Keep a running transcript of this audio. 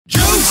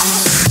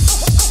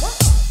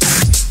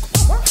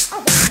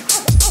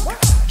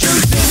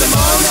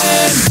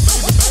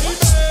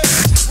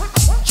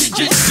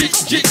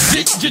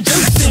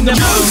in the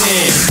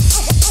morning.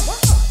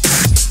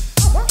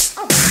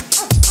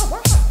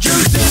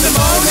 Juice in the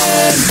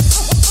morning.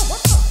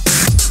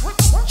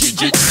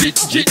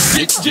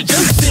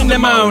 Juice in the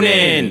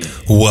morning.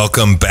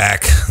 Welcome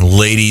back,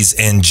 ladies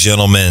and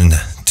gentlemen,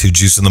 to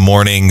Juice in the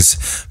Morning's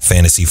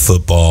fantasy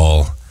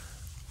football.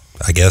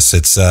 I guess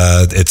it's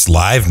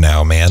live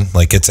now, man.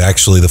 Like, it's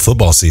actually the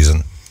football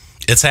season.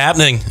 It's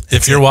happening.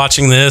 If you're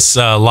watching this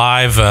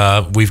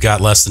live, we've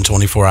got less than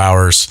 24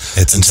 hours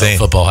until insane.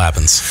 Football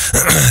happens.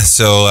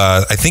 So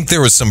I think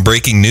there was some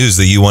breaking news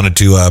that you wanted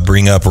to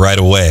bring up right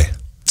away.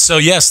 So,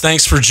 yes,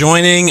 thanks for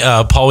joining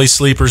Paulie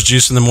Sleepers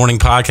Juice in the Morning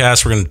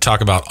podcast. We're going to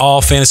talk about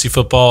all fantasy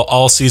football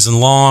all season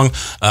long.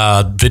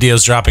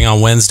 Videos dropping on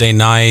Wednesday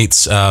nights,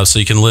 so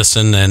you can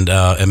listen and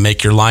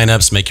make your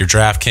lineups, make your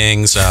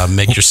DraftKings,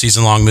 make your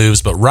season-long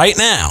moves. But right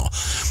now,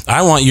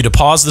 I want you to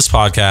pause this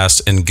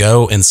podcast and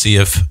go and see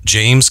if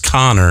James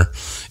Conner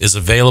is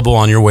available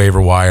on your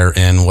waiver wire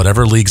in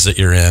whatever leagues that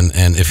you're in.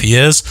 And if he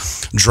is,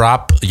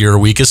 drop your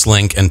weakest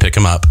link and pick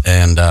him up.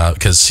 And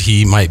because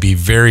he might be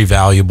very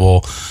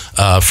valuable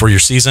for your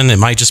season. It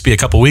might just be a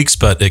couple weeks,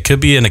 but it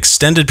could be an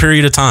extended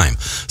period of time.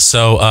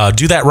 So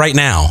do that right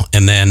now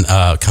and then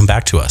come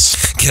back to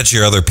us. Catch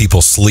your other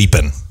people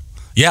sleeping.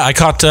 Yeah, I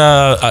caught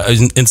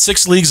in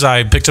 6 leagues.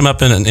 I picked him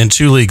up in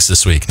 2 leagues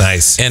this week.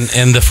 Nice.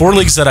 And the 4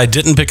 leagues that I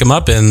didn't pick him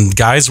up in,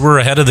 guys were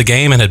ahead of the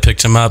game and had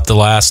picked him up the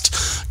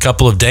last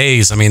couple of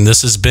days. I mean,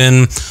 this has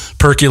been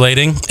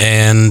percolating,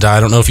 and I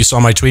don't know if you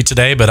saw my tweet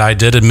today, but I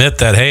did admit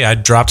that, hey, I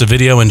dropped a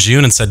video in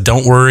June and said,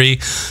 don't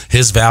worry,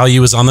 his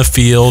value is on the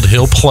field.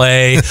 He'll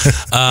play.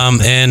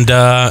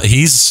 And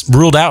he's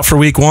ruled out for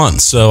week 1.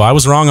 So I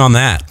was wrong on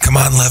that. Come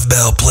on, Lev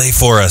Bell, play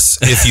for us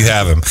if you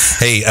have him.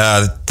 Hey,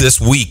 this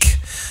week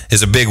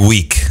is a big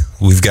week.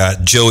 We've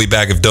got Joey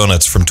Bag of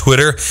Donuts from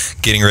Twitter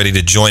getting ready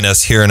to join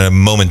us here in a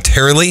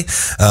momentarily.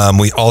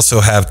 We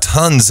also have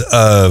tons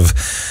of,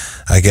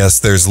 I guess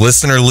there's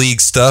listener league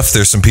stuff.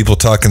 There's some people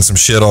talking some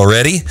shit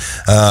already.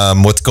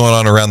 What's going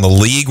on around the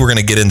league? We're going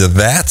to get into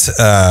that.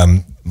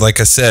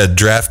 Like I said,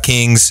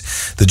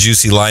 DraftKings, the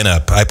juicy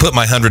lineup. I put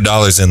my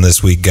 $100 in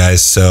this week,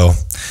 guys, so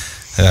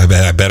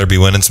I better be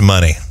winning some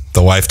money.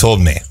 The wife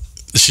told me.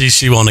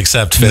 She won't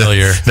accept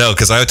failure. No,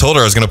 because I told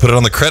her I was going to put it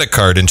on the credit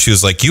card, and she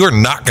was like, you are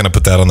not going to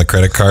put that on the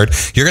credit card.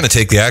 You're going to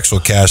take the actual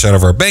cash out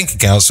of our bank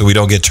account so we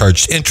don't get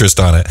charged interest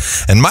on it.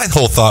 And my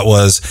whole thought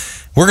was,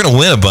 we're going to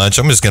win a bunch.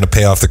 I'm just going to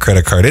pay off the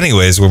credit card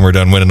anyways when we're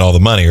done winning all the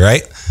money,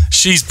 right?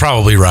 She's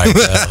probably right,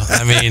 though.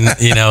 I mean,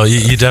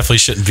 you definitely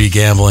shouldn't be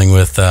gambling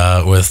with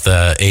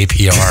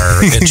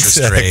APR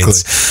interest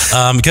rates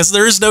because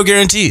there is no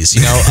guarantees.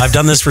 I've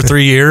done this for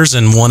 3 years,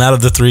 and 1 out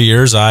of the 3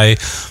 years I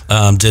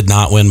did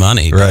not win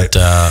money. Right.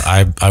 But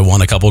I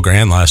won a couple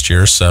grand last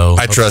year, so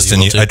I trust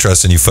in you. I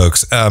trust in you,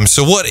 folks.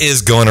 So what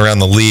is going on around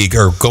the league?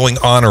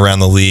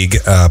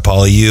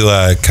 Paulie, you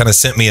kind of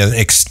sent me an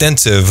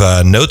extensive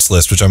notes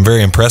list, which I'm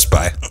very impressed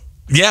by.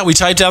 Yeah, we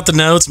typed out the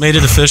notes, made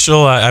it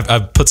official.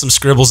 I've put some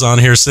scribbles on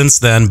here since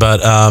then,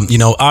 but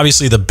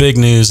obviously the big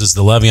news is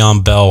the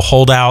LeVeon Bell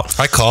holdout.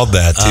 I called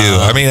that too.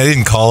 I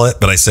didn't call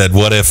it, but I said,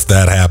 "What if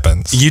that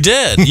happens?" You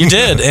did,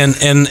 and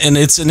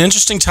it's an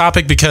interesting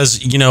topic because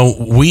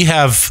we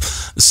have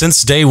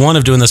since day one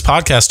of doing this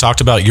podcast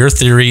talked about your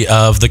theory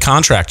of the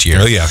contract year.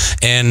 Oh yeah,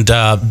 and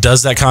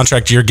does that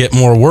contract year get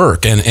more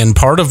work? And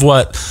part of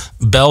what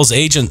Bell's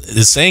agent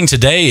is saying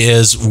today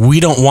is we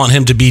don't want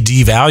him to be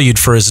devalued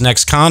for his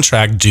next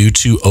contract due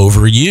to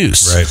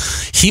overuse. Right.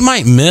 He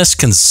might miss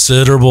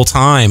considerable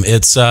time.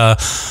 It's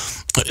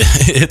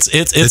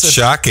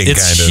shocking.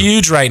 It's kind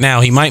huge right now.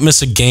 He might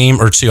miss a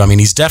game or 2. I mean,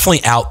 he's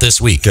definitely out this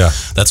week. Yeah.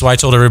 That's why I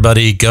told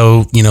everybody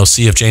go,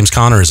 see if James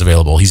Conner is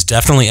available. He's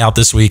definitely out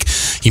this week.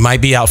 He might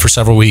be out for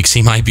several weeks.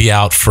 He might be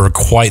out for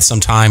quite some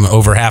time,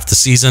 over half the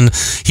season.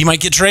 He might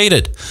get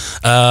traded.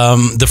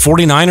 The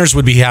 49ers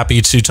would be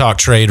happy to talk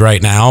trade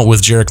right now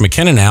with Jerick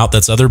McKinnon out.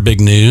 That's other big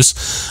news.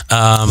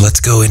 Let's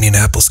go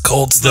Indianapolis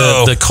Colts,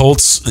 though. The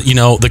Colts,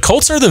 the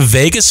Colts are the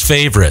Vegas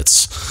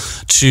favorites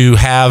to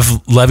have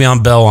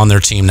Le'Veon Bell on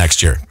their team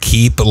next year.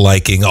 Keep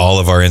liking all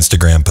of our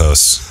Instagram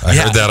posts. I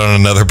heard that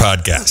on another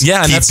podcast.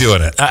 Yeah, keep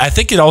doing it. I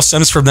think it all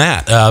stems from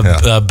that.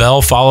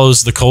 Bell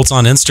follows the Colts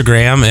on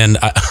Instagram, and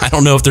I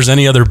don't know if there's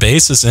any other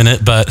basis in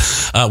it, but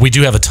we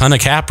do have a ton of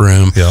cap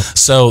room. Yep.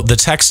 So the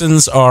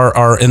Texans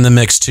are in the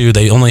mix too.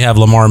 They only have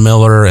Lamar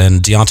Miller,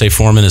 and Deontay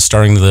Foreman is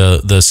starting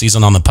the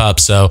season on the pup.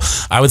 So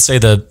I would say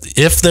that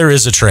if there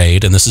is a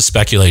trade, and this is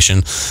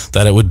speculation,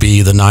 that it would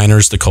be the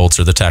Niners, the Colts,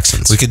 or the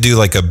Texans. We could do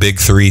like a big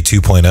 3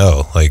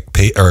 2.0, like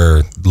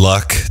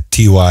Luck,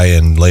 T.Y.,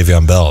 and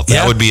Le'Veon Bell.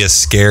 That would be a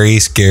scary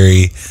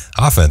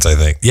offense, I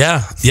think.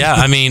 Yeah.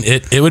 I mean,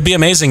 it would be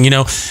amazing.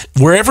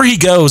 Wherever he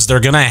goes,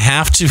 they're going to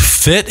have to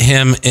fit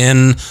him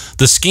in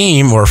the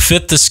scheme or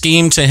fit the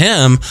scheme to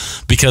him,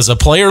 because a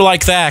player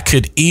like that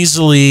could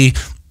easily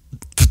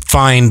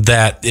find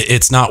that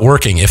it's not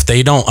working. If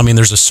they don't, I mean,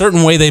 there's a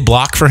certain way they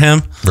block for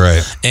him,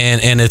 right?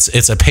 And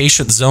it's a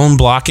patient zone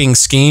blocking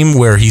scheme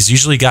where he's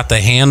usually got the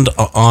hand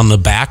on the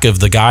back of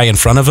the guy in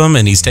front of him,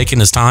 and he's taking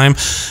his time.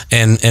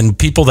 And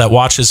people that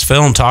watch his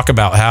film talk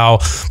about how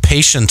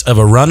patient of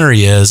a runner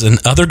he is,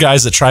 and other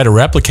guys that try to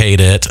replicate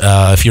it.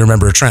 If you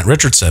remember Trent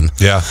Richardson,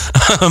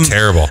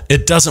 terrible.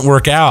 It doesn't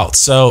work out.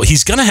 So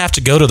he's going to have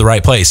to go to the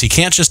right place. He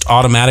can't just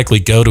automatically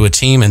go to a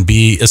team and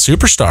be a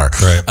superstar.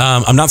 Right.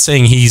 I'm not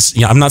saying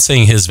I'm not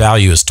saying his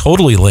value is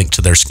totally linked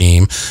to their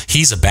scheme.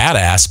 He's a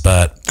badass,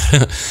 but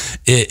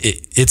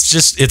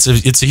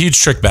it's a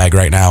huge trick bag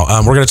right now.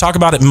 We're going to talk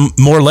about it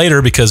more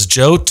later because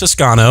Joe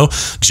Toscano,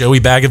 Joey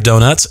Bag of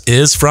Donuts,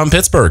 is from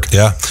Pittsburgh.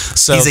 Yeah.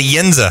 So he's a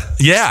Yinza.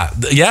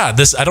 Yeah.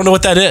 This, I don't know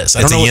what that is.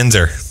 It's a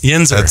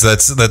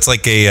Yinzer. That's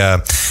like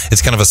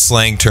it's kind of a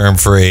slang term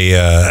for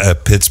a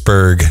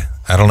Pittsburgh.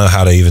 I don't know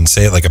how to even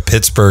say it, like a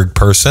Pittsburgh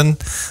person.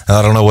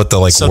 I don't know what the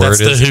word is. So that's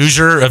the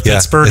Hoosier of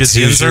Pittsburgh is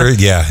Yinzer?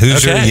 Yeah,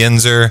 Hoosier, okay.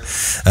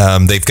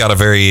 Yinzer. They've got a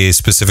very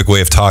specific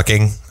way of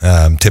talking,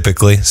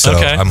 typically. So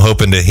I'm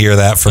hoping to hear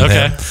that from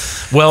him.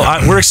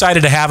 Well, we're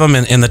excited to have him,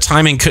 and the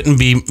timing couldn't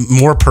be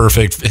more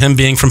perfect. Him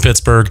being from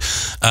Pittsburgh,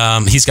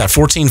 he's got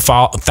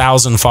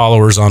 14,000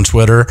 followers on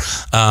Twitter,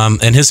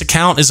 and his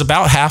account is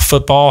about half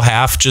football,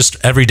 half just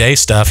everyday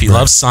stuff. He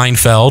loves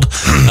Seinfeld.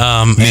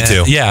 Me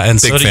too. Yeah,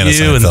 and Big so do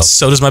you, and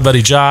so does my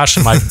buddy Josh,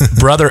 and my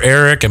brother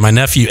Eric, and my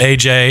nephew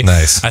AJ.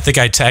 Nice. I think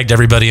I tagged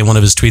everybody in one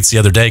of his tweets the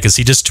other day because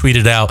he just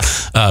tweeted out,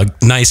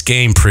 "Nice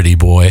game, pretty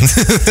boy."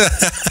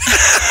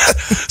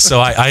 So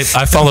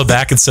I followed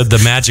back and said the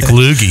magic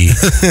loogie,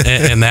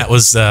 and that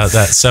was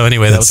that. So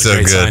anyway, that was a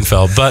great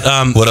Seinfeld. But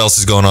what else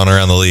is going on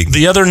around the league?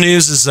 The other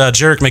news is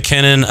Jerick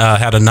McKinnon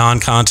had a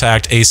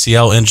non-contact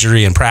ACL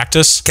injury in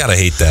practice. Gotta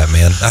hate that,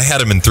 man. I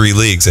had him in 3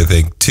 leagues, I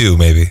think 2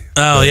 maybe.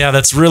 Oh yeah,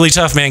 that's really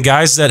tough, man.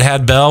 Guys that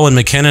had Bell and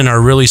McKinnon are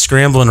really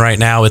scrambling right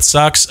now. It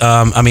sucks.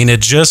 I mean,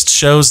 it just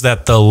shows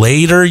that the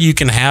later you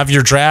can have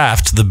your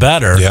draft, the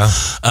better. Yeah.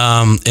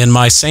 In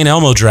my St.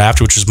 Elmo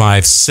draft, which was my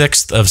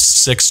 6th of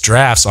 6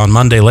 drafts on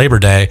Monday, Labor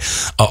Day,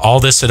 all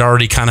this had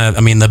already kind of,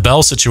 I mean, the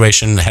Bell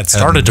situation had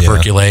started to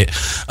percolate.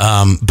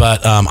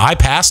 But I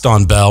passed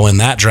on Bell in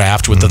that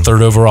draft with the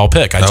 3rd overall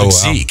pick. I took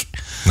Zeke.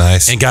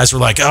 Nice. And guys were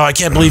like, "Oh, I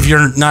can't believe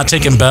you're not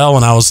taking Bell."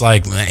 And I was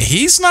like,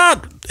 "He's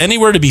not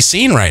anywhere to be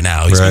seen right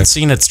now. He's been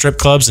seen at strip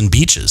clubs and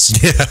beaches.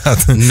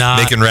 Yeah,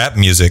 making rap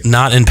music.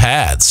 Not in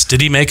pads."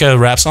 Did he make a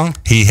rap song?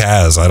 He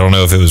has. I don't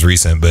know if it was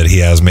recent, but he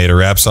has made a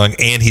rap song,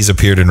 and he's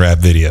appeared in rap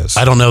videos.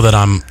 I don't know that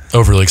I'm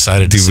overly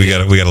excited to see.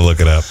 Dude, we got to look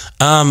it up.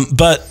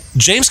 But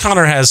James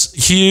Conner has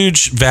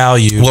huge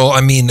value. Well,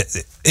 I mean,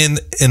 in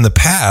the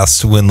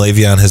past, when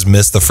LeVeon has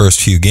missed the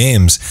first few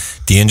games,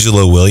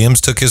 D'Angelo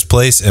Williams took his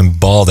place and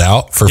balled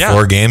out for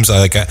 4 games.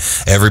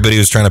 Everybody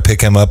was trying to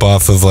pick him up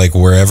off of like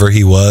wherever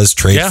he was,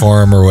 trade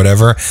for him or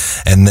whatever.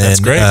 And then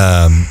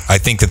I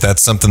think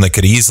that's something that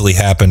could easily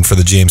happen for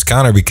the James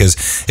Conner, because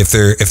if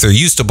they're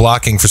used to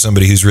blocking for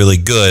somebody who's really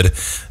good,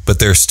 but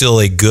they're still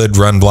a good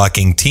run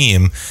blocking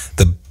team,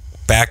 the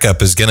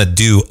backup is going to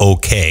do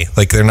okay.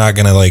 Like they're not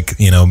going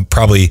to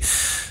probably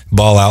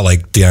ball out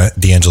like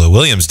D'Angelo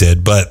Williams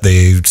did, but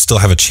they still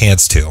have a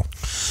chance to.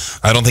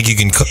 I don't think you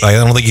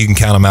can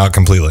count him out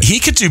completely. He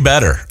could do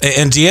better,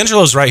 and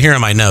D'Angelo's right here in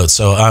my notes,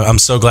 so I'm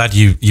so glad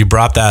you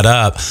brought that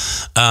up.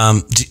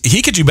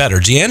 He could do better.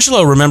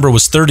 D'Angelo, remember,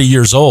 was 30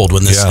 years old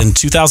when in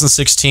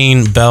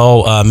 2016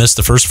 Bell missed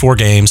the first 4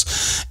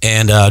 games,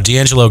 and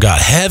D'Angelo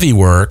got heavy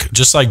work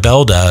just like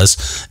Bell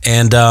does,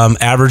 and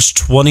averaged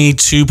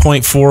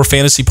 22.4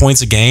 fantasy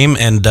points a game,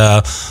 and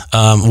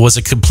was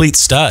a complete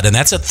stud. And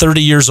that's at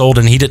 30 years old,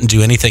 and he didn't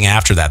do anything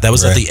after that. That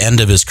was at the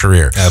end of his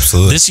career.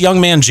 Absolutely. This young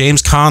man,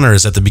 James Conner,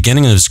 is at the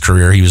beginning of his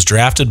career. He was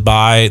drafted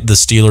by the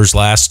Steelers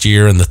last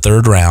year in the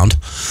 3rd round,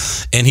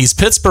 and he's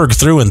Pittsburgh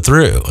through and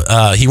through.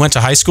 He went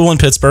to high school in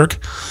Pittsburgh.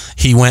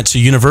 He went to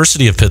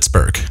University of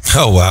Pittsburgh.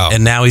 Oh, wow.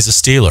 And now he's a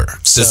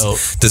Steeler. So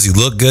does he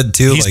look good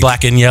too? He's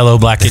black and yellow,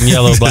 black and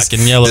yellow, black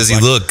and yellow. Does he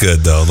look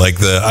good though? Like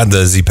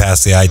does he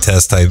pass the eye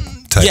test type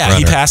runner?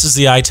 He passes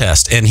the eye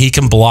test, and he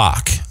can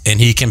block, and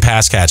he can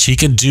pass catch. He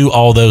can do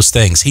all those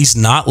things. He's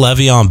not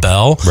Le'Veon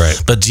Bell,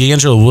 right? But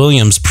D'Angelo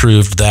Williams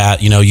proved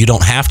that you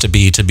don't have to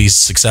be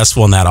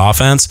successful in that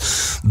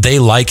offense. They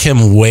like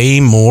him way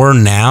more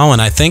now,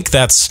 and I think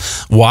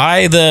that's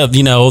why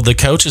the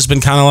coach has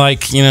been kind of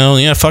like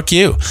fuck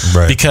you,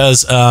 right?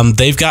 Because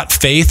they've got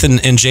faith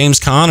in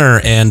James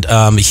Conner, and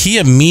he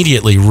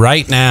immediately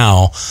right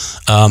now.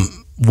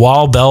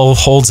 While Bell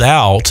holds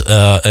out,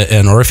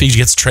 or if he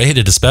gets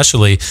traded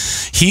especially,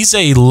 he's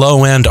a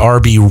low-end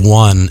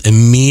RB1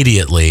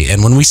 immediately.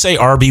 And when we say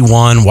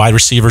RB1, wide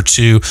receiver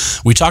 2,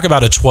 we talk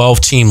about a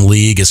 12-team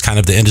league as kind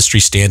of the industry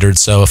standard.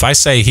 So if I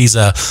say he's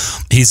a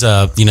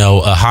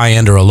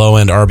high-end or a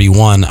low-end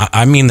RB1,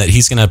 I mean that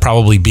he's going to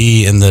probably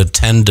be in the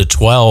 10 to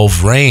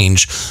 12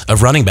 range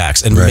of running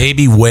backs, and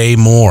maybe way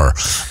more.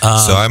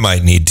 So I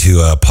might need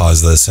to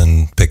pause this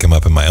and pick him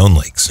up in my own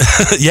leagues.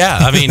 Yeah,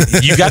 I mean,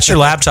 you got your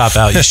laptop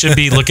out. You should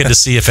be looking to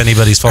see if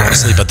anybody's falling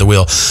asleep at the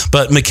wheel.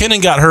 But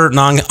McKinnon got hurt,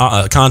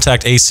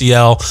 non-contact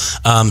ACL.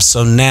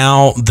 So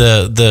now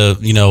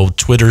the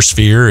Twitter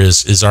sphere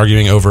is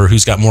arguing over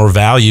who's got more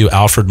value,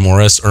 Alfred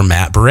Morris or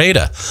Matt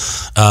Breida.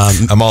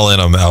 I'm all in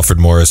on Alfred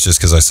Morris just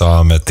because I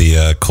saw him at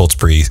the Colts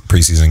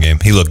preseason game.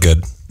 He looked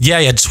good. Yeah,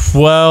 he had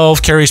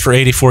 12 carries for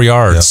 84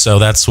 yards. Yep. So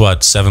that's what,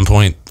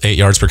 7.8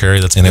 yards per carry.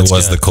 And it was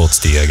good. The Colts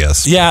D, I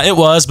guess. Yeah, it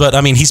was. But,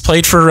 I mean, he's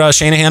played for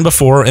Shanahan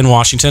before in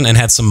Washington and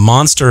had some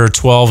monster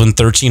 12 and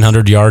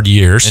 1,300-yard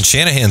years. And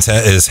Shanahan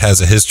has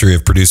a history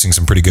of producing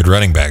some pretty good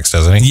running backs,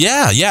 doesn't he?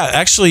 Yeah.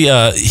 Actually,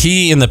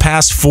 he, in the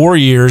past 4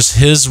 years,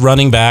 his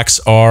running backs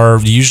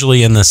are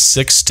usually in the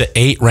 6 to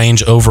 8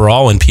 range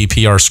overall in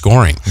PPR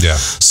scoring. Yeah.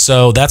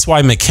 So that's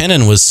why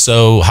McKinnon was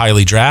so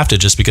highly drafted,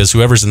 just because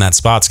whoever's in that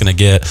spot's going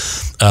to get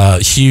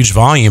huge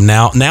volume.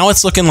 Now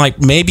it's looking like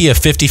maybe a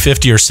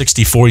 50-50 or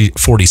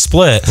 60-40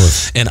 split.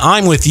 And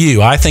I'm with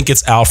you. I think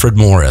it's Alfred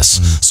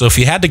Morris. So if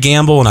you had to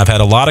gamble, and I've had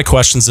a lot of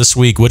questions this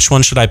week, which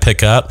one should I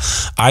pick up?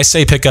 I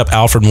say pick up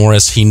Alfred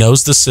Morris. He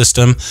knows the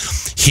system.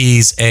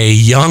 He's a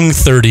young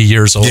 30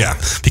 years old. Yeah.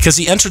 Because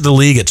he entered the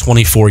league at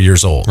 24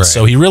 years old. Right.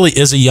 So he really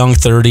is a young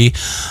 30.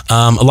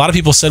 A lot of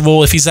people said,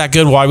 well, if he's that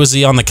good, why was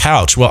he on the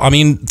couch? Well, I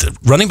mean,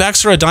 running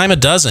backs are a dime a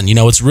dozen.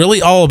 It's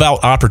really all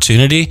about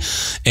opportunity,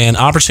 and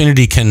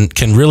opportunity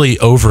can really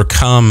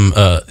overcome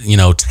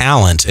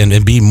talent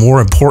and be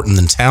more important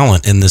than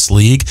talent in this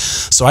league.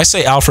 So I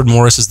say Alfred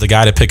Morris is the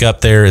guy to pick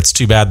up there. It's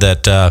too bad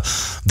that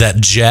that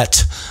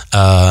Jet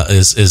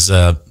is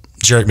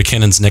Jerick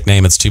McKinnon's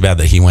nickname. It's too bad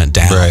that he went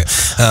down. Right.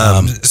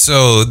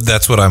 So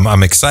that's what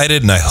I'm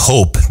excited, and I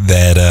hope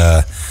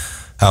that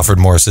Alfred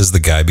Morris is the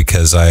guy,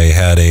 because I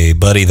had a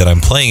buddy that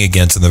I'm playing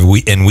against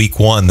in week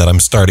 1 that I'm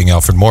starting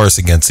Alfred Morris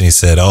against, and he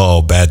said,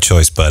 "Oh, bad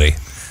choice, buddy."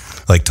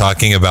 Like,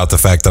 talking about the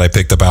fact that I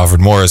picked up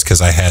Alfred Morris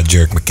because I had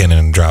Jerick McKinnon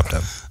and dropped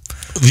him.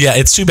 Yeah,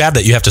 it's too bad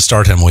that you have to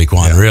start him week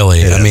 1,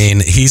 really. I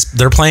mean,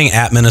 they're playing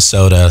at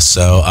Minnesota,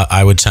 so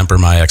I would temper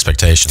my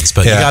expectations.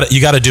 But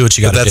you got to do what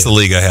you got to do. That's the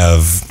league I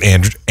have.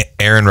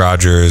 Aaron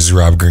Rodgers,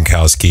 Rob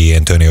Gronkowski,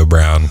 Antonio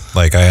Brown.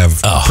 Like, I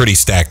have a pretty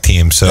stacked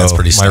team. So that's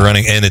pretty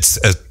stacked. And it's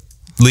a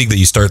league that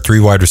you start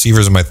 3 wide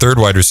receivers, and my 3rd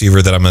wide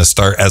receiver that I'm going to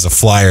start as a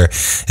flyer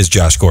is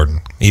Josh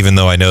Gordon. Even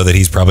though I know that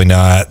he's probably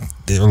not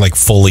like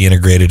fully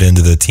integrated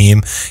into the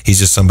team, he's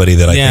just somebody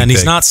that I think. Yeah, and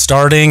he's not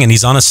starting, and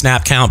he's on a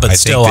snap count, but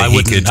still, I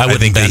wouldn't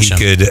bench him.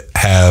 He could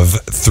have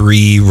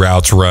 3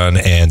 routes run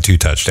and 2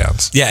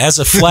 touchdowns. Yeah, as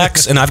a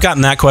flex, and I've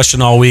gotten that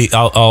question all week,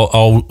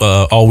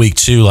 all week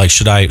too. Like,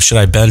 should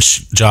I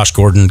bench Josh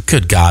Gordon?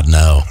 Good God,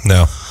 no.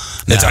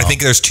 I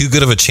think there's too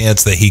good of a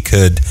chance that he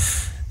could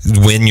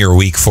win your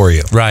week for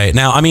you. Right.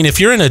 Now, I mean, if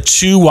you're in a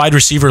 2 wide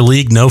receiver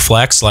league, no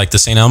flex, like the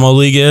St. Elmo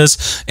League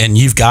is, and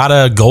you've got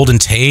a Golden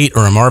Tate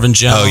or a Marvin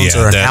Jones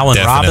or an Allen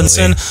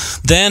Robinson,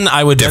 then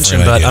I would bench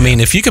him. But, I mean,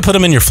 if you could put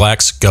him in your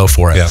flex, go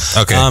for it. Yeah.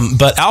 Okay.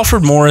 But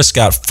Alfred Morris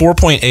got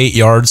 4.8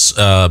 yards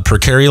per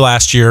carry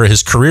last year.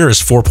 His career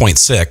is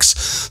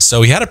 4.6.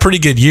 So he had a pretty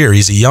good year.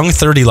 He's a young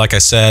 30, like I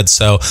said.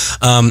 So,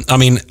 I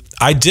mean,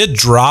 I did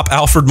drop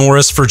Alfred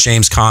Morris for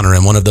James Conner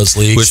in one of those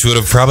leagues. Which would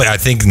have probably, I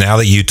think now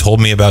that you told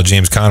me about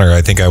James Conner,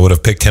 I think I would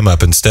have picked him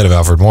up instead of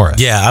Alfred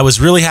Morris. Yeah, I was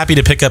really happy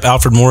to pick up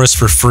Alfred Morris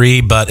for free,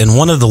 but in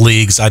one of the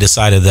leagues, I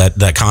decided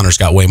that Conner's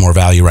got way more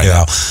value right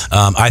now.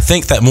 I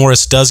think that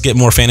Morris does get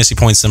more fantasy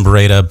points than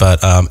Breida,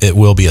 but it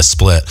will be a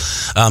split.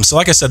 So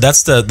like I said,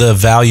 that's the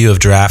value of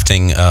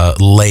drafting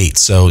late.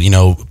 So,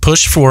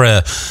 push for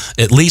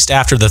at least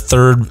after the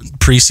 3rd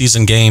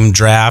preseason game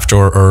draft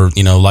or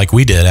like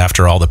we did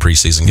after all the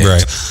preseason games.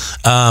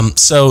 Right.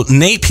 So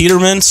Nate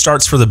Peterman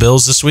starts for the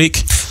Bills this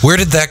week. Where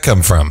did that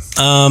come from?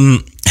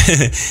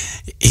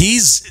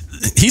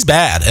 He's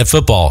bad at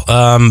football.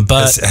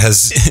 But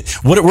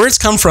where it's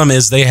come from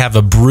is they have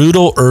a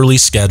brutal early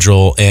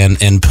schedule,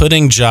 and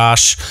putting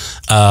Josh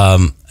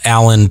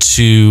Allen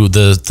to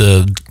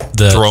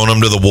the throwing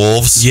him to the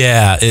wolves.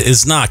 Yeah, it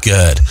is not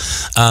good.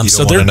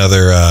 So want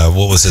another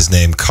what was his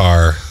name?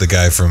 Carr, the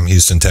guy from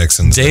Houston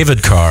Texans.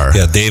 David Carr.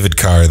 Yeah, David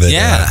Carr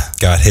that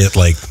got hit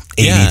like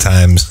 80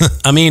 times.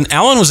 I mean,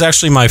 Allen was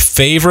actually my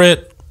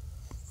favorite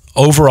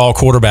overall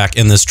quarterback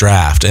in this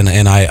draft, and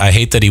I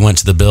hate that he went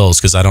to the Bills,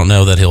 because I don't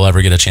know that he'll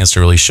ever get a chance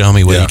to really show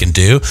me what he can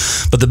do.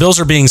 But the Bills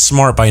are being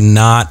smart by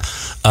not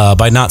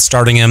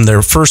starting him.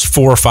 Their first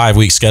 4 or 5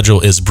 week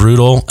schedule is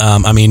brutal.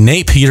 I mean,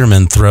 Nate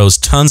Peterman throws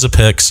tons of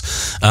picks.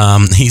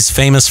 He's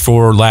famous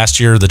for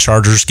last year, the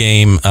Chargers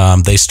game.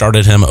 They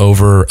started him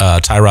over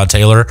Tyrod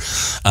Taylor.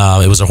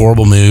 It was a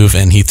horrible move,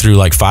 and he threw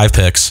like 5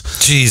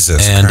 picks.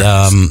 Jesus and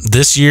Christ.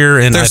 This year,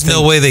 and there's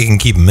no way they can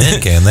keep him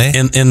in, can they?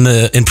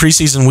 In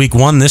preseason week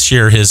 1 this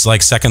year, his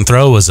like second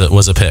throw was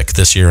a pick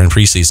this year in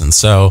preseason.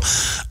 So,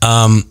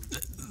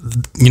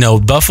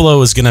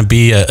 Buffalo is going to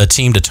be a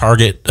team to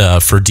target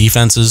for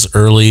defenses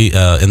early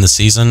in the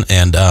season,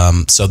 and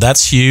so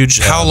that's huge.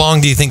 How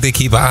long do you think they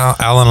keep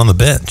Allen on the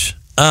bench?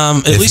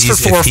 At least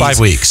for 4 or 5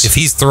 weeks. If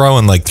he's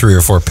throwing like 3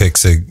 or 4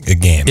 picks a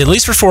game. At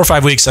least for 4 or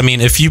 5 weeks. I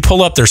mean, if you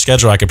pull up their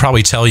schedule, I could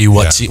probably tell you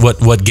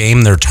what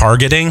game they're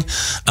targeting.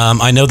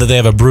 I know that they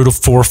have a brutal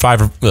 4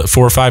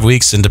 or 5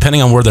 weeks, and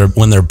depending on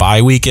when their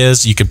bye week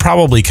is, you could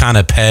probably kind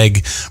of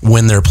peg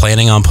when they're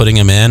planning on putting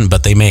him in,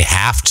 but they may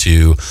have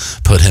to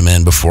put him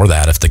in before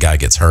that if the guy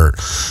gets hurt.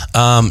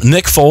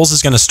 Nick Foles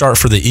is going to start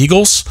for the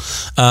Eagles.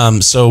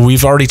 So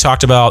we've already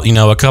talked about,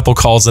 a couple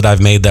calls that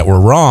I've made that were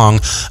wrong.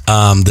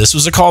 This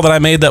was a call that I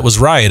made that was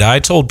right. I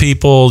told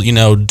people,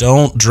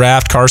 don't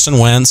draft Carson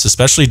Wentz,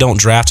 especially don't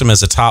draft him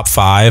as a top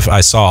 5.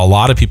 I saw a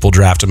lot of people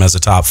draft him as a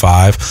top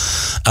 5.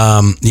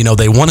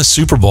 They won a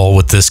Super Bowl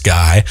with this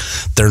guy.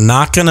 They're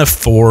not going to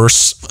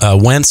force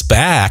Wentz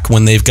back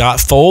when they've got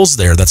Foles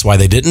there. That's why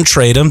they didn't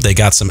trade him. They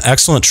got some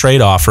excellent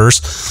trade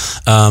offers.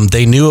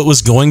 They knew it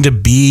was going to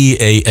be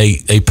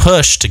a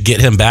push to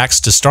get him back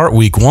to start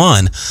week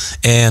 1.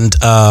 And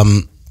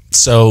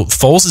so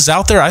Foles is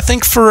out there, I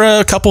think, for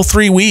a couple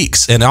 3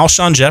 weeks, and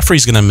Alshon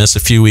Jeffrey's going to miss a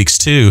few weeks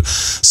too.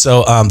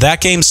 So that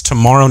game's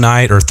tomorrow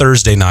night or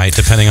Thursday night,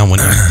 depending on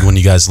when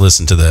you guys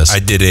listen to this. I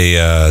did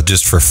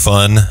just for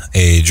fun,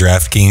 a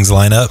DraftKings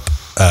lineup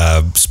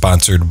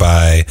sponsored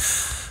by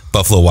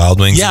Buffalo Wild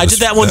Wings. Yeah, I did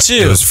that one too.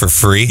 It was for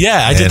free.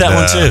 Yeah, I did that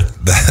one too.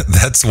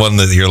 That's one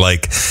that you're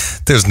like,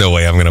 there's no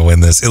way I'm going to win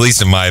this. At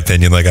least in my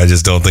opinion, I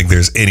just don't think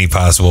there's any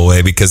possible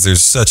way because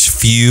there's such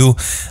few.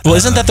 Well,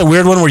 isn't that the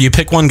weird one where you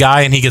pick one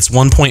guy and he gets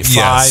 1.5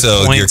 Yeah,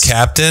 so points? Your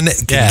captain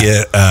can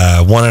get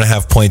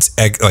 1.5 points,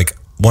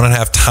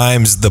 1.5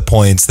 times the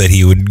points that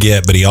he would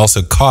get, but he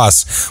also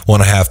costs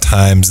 1.5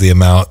 times the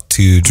amount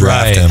to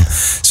draft him.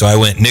 So I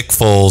went Nick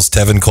Foles,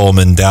 Tevin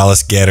Coleman,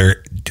 Dallas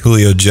Goedert,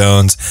 Julio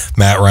Jones,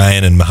 Matt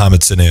Ryan, and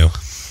Mohamed Sanu.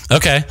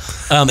 Okay.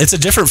 It's a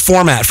different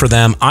format for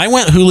them. I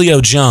went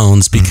Julio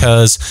Jones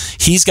because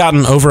he's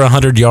gotten over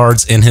 100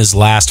 yards in his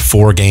last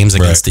 4 games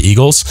against the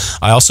Eagles.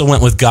 I also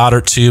went with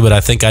Goddard too, but I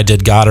think I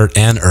did Goddard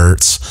and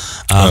Ertz.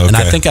 And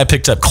I think I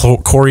picked up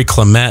Corey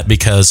Clement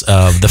because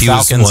the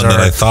Falcons was one that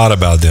I thought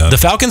about doing. The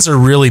Falcons are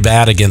really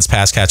bad against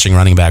pass catching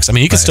running backs. I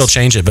mean, you can still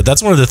change it, but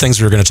that's one of the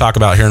things we were going to talk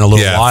about here in a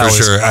little while. Yeah,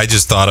 for sure. I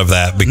just thought of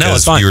that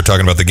because you were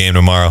talking about the game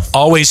tomorrow.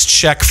 Always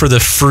check for the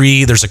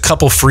free. There's a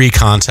couple free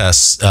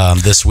contests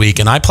this week,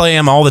 and I play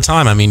them all the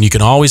time. I mean, you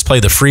can always play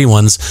the free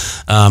ones.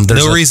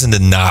 There's no reason to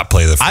not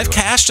play the free I've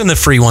cashed in the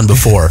free one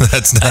before.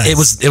 That's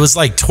nice. It was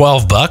like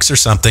 $12 or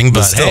something,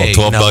 but still, hey,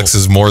 $12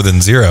 is more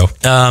than zero.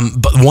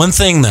 But one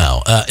thing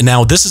though,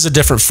 now this is a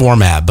different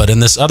format, but in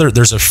this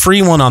there's a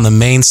free one on the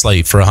main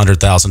slate for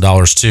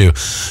 $100,000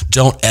 too.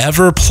 Don't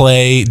ever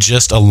play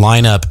just a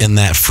lineup in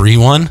that free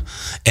one,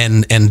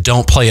 and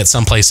don't play it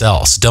someplace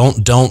else.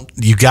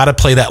 You got to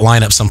play that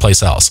lineup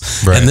someplace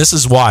else. Right. And this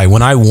is why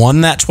when I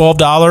won that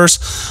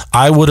 $12,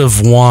 I would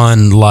have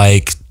won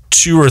like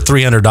 $200 or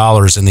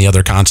 $300 in the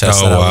other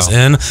contest that I was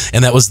in,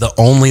 and that was the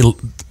only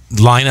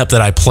lineup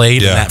that I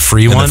played in that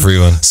free one.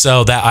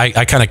 So that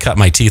I kind of cut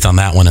my teeth on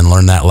that one and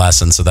learned that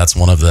lesson. So that's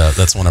one of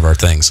our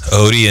things.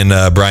 Odie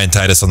and Brian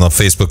Titus on the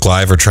Facebook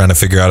Live are trying to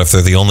figure out if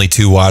they're the only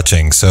 2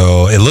 watching.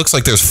 So it looks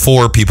like there's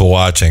 4 people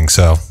watching.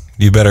 So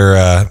you better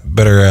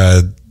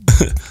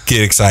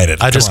get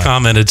excited. I just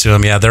commented to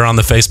him. Yeah, they're on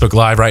the Facebook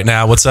Live right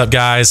now. What's up,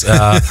 guys?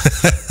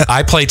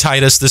 I play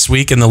Titus this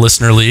week in the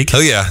Listener League. Oh,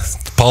 yeah.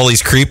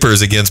 Paulie's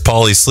Creepers against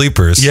Paulie's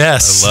Sleepers.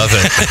 Yes. I love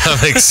it.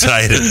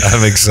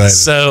 I'm excited.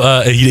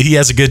 So he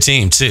has a good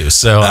team, too.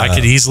 So I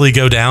could easily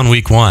go down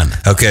week 1.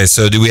 Okay,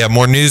 so do we have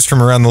more news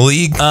from around the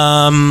league?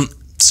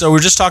 So we're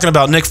just talking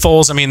about Nick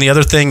Foles. I mean, the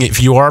other thing,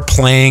 if you are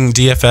playing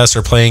DFS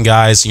or playing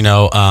guys,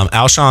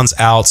 Alshon's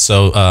out,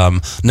 so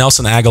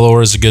Nelson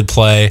Aguilar is a good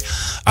play.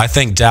 I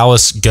think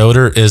Dallas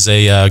Goedert is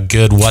a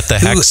good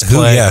what-the-heck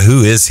play.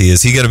 Who is he?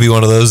 Is he going to be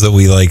one of those that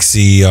we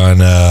see on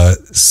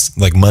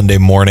Monday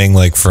morning,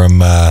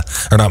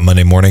 or not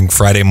Monday morning,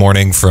 Friday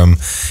morning from,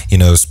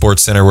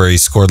 Sports Center where he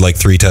scored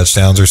 3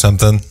 touchdowns or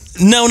something?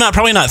 No,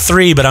 probably not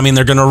 3, but I mean,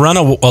 they're going to run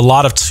a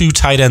lot of 2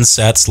 tight end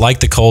sets like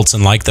the Colts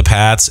and like the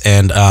Pats,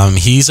 and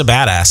he's a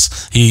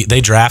badass.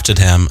 They drafted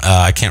him.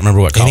 I can't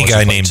remember what college. Any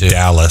guy named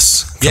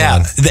Dallas.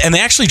 And they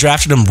actually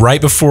drafted him right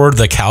before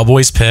the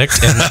Cowboys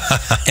picked,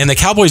 and the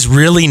Cowboys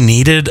really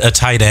needed a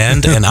tight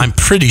end, and I'm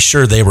pretty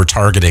sure they were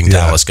targeting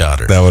Dallas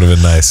Goedert. That would have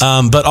been nice.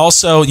 But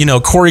also,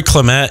 Corey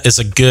Clement is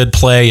a good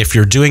play if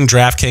you're doing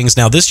DraftKings.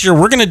 Now, this year,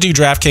 we're going to do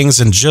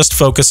DraftKings and just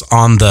focus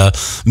on the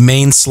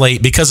main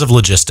slate because of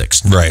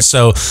logistics. Right.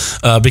 So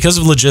because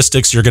of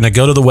logistics, you're going to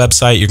go to the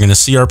website, you're going to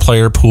see our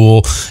player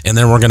pool, and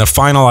then we're going to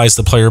finalize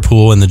the player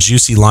pool and the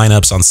juicy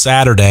lineups on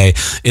Saturday.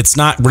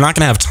 We're not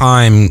going to have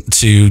time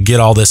to get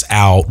all this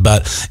out,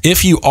 but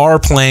if you are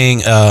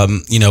playing,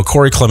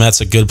 Corey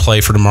Clement's a good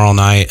play for tomorrow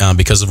night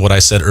because of what I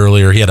said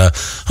earlier. He had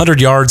 100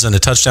 yards and a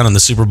touchdown in the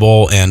Super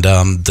Bowl, and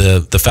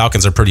the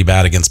Falcons are pretty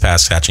bad against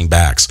pass catching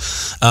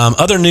backs.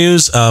 Other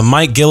news,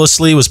 Mike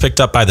Gillislee was picked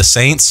up by the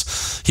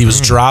Saints. He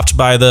was dropped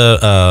by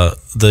the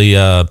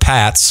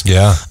Pats.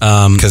 Yeah,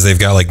 because they've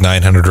got like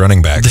 900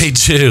 running backs. They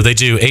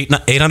do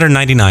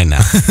 899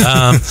 now.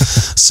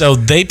 So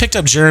they picked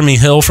up Jeremy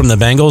Hill from the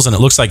Bengals, and it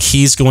looks like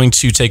he's going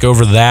to take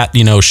over that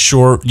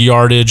short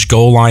yardage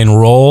goal line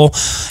role,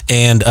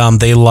 and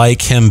they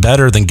like him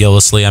better than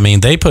Gillislee. I mean,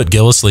 they put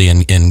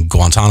Gillislee in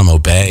Guantanamo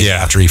Bay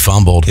after he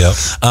fumbled. Yep.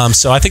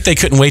 So I think they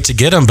couldn't wait to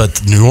get him,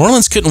 but New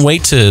Orleans couldn't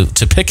wait to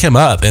pick him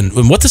up. And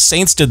what the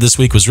Saints did this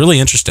week was really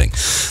interesting.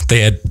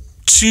 They had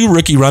 2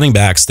 rookie running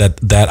backs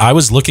that I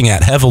was looking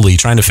at heavily,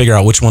 trying to figure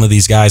out which one of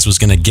these guys was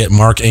going to get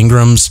Mark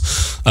Ingram's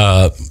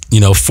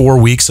 4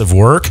 weeks of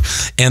work,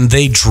 and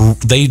they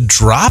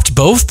dropped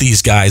both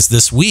these guys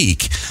this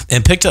week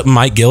and picked up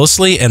Mike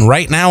Gillislee. And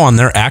right now on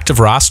their active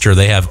roster,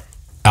 they have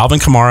Alvin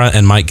Kamara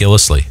and Mike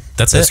Gillislee.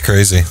 That's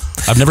crazy.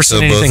 I've never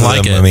seen anything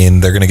like it. I mean,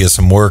 they're going to get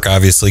some work,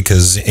 obviously,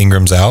 because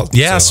Ingram's out.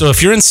 Yeah, so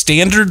if you're in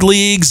standard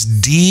leagues,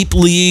 deep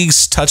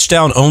leagues,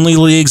 touchdown-only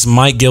leagues,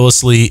 Mike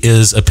Gillislee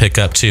is a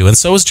pickup, too. And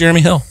so is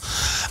Jeremy Hill.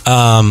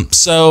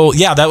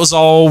 That was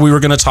all we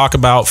were going to talk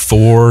about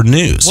for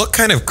news. What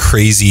kind of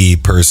crazy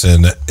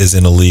person is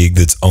in a league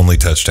that's only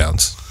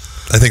touchdowns?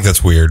 I think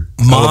that's weird.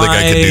 I don't think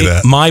I could do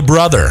that. My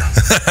brother.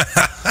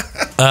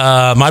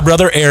 My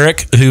brother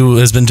Eric, who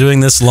has been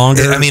doing this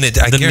longer. I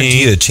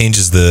guarantee you it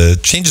changes the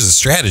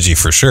strategy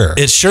for sure.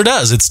 It sure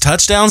does. It's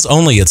touchdowns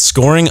only. It's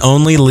scoring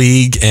only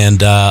league, and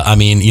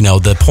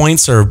the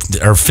points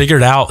are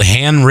figured out,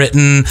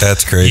 handwritten.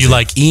 That's crazy. You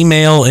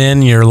email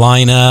in your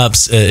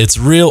lineups. It's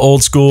real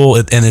old school,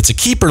 and it's a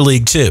keeper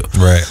league too.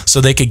 Right.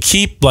 So they could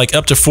keep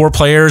up to 4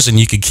 players, and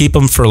you could keep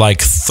them for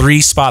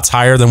 3 spots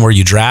higher than where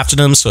you drafted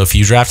them. So if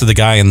you drafted the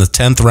guy in the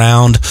 10th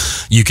round,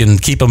 you can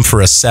keep them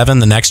for a 7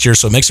 the next year.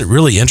 So it makes it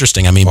really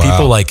interesting. I mean,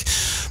 people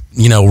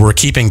we're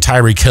keeping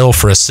Tyreek Hill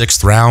for a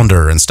 6th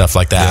rounder and stuff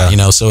like that,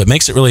 so it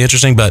makes it really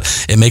interesting,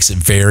 but it makes it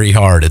very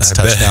hard. It's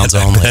touchdowns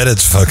only. I bet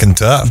it's fucking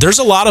tough. There's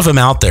a lot of them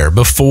out there.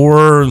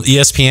 Before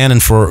ESPN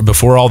and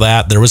before all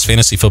that, there was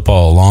fantasy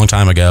football a long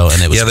time ago,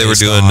 and it was they were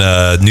doing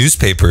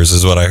newspapers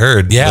is what I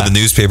heard. Yeah. When the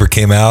newspaper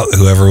came out,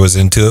 whoever was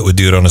into it would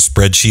do it on a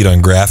spreadsheet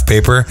on graph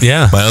paper.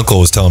 Yeah. My uncle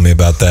was telling me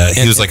about that.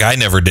 He was like, I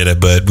never did it,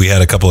 but we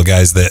had a couple of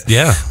guys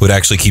that would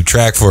actually keep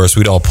track for us.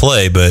 We'd all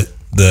play, but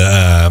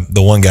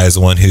the one guy's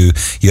the one who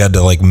you had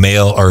to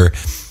mail, or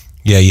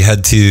you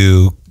had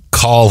to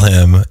call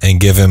him and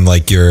give him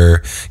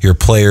your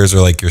players or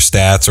your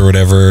stats or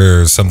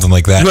whatever or something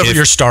like that. Whoever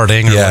you're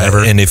starting or whatever.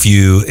 And if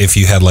you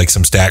had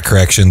some stat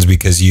corrections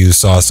because you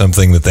saw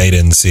something that they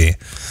didn't see.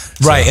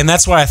 Right, and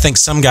that's why I think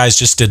some guys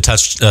just did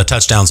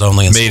touchdowns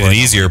only and made it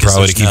easier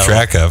probably to keep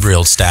track of.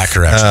 Real stat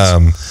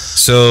corrections.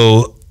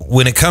 So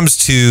when it comes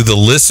to the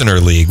listener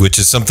league, which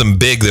is something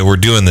big that we're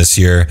doing this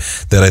year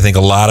that I think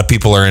a lot of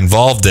people are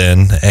involved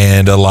in,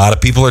 and a lot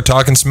of people are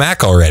talking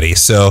smack already.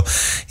 So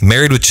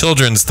Married with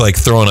Children's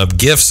throwing up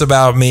gifs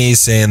about me,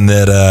 saying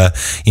that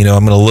I'm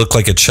going to look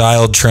like a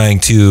child trying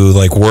to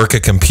work a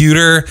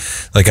computer,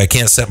 I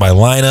can't set my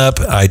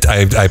lineup.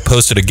 I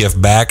posted a gif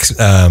back,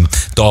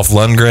 Dolph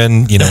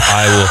Lundgren,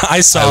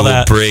 I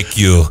will break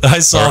you.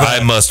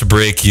 I must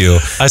break you.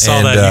 I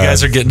saw that. You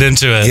guys are getting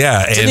into it.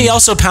 Yeah. Didn't he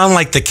also pound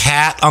the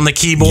cat on the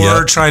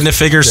keyboard trying to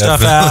figure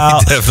stuff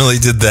out? Definitely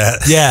did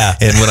that. Yeah.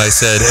 And when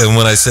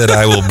I said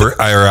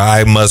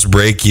I must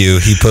break you,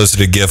 he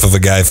posted a gif of a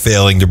guy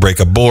failing to break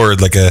a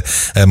board,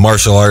 a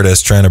martial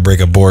artist trying to break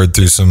a board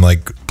through some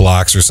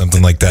blocks or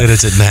something like that. It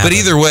didn't happen. But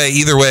either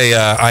way,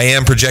 I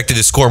am projected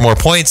to score more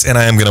points, and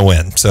I am going to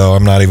win. So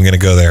I'm not even going to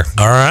go there.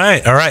 All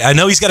right. I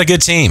know he's got a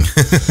good team.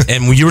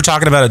 And when you were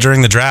talking about it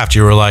during the draft,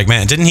 you were like,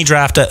 man, didn't he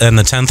draft in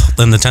the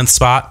 10th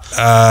spot?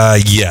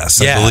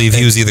 Yes. I believe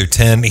he was either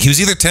 10. He was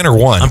either 10 or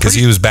 1 because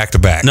he was back to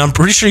back. No, I'm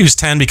pretty sure he was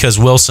 10 because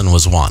Wilson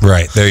was 1.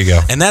 Right. There you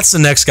go. And that's the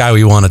next guy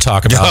we want to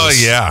talk about. Oh,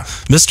 yeah.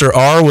 Mr.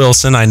 R.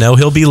 Wilson. I know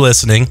he'll be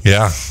listening.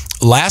 Yeah.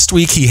 Last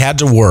week he had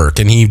to work,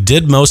 and he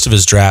did most of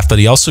his draft, but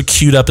he also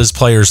queued up his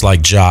players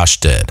like Josh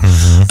did.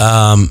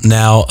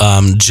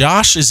 Mm-hmm.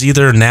 Josh is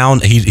either now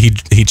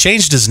he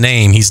changed his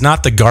name. He's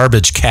not the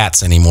Garbage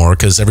Cats anymore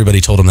because everybody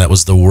told him that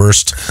was the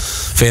worst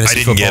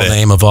fantasy football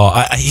name of all.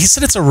 He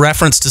said it's a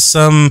reference to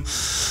some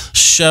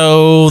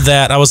show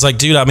that I was like,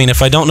 dude, I mean,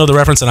 if I don't know the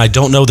reference and I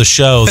don't know the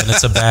show, then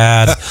it's a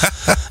bad.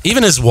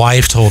 Even his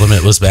wife told him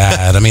it was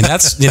bad. I mean,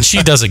 and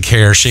she doesn't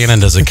care. Shannon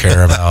doesn't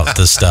care about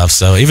this stuff.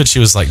 So even she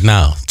was like,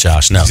 no,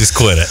 Josh, no. Just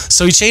quit it.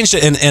 So he changed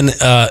it, and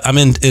I'm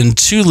in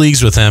 2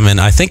 leagues with him,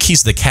 and I think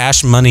he's the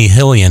Cash Money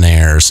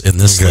Hillionaires in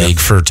this league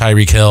for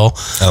Tyreek Hill.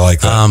 I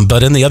like that.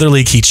 But in the other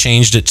league, he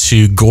changed it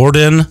to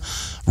Gordon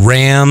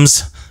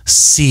Rams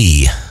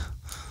C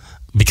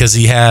because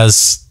he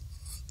has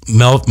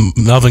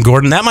Melvin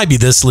Gordon. That might be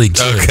this league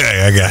too.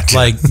 Okay, I got you.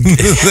 Like,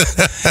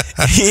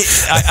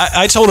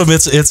 I told him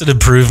it's an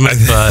improvement,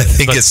 but I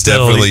think it's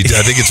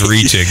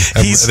reaching.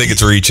 I think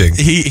it's reaching.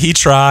 He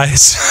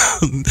tries.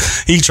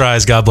 He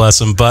tries. God bless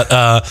him. But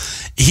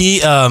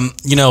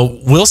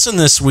Wilson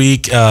this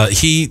week,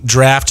 he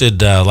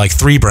drafted like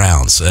 3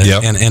 Browns,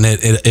 and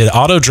it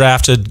auto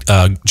drafted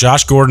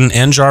Josh Gordon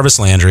and Jarvis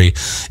Landry,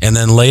 and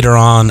then later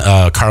on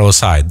Carlos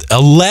Hyde.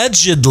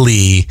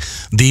 Allegedly,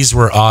 these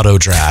were auto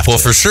drafted. Well,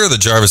 for sure, the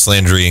Jarvis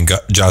Landry and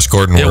Josh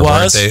Gordon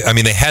weren't they? I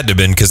mean, they had to have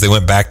been because they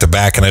went back to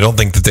back, and I don't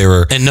think that they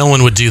were. And no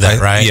one would do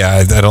that, right?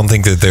 Yeah, I don't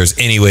think that there's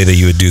any way that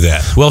you would do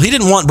that. Well, he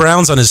didn't want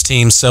Browns on his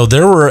team, so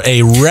there were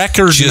a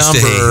record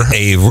number.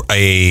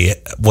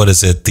 What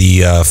is it?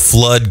 The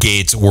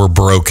floodgates were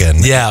broken.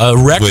 Yeah, a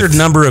record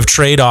number of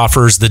trade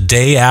offers the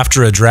day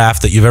after a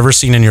draft that you've ever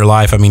seen in your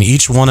life. I mean,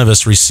 each one of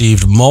us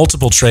received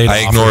multiple trade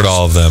offers. I ignored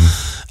all of them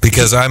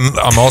because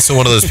I'm also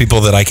one of those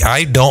people that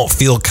I don't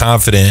feel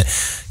confident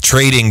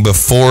trading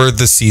before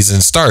the season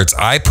starts.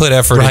 I put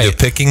effort into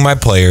picking my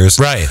players.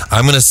 Right.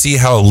 I'm going to see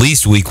how at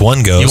least week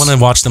 1 goes. You want to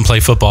watch them play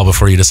football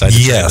before you decide to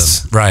trade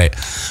them. Right.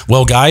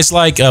 Well, guys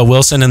like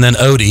Wilson and then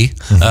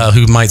Odie,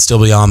 who might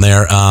still be on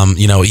there,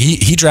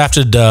 he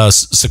drafted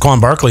Saquon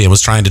Barkley and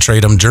was trying to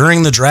trade him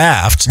during the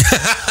draft.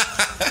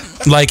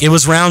 Like, it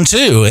was round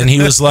 2, and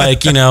he was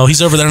like,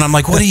 he's over there, and I'm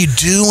like, what are you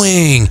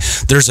doing?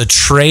 There's a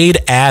Trade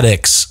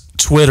Addicts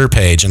Twitter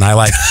page, and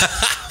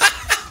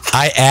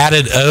I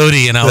added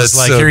Odie, and I was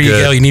like, here you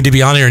go. You need to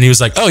be on here. And he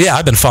was like, oh, yeah,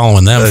 I've been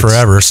following them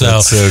forever. So,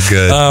 that's so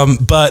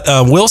good. But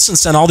Wilson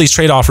sent all these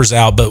trade offers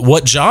out. But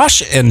what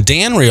Josh and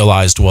Dan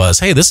realized was,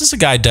 hey, this is a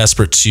guy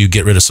desperate to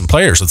get rid of some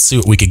players. Let's see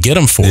what we could get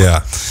him for.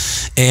 Yeah.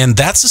 And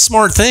that's a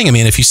smart thing. I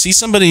mean, if you see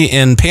somebody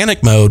in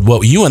panic mode,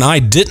 what you and I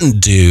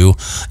didn't do,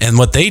 and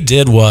what they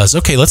did was,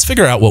 okay, let's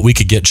figure out what we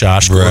could get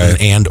Josh Gordon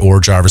and or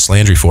Jarvis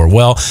Landry for.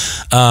 Well,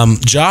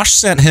 Josh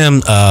sent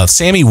him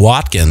Sammy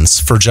Watkins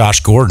for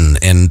Josh Gordon,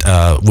 and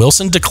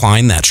Wilson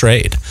declined that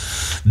trade.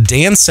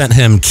 Dan sent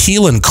him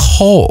Keelan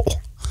Cole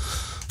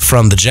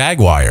from the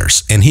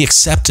Jaguars, and he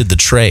accepted the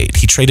trade.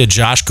 He traded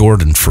Josh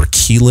Gordon for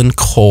Keelan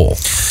Cole.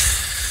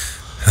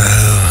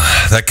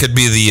 That could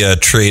be the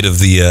trade of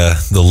the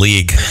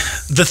league.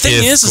 The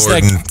thing is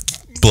Gordon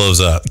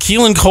blows up.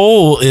 Keelan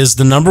Cole is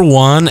the number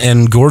 1,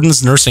 and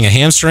Gordon's nursing a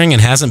hamstring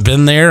and hasn't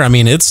been there. I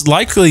mean, it's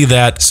likely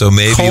that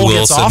maybe Cole Wilson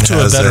gets off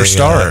to a better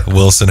start.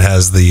 Wilson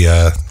has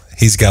the.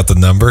 He's got the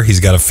number. He's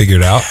got it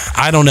figured out.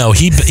 I don't know.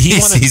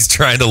 He's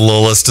trying to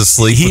lull us to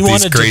sleep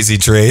with these crazy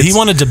trades. He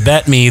wanted to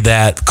bet me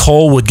that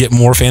Cole would get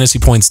more fantasy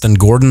points than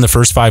Gordon the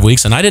first 5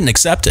 weeks, and I didn't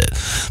accept it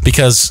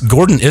because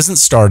Gordon isn't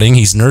starting.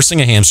 He's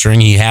nursing a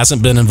hamstring. He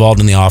hasn't been involved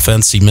in the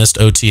offense. He missed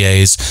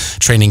OTAs,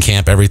 training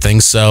camp,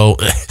 everything. So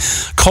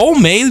Cole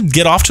may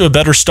get off to a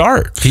better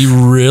start. He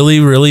really,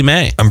 really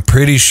may. I'm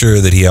pretty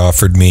sure that he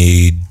offered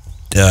me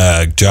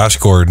Josh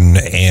Gordon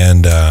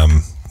and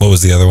what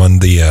was the other one?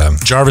 The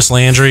Jarvis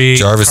Landry,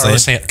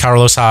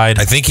 Carlos Hyde.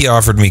 I think he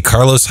offered me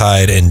Carlos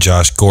Hyde and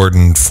Josh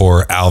Gordon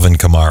for Alvin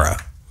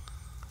Kamara.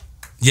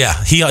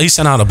 Yeah, he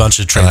sent out a bunch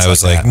of trades. And I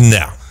was like,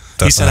 no.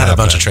 He sent out a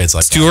bunch of trades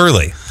like that. It's too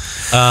early.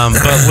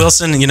 But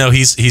Wilson,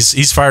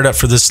 he's fired up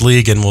for this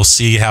league, and we'll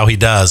see how he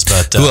does.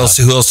 But who else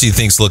do you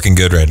think's looking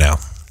good right now?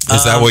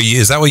 Is that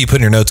what you put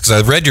in your notes?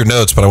 Because I read your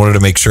notes, but I wanted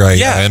to make sure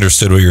I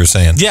understood what you were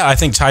saying. Yeah, I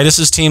think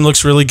Titus's team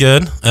looks really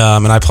good,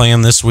 and I play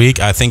him this week.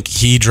 I think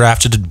he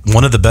drafted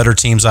one of the better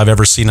teams I've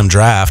ever seen him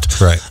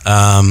draft. Right.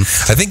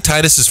 I think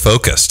Titus is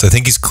focused. I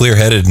think he's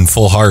clear-headed and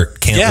full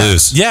heart. Can't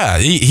lose. Yeah.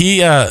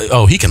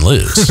 He can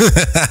lose.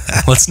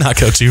 Let's not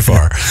go too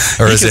far.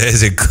 Or is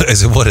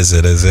it what is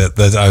it? Is it?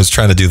 I was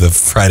trying to do the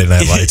Friday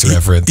Night Lights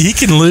reference. He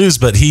can lose,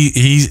 but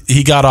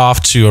he got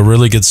off to a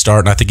really good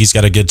start, and I think he's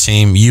got a good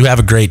team. You have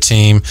a great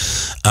team.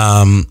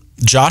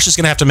 Josh is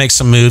going to have to make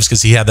some moves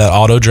because he had that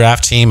auto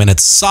draft team and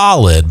it's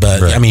solid,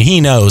 but I mean, he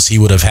knows he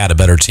would have had a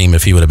better team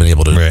if he would have been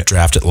able to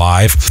draft it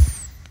live.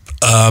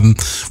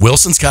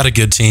 Wilson's got a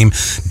good team.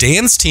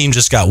 Dan's team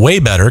just got way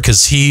better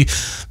because he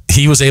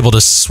was able to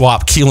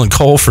swap Keelan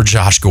Cole for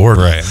Josh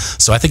Gordon. Right.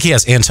 So I think he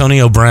has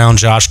Antonio Brown,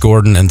 Josh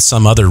Gordon, and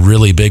some other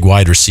really big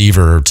wide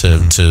receiver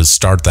to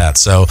start that.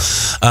 So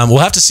we'll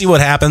have to see what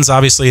happens.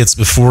 Obviously, it's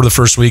before the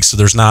first week, so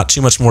there's not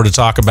too much more to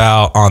talk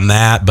about on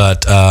that.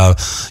 But,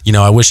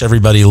 I wish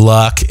everybody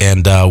luck.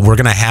 And we're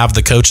going to have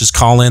the coaches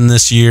call in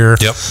this year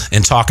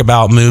and talk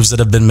about moves that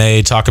have been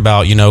made, talk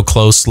about,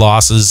 close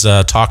losses,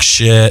 talk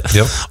shit,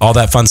 all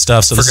that fun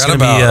stuff. So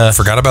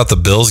forgot about the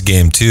Bills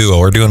game, too.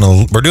 We're doing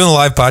a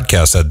live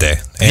podcast that day.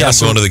 And I'm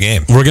going to the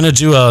game. We're going to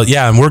do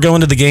and we're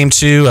going to the game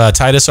too.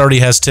 Titus already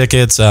has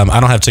tickets. I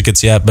don't have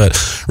tickets yet, but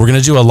we're going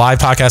to do a live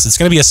podcast. It's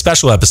going to be a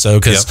special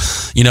episode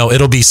because,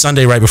 it'll be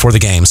Sunday right before the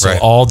game. So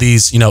all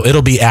these,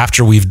 it'll be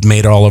after we've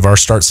made all of our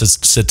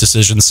sit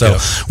decisions. So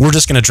we're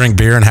just going to drink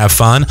beer and have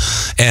fun.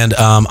 And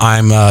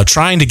I'm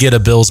trying to get a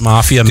Bills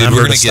Mafia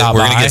member to stop by.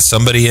 We're going to get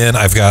somebody in.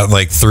 I've got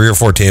like 3 or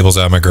 4 tables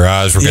out of my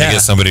garage. We're going to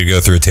get somebody to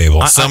go through a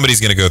table. Somebody's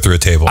going to go through a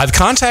table. I've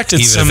contacted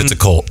if it's a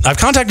cult. I've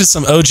contacted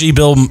some OG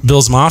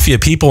Bills Mafia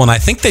people people, and I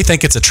think they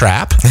think it's a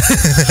trap.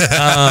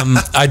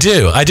 I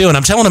do. And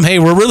I'm telling them, hey,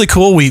 we're really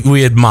cool.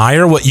 We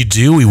admire what you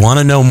do. We want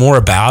to know more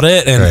about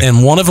it.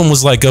 And one of them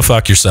was like, go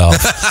fuck yourself.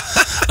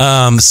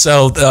 I'm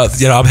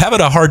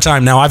having a hard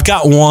time now. I've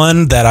got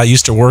one that I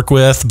used to work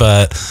with,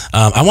 but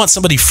I want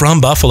somebody from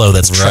Buffalo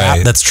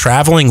that's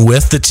traveling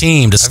with the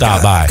team to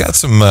stop by. I've got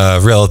some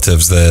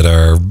relatives that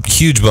are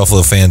huge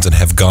Buffalo fans and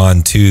have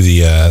gone to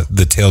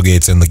the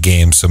tailgates and the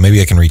games, so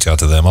maybe I can reach out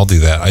to them. I'll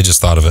do that. I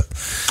just thought of it.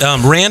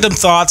 Random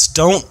thoughts.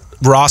 Don't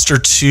roster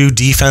 2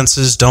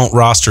 defenses. Don't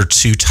roster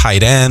 2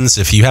 tight ends.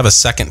 If you have a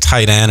second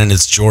tight end and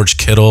it's George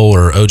Kittle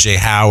or OJ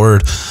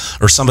Howard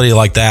or somebody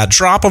like that,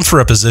 drop them for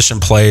a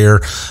position player.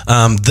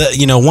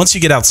 Once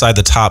you get outside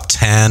the top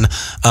 10,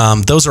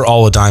 those are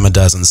all a dime a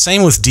dozen.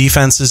 Same with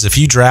defenses. If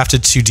you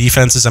drafted 2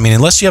 defenses,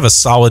 unless you have a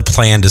solid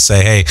plan to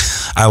say, hey,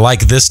 I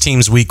like this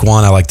team's week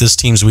 1, I like this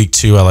team's week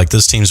 2, I like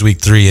this team's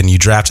week 3, and you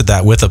drafted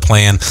that with a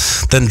plan,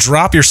 then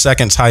drop your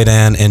second tight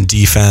end and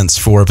defense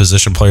for a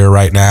position player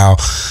right now.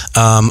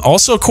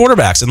 Also,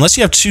 quarterbacks, unless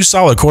you have 2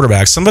 solid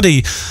quarterbacks.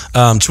 Somebody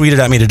tweeted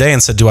at me today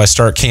and said, do I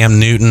start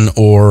Cam Newton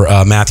or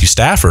Matthew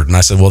Stafford? And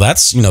I said, well,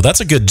 that's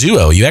a good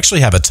duo. You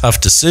actually have a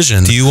tough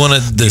decision. Do you want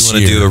to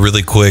do a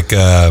really quick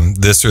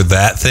this or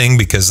that thing?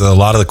 Because a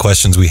lot of the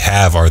questions we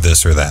have are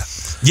this or that.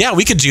 Yeah,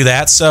 we could do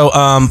that. So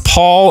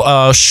Paul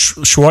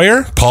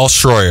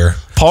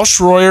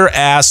Schroyer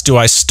asked, do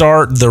I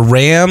start the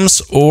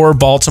Rams or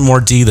Baltimore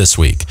D this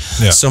week?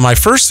 Yeah. So my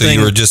first thing...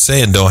 you were just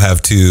saying don't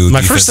have 2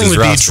 My first thing would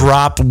be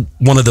drop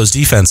one of those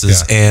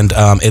defenses, and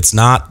it's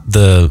not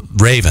the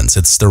Ravens,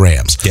 it's the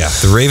Rams. Yeah,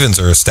 the Ravens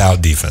are a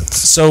stout defense.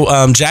 So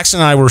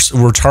Jackson and I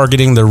were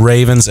targeting the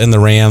Ravens and the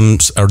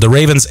Rams, or the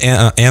Ravens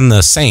and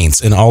the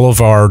Saints in all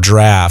of our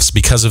drafts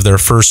because of their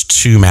first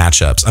 2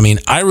 matchups.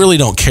 I really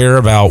don't care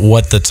about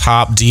what the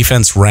top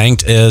defense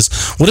ranked is.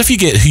 What if you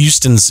get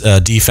Houston's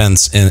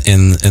defense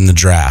in the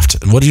draft?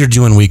 What are you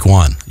doing week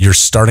 1? You're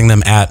starting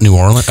them at New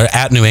Orleans or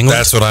at New England?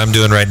 That's what I'm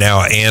doing right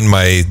now. And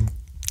my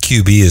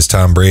QB is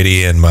Tom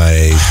Brady and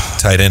my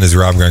tight end is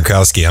Rob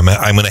Gronkowski. I'm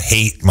going to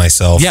hate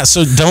myself. Yeah,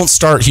 so don't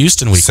start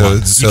Houston week 1. You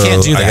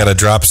can't do that. I got to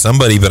drop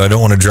somebody, but I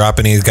don't want to drop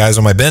any guys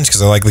on my bench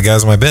because I like the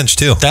guys on my bench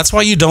too. That's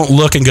why you don't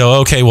look and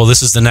go, okay, well,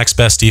 this is the next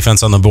best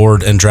defense on the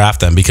board and draft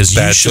them, because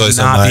you should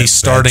not be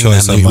starting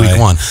them week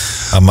 1.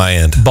 On my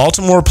end.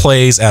 Baltimore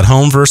plays at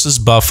home versus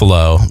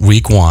Buffalo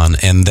week 1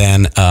 and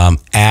then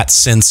at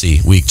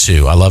Cincy week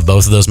 2. I love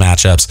both of those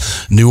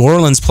matchups. New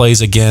Orleans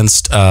plays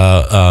against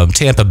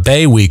Tampa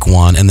Bay week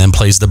 1 and then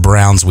plays the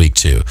Browns week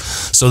 2.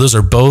 So those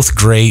are both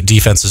great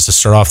defenses to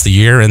start off the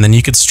year, and then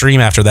you could stream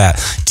after that.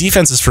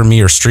 Defenses for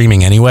me are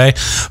streaming anyway,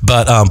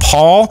 but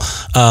Paul,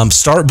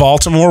 start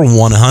Baltimore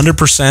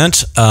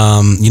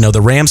 100%.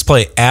 The Rams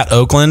play at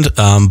Oakland.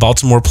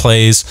 Baltimore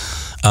plays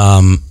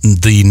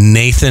the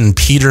Nathan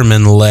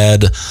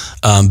Peterman-led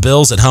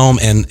Bills at home,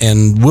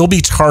 and we'll be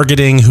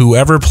targeting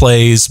whoever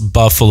plays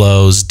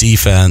Buffalo's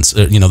defense,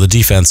 the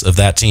defense of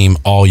that team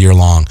all year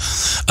long.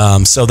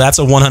 So that's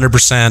a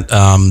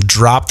 100%.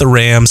 Drop the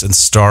Rams and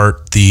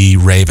start the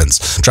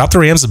Ravens. Drop the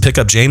Rams and pick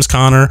up James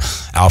Conner,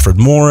 Alfred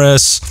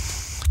Morris,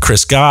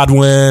 Chris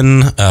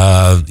Godwin,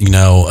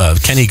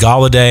 Kenny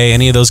Golladay,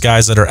 any of those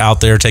guys that are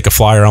out there. Take a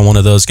flyer on one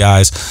of those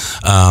guys,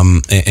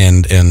 and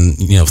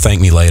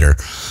thank me later.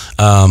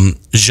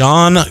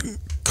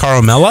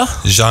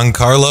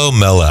 Giancarlo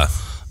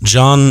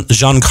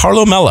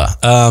Mella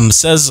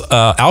says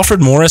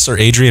Alfred Morris or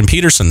Adrian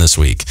Peterson this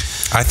week.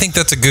 I think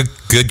that's a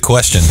good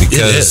question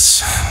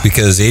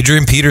because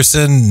Adrian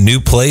Peterson, new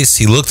place,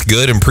 he looked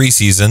good in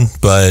preseason,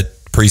 but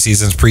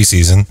preseason's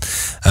preseason.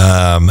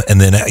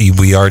 And then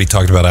we already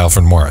talked about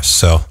Alfred Morris.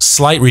 So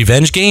slight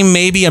revenge game,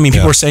 maybe.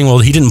 People are saying, well,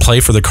 he didn't play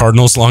for the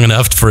Cardinals long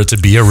enough for it to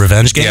be a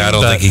revenge game. Yeah, I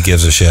don't think he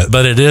gives a shit.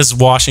 But it is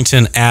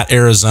Washington at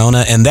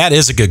Arizona, and that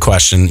is a good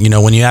question.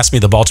 When you asked me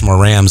the Baltimore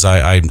Rams,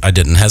 I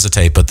didn't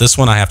hesitate, but this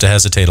one I have to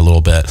hesitate a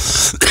little bit.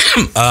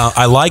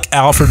 I like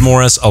Alfred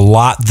Morris a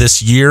lot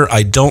this year.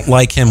 I don't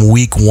like him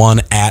week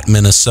 1 at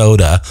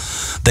Minnesota.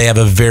 They have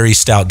a very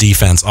stout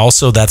defense.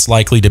 Also, that's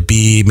likely to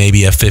be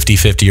maybe a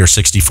 50-50 or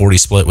 60-40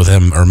 split with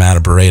him or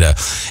Matt Beretta.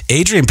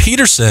 Adrian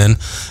Peterson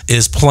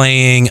is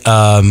playing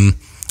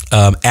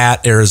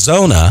at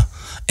Arizona,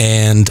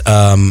 and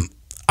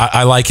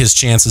I like his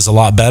chances a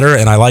lot better,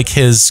 and I like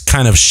his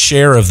kind of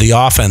share of the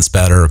offense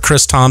better.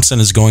 Chris Thompson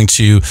is going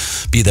to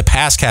be the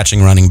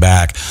pass-catching running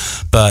back,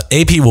 but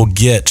AP will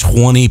get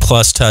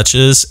 20-plus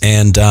touches,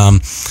 and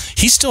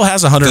he still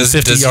has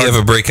 150 yards. Does he have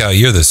a breakout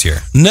year this year?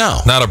 No.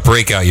 Not a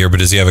breakout year, but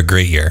does he have a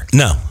great year?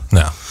 No.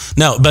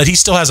 No, but he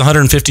still has a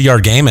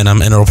 150-yard game in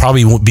him, and it'll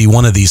probably be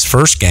one of these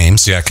first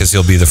games. Yeah, because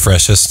he'll be the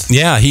freshest.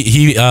 Yeah,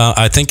 he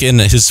I think in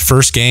his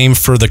first game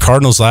for the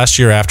Cardinals last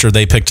year, after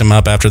they picked him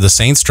up, after the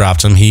Saints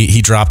dropped him,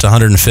 he dropped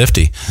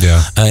 150.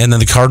 Yeah, and then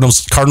the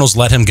Cardinals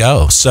let him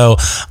go. So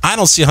I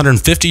don't see a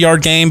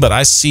 150-yard game, but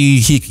I see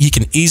he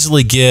can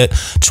easily get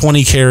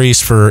 20 carries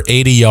for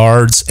 80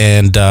 yards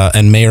and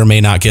may or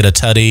may not get a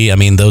tutty.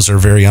 Those are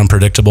very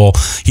unpredictable.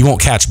 He won't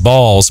catch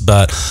balls,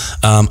 but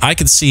I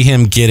could see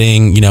him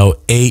getting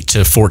 8 8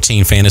 to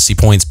 14 fantasy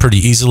points pretty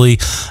easily.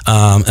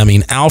 I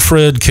mean,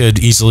 Alfred could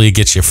easily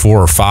get you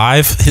 4 or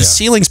 5. His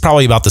ceiling's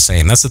probably about the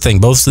same. That's the thing.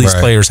 Both of these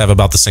players have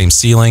about the same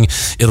ceiling.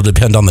 It'll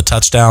depend on the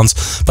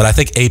touchdowns, but I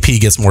think AP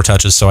gets more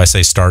touches, so I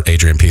say start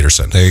Adrian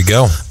Peterson. There you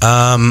go.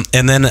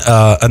 And then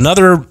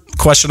another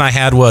question I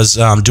had was,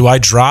 do I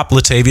drop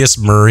Latavius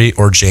Murray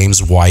or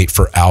James White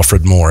for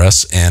Alfred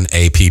Morris and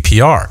a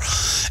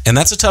PPR? And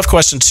that's a tough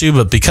question too,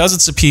 but because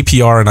it's a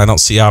PPR and I don't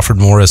see Alfred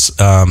Morris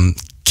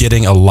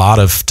getting a lot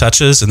of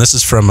touches, and this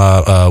is from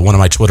one of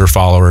my Twitter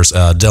followers,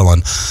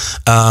 Dylan,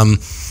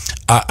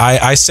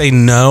 I say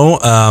no.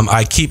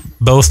 I keep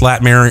both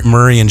Lat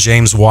Murray and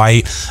James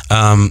White.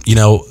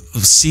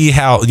 See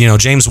how,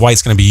 James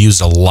White's going to be used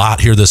a lot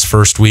here this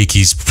first week.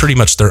 He's pretty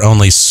much their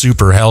only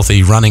super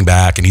healthy running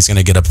back, and he's going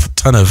to get a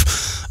ton of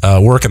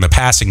work in the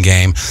passing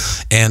game.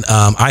 And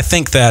I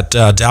think that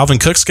Dalvin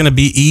Cook's going to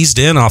be eased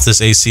in off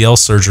this ACL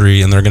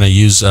surgery, and they're going to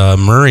use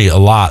Murray a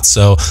lot.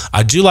 So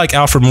I do like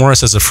Alfred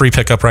Morris as a free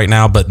pickup right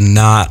now, but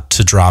not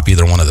to drop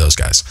either one of those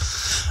guys.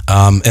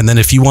 And then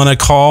if you want to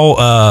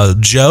call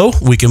Joe,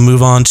 we can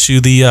move on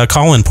to the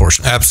call-in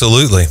portion.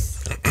 Absolutely.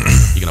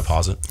 You going to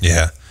pause it?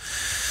 Yeah.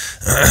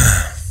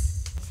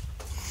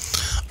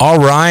 All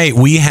right,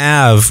 we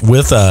have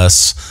with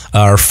us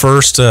our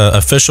first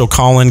official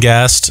call-in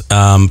guest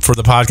for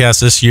the podcast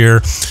this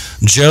year,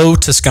 Joe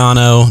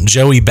Toscano,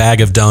 Joey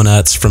Bag of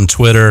Donuts from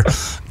Twitter.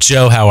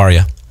 Joe, how are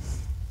you?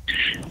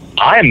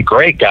 I am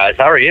great, guys.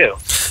 How are you?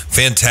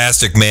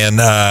 Fantastic, man.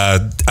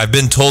 I've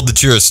been told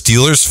that you're a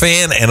Steelers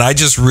fan, and I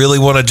just really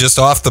want to, just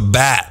off the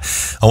bat,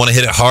 I want to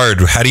hit it hard.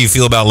 How do you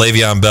feel about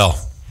Le'Veon Bell?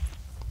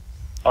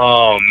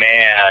 Oh,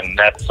 man,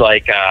 that's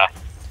like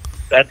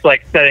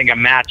setting a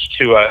match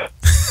to a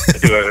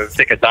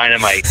stick of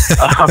dynamite.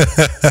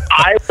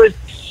 I was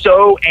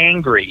so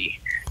angry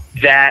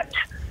that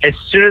as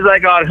soon as I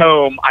got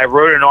home, I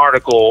wrote an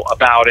article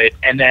about it,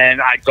 and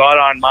then I got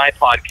on my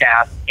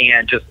podcast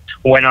and just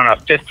went on a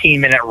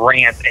 15-minute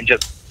rant and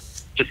just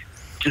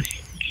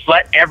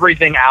let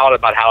everything out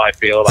about how I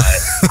feel about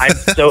it. I'm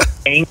so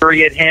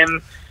angry at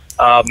him.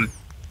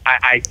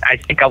 I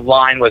think a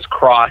line was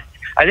crossed.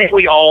 I think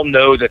we all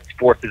know that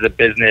sports is a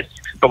business,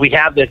 but we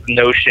have this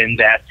notion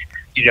that,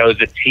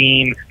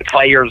 the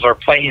players are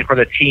playing for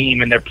the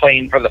team and they're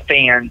playing for the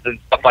fans and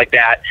stuff like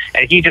that.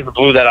 And he just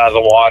blew that out of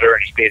the water,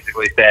 and he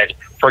basically said,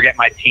 forget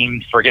my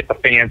team, forget the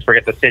fans,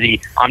 forget the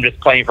city. I'm just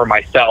playing for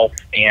myself,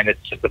 and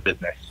it's just a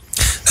business.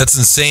 That's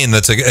insane.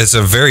 It's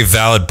a very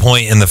valid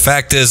point. And the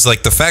fact is,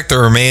 the fact that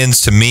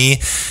remains to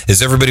me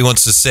is everybody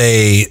wants to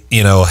say,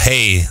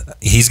 hey,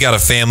 he's got a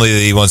family that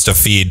he wants to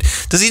feed.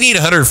 Does he need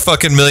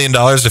 $100 million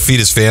to feed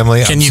his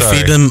family? Can you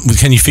feed him?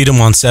 Can you feed him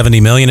on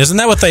 $70 million? Isn't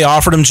that what they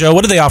offered him, Joe?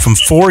 What did they offer him?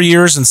 4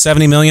 years and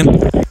 $70 million?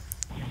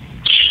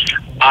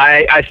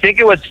 I think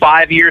it was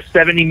 5 years,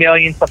 $70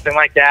 million, something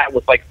like that,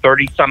 with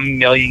 30-some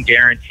million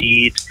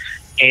guaranteed.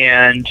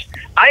 And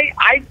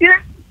I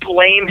didn't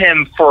blame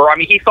him for,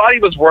 he thought he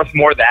was worth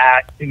more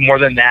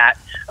than that.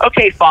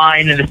 Okay,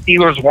 fine. And the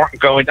Steelers weren't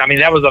going to,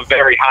 that was a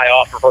very high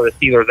offer for the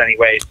Steelers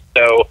anyway.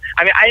 So,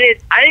 I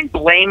didn't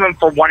blame him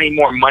for wanting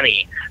more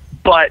money,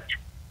 but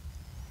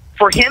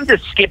for him to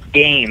skip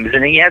games,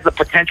 and he has the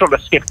potential to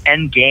skip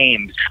 10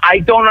 games, I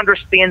don't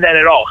understand that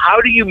at all.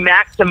 How do you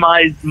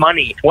maximize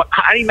money?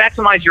 How do you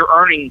maximize your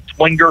earnings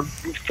when you're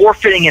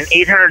forfeiting an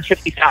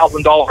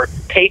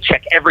 $850,000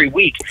 paycheck every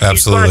week?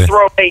 Absolutely. He's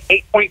going to throw away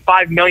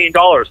 $8.5 million.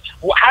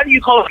 How do you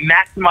call it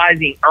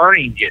maximizing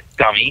earnings, you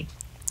dummy?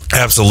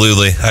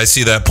 Absolutely. I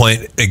see that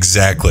point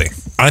exactly.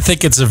 I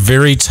think it's a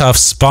very tough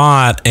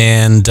spot,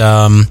 and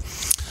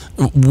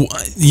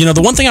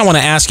the one thing I want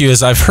to ask you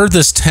is, I've heard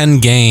this 10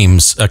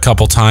 games a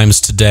couple times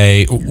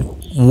today.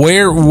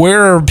 Where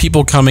are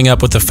people coming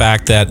up with the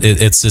fact that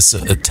it's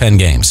 10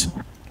 games?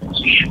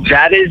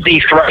 That is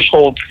the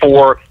threshold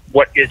for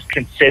what is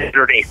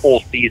considered a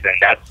full season.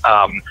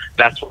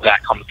 That's where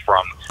that comes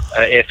from.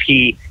 If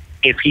he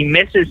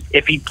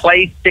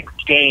plays 6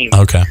 games,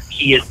 okay,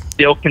 he is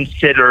still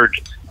considered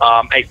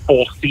a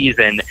full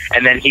season,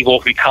 and then he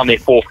will become a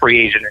full free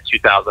agent in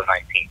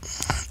 2019.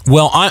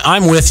 Well,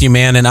 I'm with you,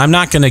 man, and I'm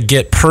not going to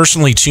get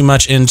personally too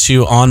much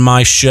into on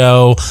my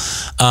show,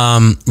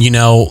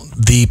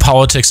 the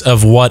politics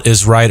of what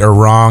is right or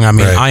wrong.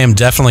 Right. I am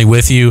definitely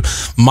with you.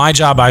 My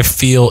job, I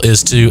feel,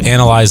 is to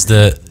analyze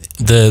the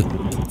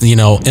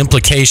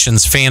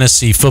implications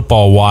fantasy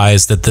football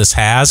wise that this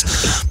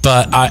has.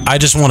 But I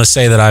just want to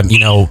say that I'm,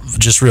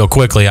 just real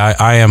quickly,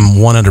 I am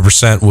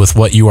 100% with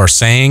what you are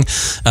saying.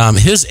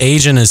 His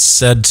agent has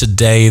said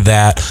today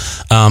that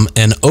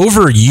an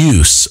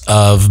overuse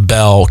of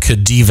Bell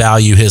could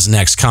devalue his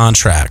next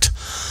contract.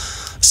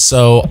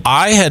 So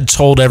I had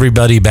told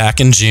everybody back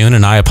in June,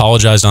 and I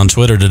apologized on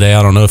Twitter today.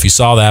 I don't know if you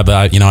saw that,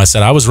 but I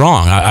said I was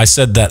wrong. I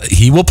said that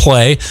he will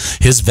play.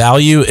 His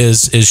value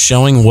is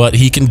showing what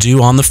he can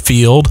do on the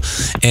field,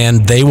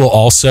 and they will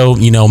also,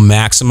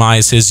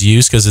 maximize his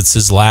use because it's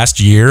his last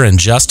year. And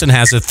Justin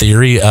has a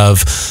theory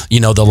of,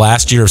 the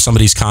last year of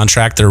somebody's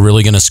contract, they're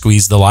really going to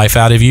squeeze the life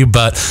out of you.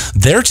 But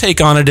their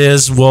take on it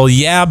is, well,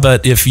 yeah,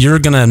 but if you're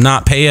going to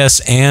not pay us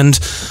and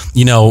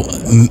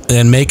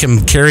make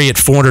him carry it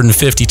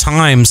 450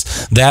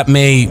 times, that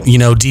may,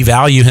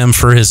 devalue him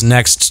for his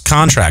next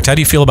contract. How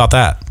do you feel about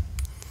that?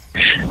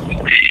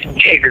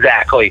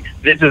 Exactly.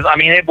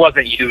 It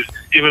wasn't used.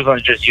 It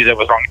wasn't just you that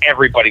was wrong.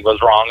 Everybody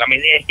was wrong.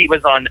 He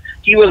was on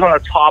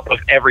the top of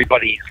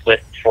everybody's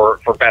list for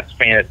best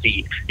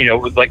fantasy.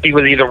 Like he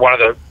was either one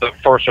of the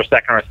first or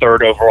second or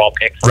third overall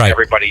picks for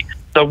everybody.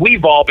 So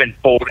we've all been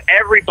fooled.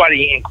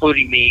 Everybody,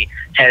 including me,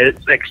 has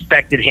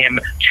expected him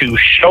to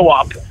show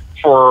up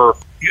for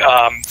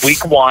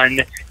week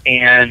one.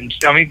 And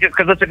just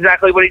because that's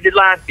exactly what he did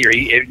last year.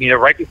 He,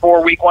 right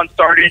before week one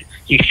started,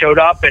 he showed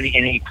up and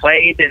he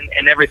played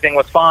and everything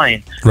was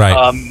fine.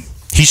 Right.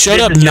 He showed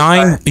up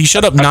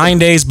 9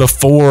 days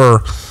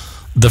before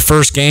the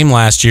first game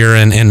last year,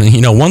 and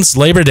once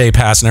Labor Day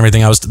passed and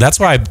everything, that's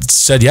why I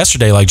said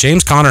yesterday, like,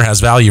 James Conner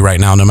has value right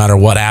now, no matter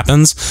what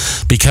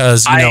happens,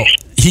 because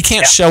he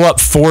can't show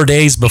up 4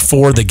 days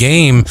before the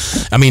game.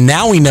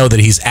 Now we know that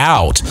he's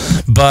out,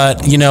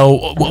 but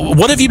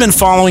what have you been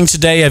following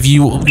today? Have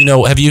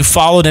you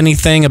followed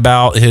anything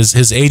about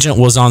his agent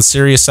was on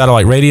Sirius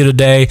Satellite Radio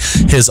today?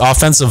 His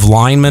offensive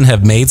linemen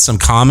have made some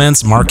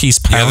comments. Marquise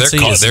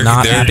Pouncey is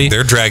not happy.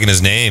 They're dragging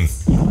his name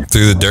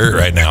through the dirt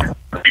right now.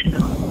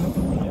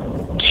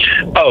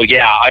 Oh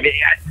yeah,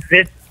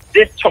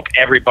 this took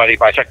everybody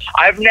by shock.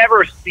 I've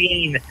never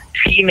seen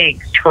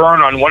teammates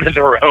turn on one of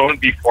their own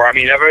before.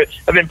 There've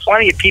been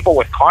plenty of people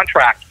with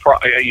contract,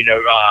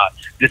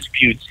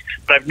 disputes,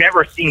 but I've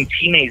never seen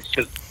teammates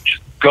just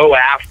go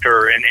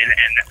after and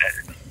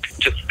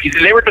just.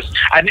 They were just.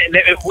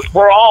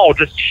 We're all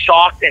just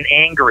shocked and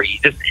angry.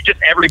 Just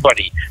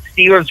everybody.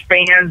 Steelers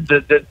fans,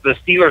 the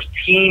Steelers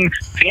team,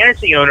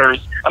 fantasy owners.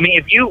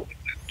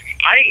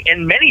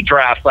 In many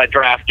drafts, I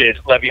drafted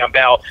LeVeon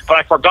Bell, but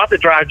I forgot to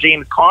draft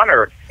James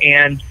Conner,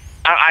 and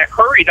I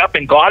hurried up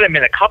and got him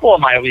in a couple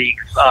of my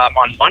leagues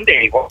on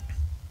Monday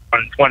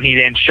when he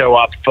didn't show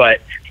up.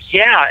 But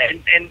yeah,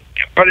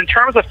 but in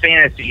terms of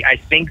fantasy, I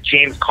think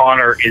James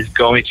Conner is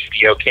going to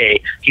be okay.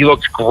 He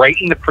looks great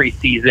in the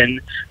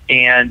preseason,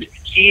 and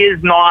he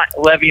is not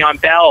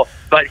LeVeon Bell,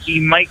 but he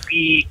might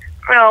be,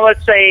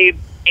 let's say,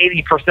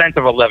 80%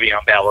 of a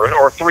LeVeon Bell or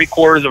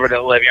 3/4 of a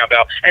LeVeon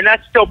Bell, and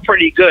that's still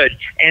pretty good.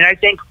 And I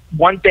think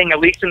one thing, at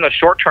least in the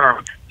short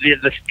term, the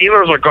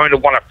Steelers are going to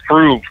want to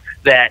prove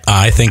that.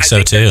 I think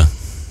so too.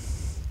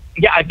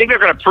 Yeah, I think they're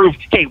going to prove,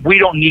 hey, we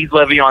don't need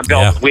Le'Veon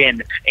Bell to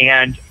win.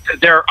 And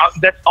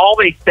that's all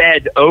they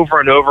said over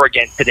and over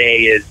again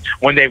today is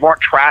when they weren't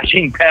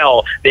trashing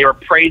Bell, they were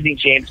praising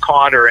James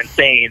Conner and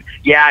saying,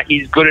 yeah,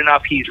 he's good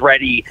enough, he's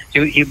ready,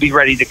 he'll be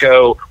ready to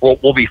go,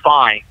 we'll be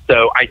fine.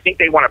 So I think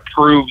they want to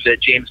prove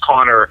that James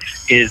Conner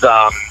is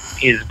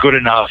good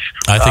enough.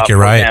 I think you're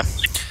right.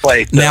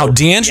 Play. So, now,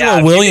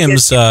 D'Angelo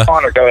Williams,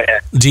 Conner, go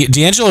ahead.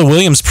 D'Angelo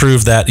Williams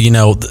proved that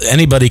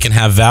anybody can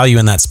have value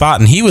in that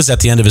spot, and he was at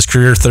the end of his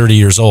career 30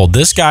 years old.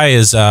 This guy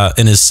is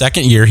in his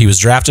second year. He was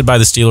drafted by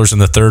the Steelers in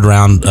the third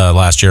round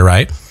last year,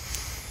 right?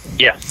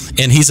 Yeah.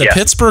 And he's a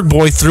Pittsburgh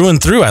boy through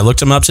and through. I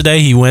looked him up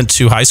today. He went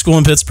to high school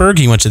in Pittsburgh.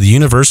 He went to the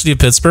University of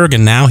Pittsburgh,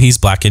 and now he's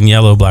black and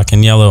yellow, black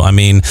and yellow.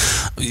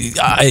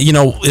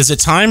 Is it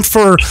time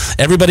for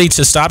everybody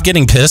to stop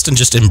getting pissed and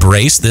just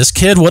embrace this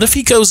kid? What if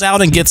he goes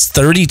out and gets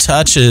 30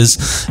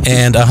 touches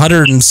and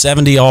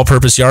 170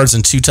 all-purpose yards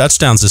and 2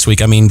 touchdowns this week?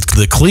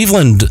 The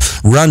Cleveland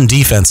run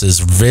defense is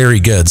very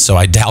good, so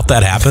I doubt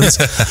that happens.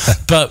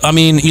 But,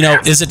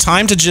 is it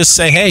time to just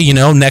say, hey,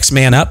 next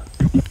man up?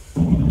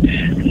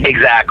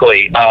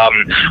 Exactly.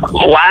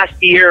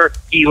 Last year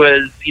he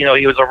was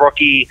a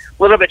rookie,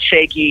 a little bit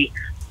shaky,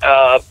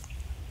 but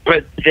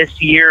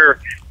this year,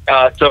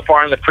 so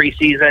far in the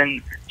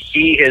preseason,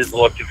 he has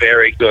looked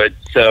very good.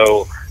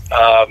 So,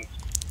 I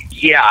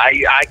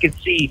could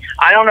see.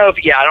 I don't know if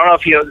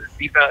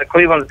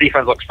Cleveland's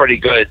defense looks pretty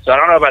good. So I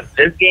don't know about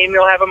this game.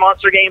 He'll have a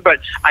monster game, but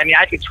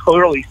I could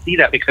totally see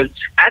that because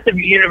at the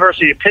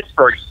University of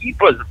Pittsburgh, he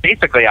was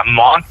basically a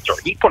monster.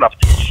 He put up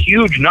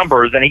huge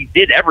numbers and he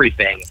did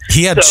everything.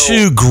 He had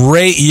 2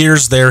 great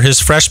years there. His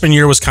freshman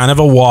year was kind of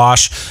a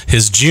wash.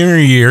 His junior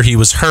year, he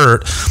was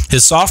hurt.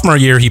 His sophomore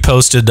year, he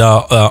posted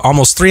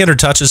almost 300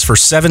 touches for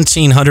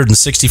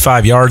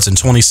 1,765 yards and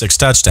 26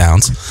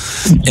 touchdowns.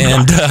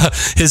 And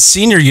his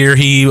senior year,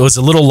 he was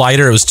a little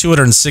lighter. It was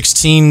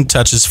 216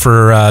 touches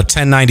for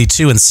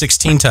 1,092 and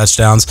 16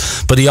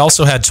 touchdowns. But he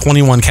also had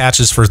 21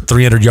 catches for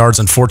 300 yards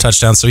and 4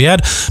 touchdowns. So he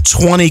had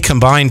 20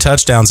 combined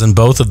touchdowns in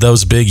both of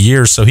those big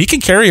years. So he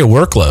can carry a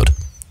workload.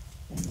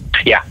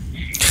 Yeah,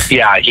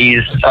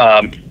 he's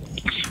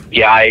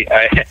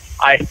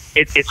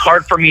It's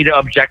hard for me to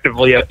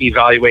objectively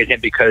evaluate him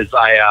because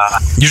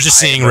you're just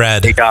seeing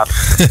red.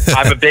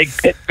 I'm a big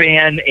Pitt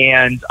fan,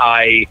 and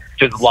I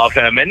just love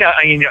him. And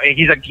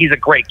he's a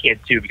great kid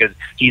too because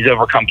he's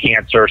overcome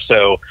cancer.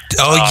 So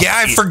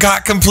I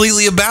forgot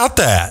completely about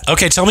that.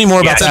 Okay, tell me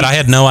more about that. I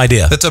had no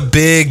idea. That's a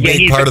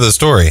big part of the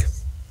story.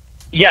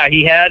 Yeah,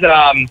 he had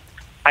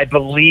I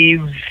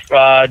believe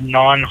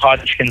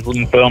non-Hodgkin's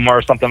lymphoma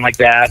or something like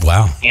that.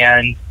 Wow.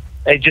 And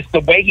just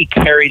the way he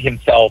carried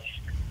himself,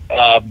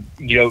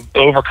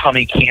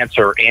 overcoming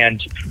cancer,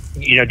 and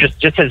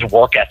just his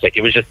work ethic,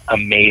 it was just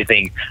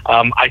amazing.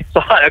 I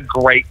saw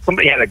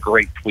somebody had a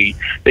great tweet.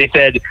 They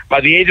said by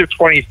the age of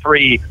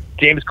 23,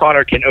 James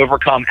Conner can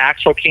overcome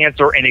actual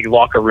cancer and a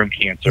locker room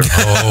cancer.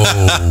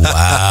 Oh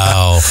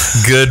wow!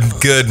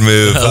 Good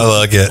move. I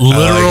like it.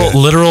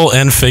 Literal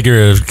and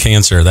figurative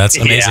cancer. That's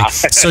amazing. Yeah.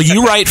 So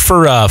you write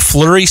for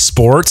Flurry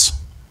Sports?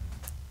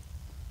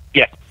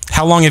 Yeah.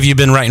 How long have you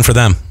been writing for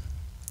them?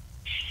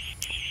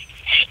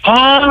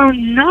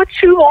 Not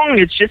too long.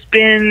 It's just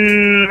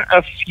been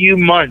a few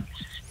months.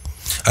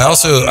 I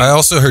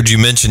also heard you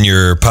mention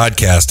your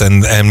podcast,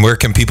 and where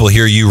can people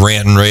hear you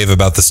rant and rave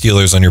about the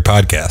Steelers on your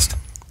podcast?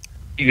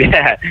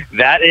 Yeah,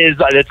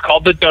 it's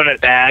called The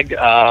Donut Bag.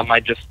 I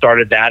just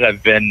started that.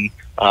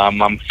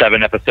 I'm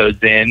 7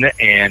 episodes in,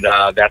 and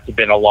that's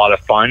been a lot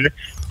of fun.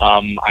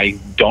 I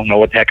don't know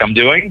what the heck I'm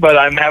doing, but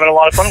I'm having a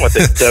lot of fun with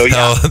it. So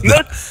yeah.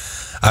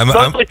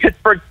 Mostly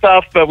Pittsburgh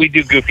stuff, but we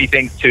do goofy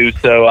things too.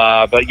 So,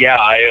 but yeah,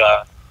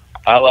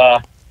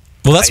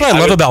 well, that's what I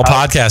love about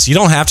podcasts. You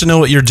don't have to know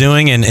what you're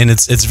doing, and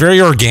it's very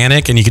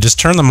organic, and you can just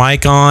turn the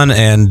mic on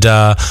and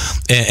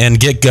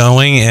get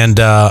going. And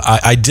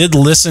I did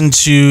listen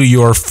to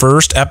your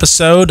first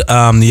episode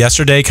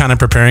yesterday, kind of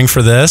preparing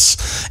for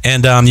this,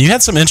 and you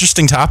had some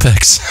interesting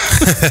topics.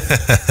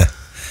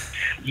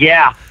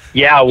 Yeah.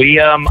 We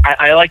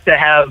I like to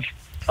have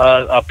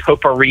a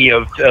potpourri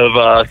of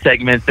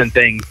segments and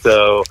things.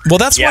 So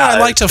that's why I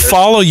like to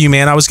follow you,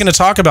 man. I was going to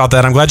talk about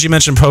that. I'm glad you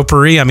mentioned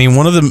potpourri. I mean,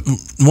 one of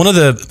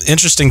the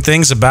interesting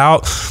things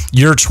about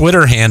your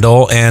Twitter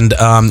handle, and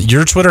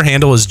your Twitter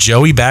handle is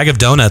Joey Bag of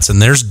Donuts,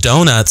 and there's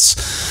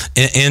donuts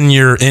in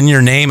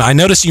your name. I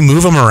notice you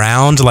move them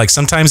around. Like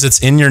sometimes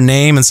it's in your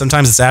name, and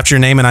sometimes it's after your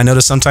name. And I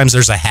notice sometimes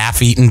there's a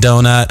half-eaten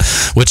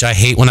donut, which I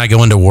hate when I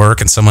go into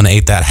work and someone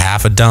ate that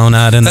half a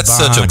donut in the box.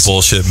 That's such a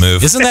bullshit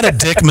move. Isn't that a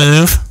dick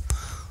move?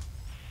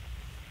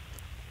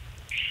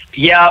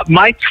 Yeah,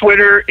 my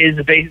Twitter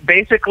is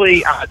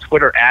basically I'm a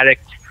Twitter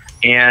addict,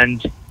 and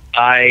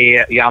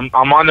I'm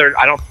on there.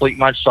 I don't sleep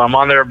much, so I'm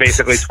on there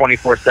basically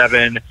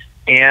 24/7,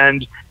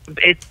 and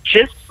it's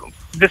just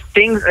the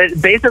things.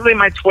 Basically,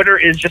 my Twitter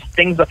is just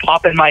things that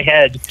pop in my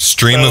head.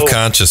 Stream of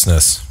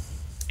consciousness.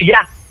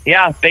 Yeah.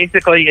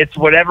 Basically, it's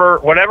whatever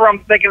I'm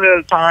thinking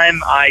at the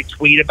time, I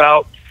tweet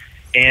about,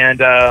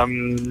 and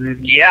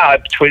I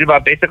tweet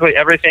about basically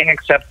everything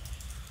except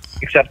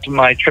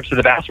my trips to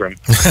the bathroom.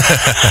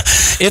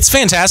 It's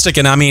fantastic.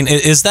 And I mean,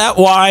 is that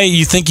why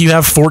you think you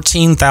have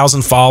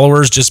 14,000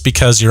 followers, just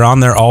because you're on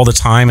there all the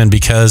time and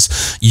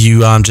because you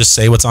just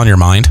say what's on your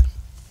mind?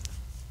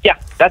 Yeah,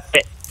 that's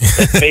it.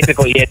 That's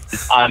basically it.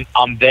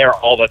 I'm there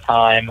all the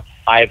time.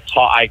 I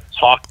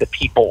talk to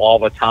people all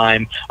the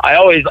time. I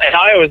always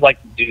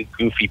like to do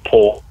goofy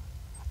polls.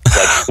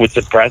 Like, what's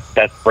the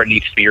best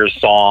Britney Spears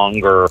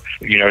song, or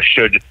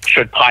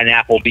should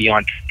pineapple be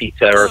on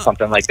pizza or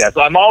something like that.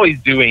 So I'm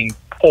always doing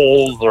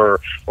polls or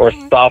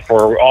stuff,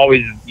 or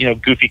always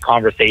goofy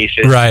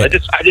conversations. Right. I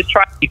just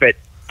try to keep it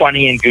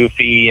funny and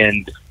goofy,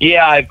 and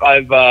yeah,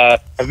 I've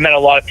met a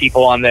lot of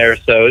people on there,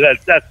 so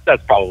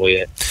that's probably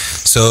it.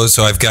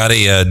 So I've got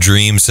a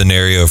dream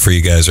scenario for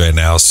you guys right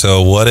now.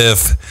 So what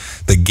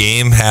if the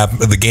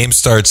game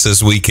starts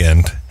this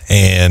weekend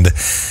and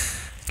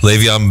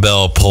LeVeon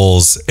Bell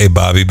pulls a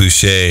Bobby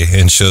Boucher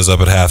and shows up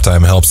at halftime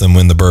and helps them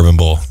win the Bourbon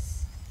Bowl?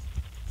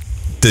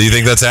 Do you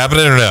think that's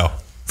happening or no?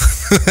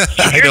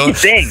 Here's the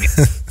thing.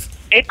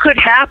 It could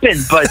happen,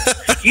 but,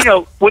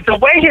 with the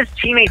way his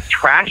teammates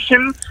trashed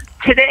him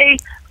today,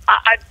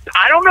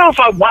 I don't know if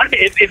I want.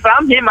 If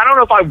I'm him, I don't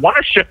know if I want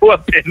to show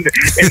up in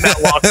that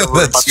locker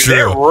room. That's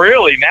They're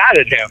really mad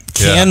at him.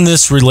 Can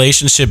this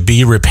relationship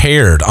be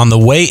repaired? On the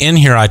way in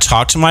here, I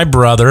talked to my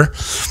brother.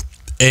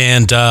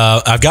 And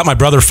I've got my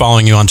brother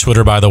following you on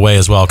Twitter, by the way,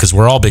 as well, because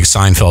we're all big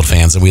Seinfeld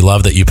fans, and we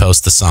love that you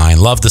post the sign.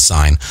 Love the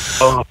sign.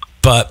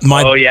 But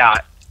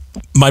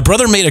my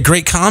brother made a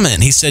great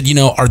comment. He said,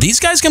 are these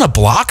guys going to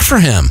block for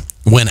him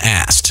when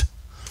asked?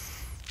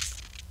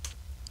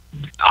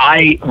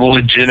 I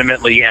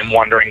legitimately am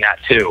wondering that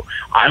too.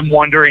 I'm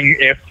wondering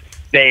if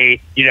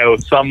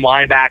some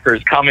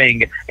linebackers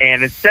coming,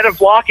 and instead of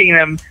blocking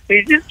them,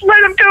 they just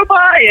let them go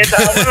by and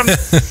let them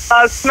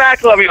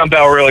smack LeVeon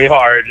Bell really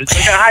hard. It's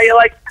like,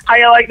 how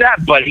you like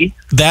that, buddy?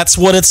 That's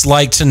what it's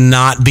like to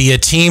not be a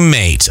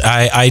teammate.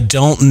 I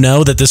don't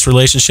know that this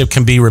relationship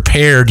can be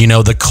repaired.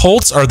 The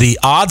Colts are the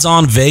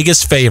odds-on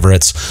Vegas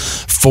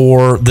favorites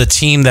for the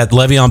team that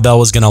Le'Veon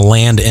Bell is going to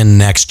land in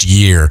next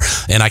year.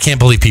 And I can't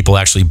believe people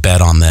actually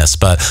bet on this.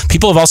 But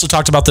people have also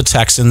talked about the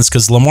Texans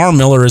because Lamar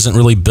Miller isn't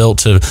really built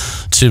to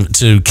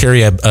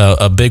carry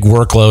a big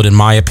workload, in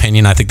my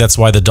opinion. I think that's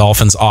why the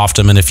Dolphins offed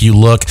him. And if you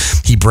look,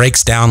 he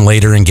breaks down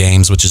later in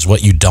games, which is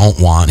what you don't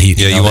want. You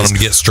want him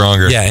to get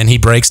stronger. Yeah, and he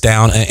breaks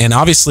down. And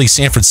obviously,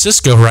 San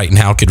Francisco right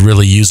now could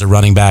really use a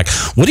running back.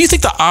 What do you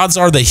think the odds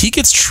are that he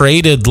gets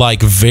traded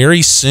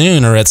very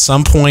soon or at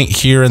some point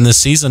here in this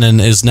season and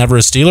is never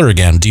a Steeler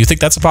again? Do you think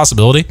that's a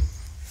possibility?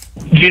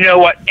 You know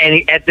what?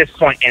 At this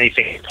point,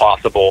 anything is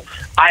possible.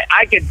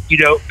 I could,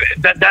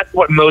 that's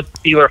what most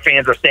Steeler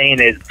fans are saying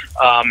is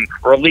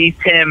release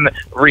him,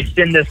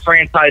 rescind this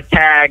franchise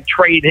tag,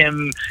 trade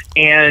him,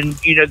 and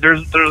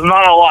there's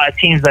not a lot of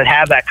teams that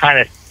have that kind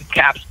of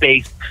cap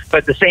space. But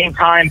at the same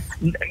time,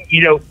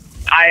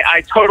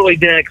 I totally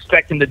didn't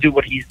expect him to do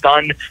what he's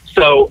done.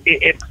 So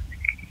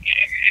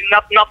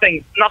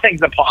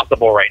nothing's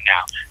impossible right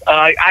now.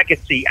 I could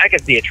see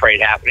a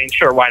trade happening.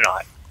 Sure, why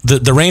not?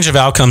 The range of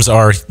outcomes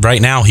are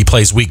right now he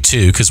plays week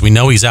 2 because we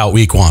know he's out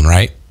week 1,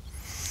 right?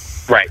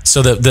 Right.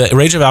 So the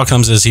range of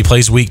outcomes is he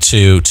plays week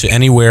 2 to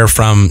anywhere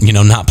from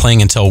not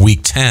playing until week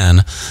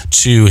 10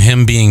 to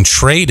him being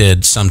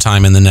traded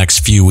sometime in the next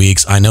few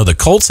weeks. I know the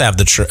Colts have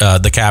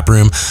the cap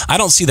room. I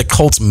don't see the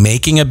Colts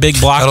making a big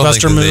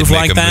blockbuster move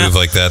like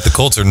that. The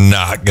Colts are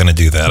not going to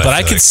do that. But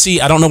I could see.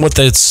 I don't know what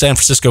the San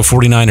Francisco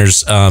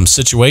 49ers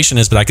situation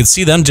is, but I could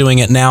see them doing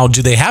it now.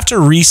 Do they have to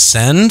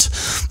resend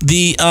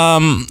the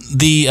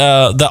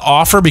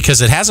offer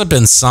because it hasn't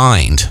been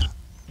signed?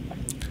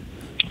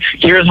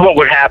 Here's what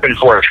would happen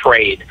for a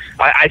trade.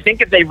 I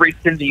think if they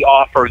rescind the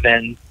offer,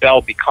 then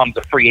Bell becomes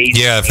a free agent.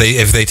 Yeah,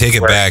 if they take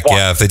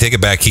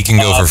it back, he can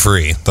go for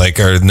free.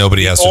 Or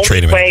nobody has to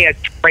trade him. The only way a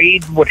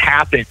trade would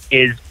happen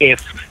is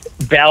if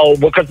Bell,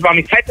 because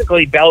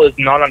technically Bell is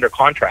not under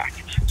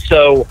contract.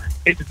 So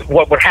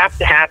what would have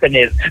to happen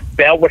is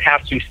Bell would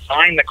have to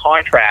sign the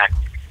contract.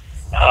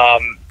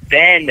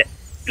 Then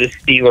the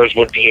Steelers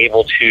would be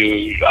able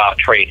to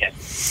trade him.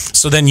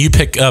 So then you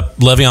pick up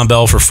Le'Veon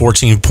Bell for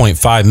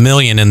 $14.5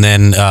 million, and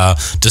then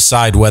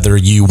decide whether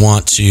you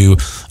want to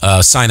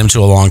sign him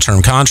to a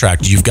long-term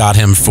contract. You've got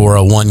him for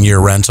a 1-year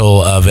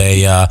rental of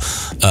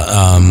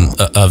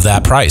of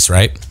that price,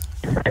 right?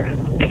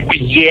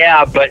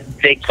 Yeah, but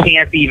they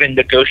can't even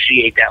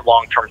negotiate that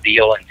long-term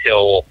deal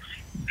until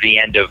the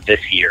end of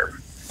this year.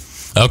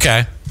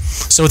 Okay.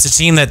 So it's a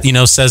team that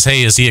says,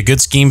 hey, is he a good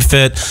scheme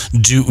fit?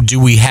 Do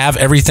we have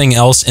everything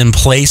else in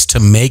place to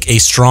make a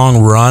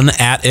strong run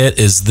at it?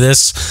 Is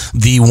this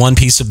the one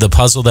piece of the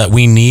puzzle that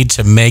we need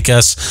to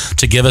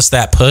give us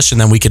that push, and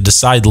then we could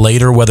decide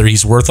later whether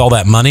he's worth all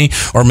that money,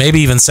 or maybe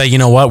even say, you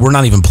know what, we're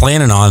not even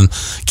planning on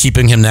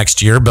keeping him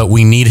next year, but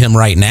we need him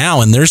right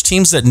now. And there's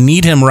teams that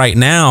need him right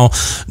now.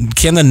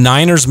 Can the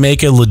Niners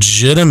make a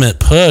legitimate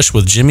push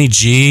with Jimmy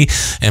G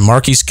and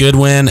Marquise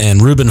Goodwin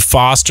and Reuben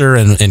Foster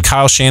and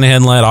Kyle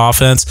Shanahan led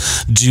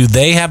offense? Do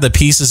they have the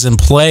pieces in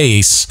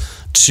place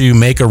to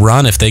make a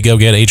run if they go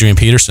get Adrian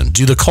Peterson?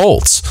 Do the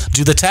Colts?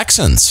 Do the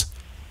Texans?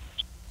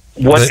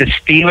 What the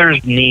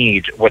Steelers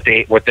need, what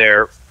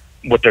they're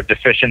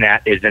deficient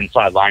at, is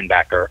inside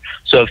linebacker.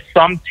 So if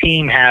some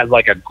team has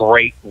a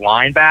great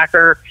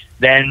linebacker,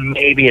 then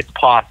maybe it's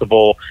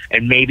possible,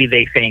 and maybe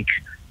they think,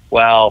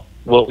 well,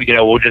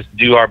 we'll just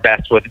do our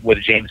best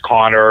with James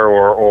Conner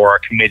or a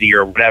committee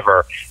or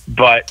whatever.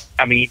 But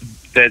I mean,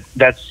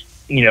 that's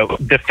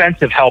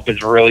defensive help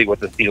is really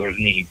what the Steelers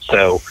need.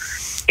 So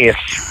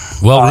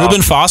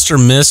Reuben Foster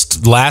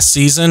missed last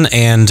season,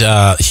 and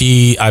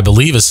he, I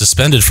believe, is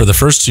suspended for the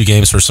first 2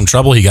 games for some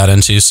trouble he got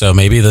into. So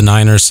maybe the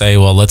Niners say,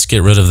 well, let's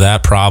get rid of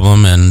that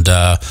problem and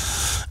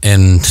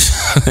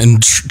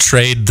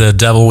trade the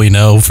devil we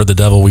know for the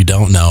devil we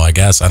don't know, I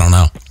guess. I don't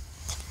know.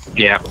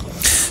 Yeah.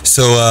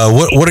 So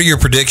what are your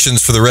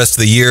predictions for the rest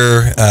of the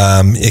year?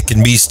 It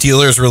can be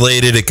Steelers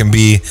related. It can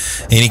be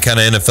any kind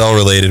of NFL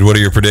related. What are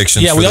your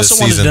predictions for this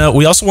season?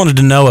 We also wanted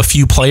to know a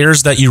few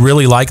players that you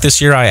really like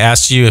this year. I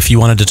asked you if you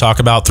wanted to talk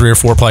about 3 or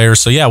 4 players.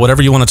 So, yeah,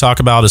 whatever you want to talk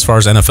about as far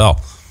as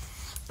NFL.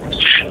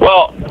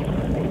 Well,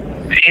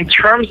 in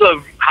terms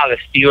of how the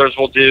Steelers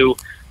will do,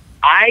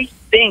 I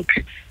think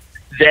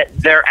that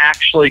they're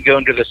actually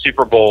going to the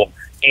Super Bowl,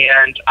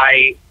 and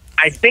I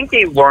think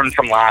they learned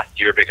from last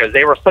year because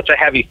they were such a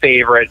heavy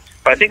favorite,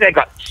 but I think they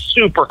got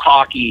super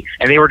cocky,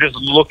 and they were just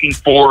looking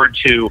forward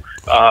to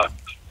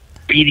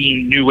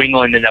beating New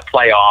England in the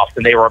playoffs,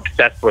 and they were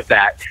obsessed with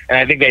that. And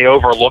I think they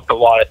overlooked a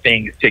lot of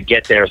things to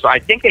get there. So I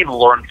think they've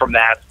learned from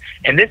that,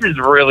 and this is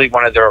really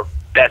one of their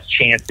best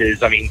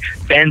chances. I mean,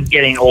 Ben's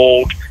getting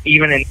old.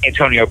 Even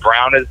Antonio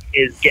Brown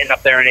is getting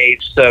up there in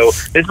age. So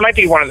this might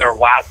be one of their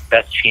last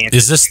best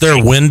chances. Is this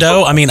their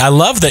window? I mean, I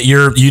love that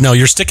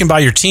you're sticking by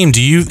your team.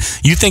 Do you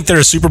think they're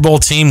a Super Bowl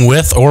team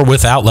with or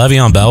without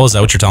Le'Veon Bell? Is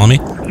that what you're telling me?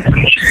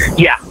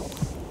 Yeah,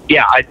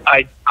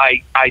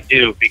 I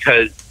do,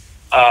 because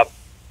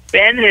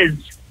Ben is.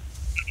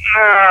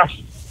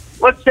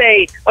 Let's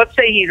say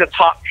he's a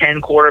top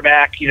 10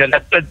 quarterback. You know,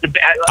 that's the.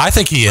 I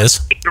think he is.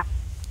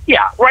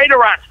 Yeah, right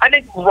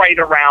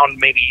around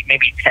maybe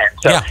 10.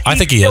 So yeah, I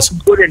think he is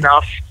good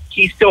enough.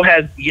 He still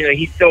has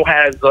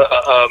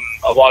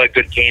a lot of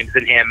good games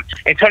in him.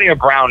 Antonio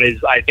Brown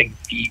is, I think,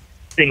 the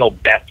single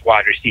best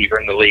wide receiver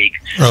in the league.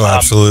 Oh,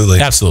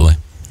 absolutely. Absolutely.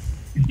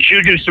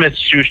 Juju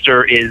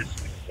Smith-Schuster is.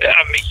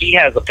 He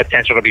has the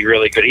potential to be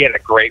really good. He had a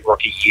great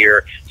rookie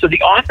year. So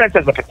the offense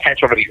has the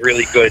potential to be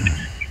really good.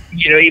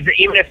 You know,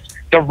 even if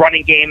the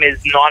running game is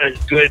not as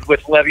good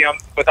without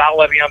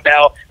Le'Veon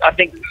Bell, I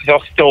think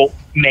they'll still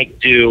make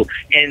do.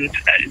 And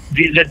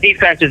the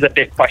defense is a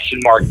big question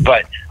mark,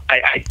 but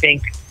I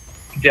think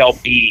they'll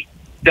be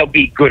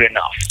good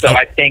enough. So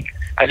I think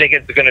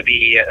it's going to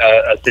be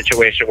a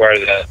situation where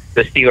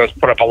the Steelers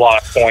put up a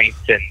lot of points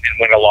and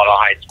win a lot of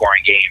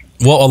high-scoring games.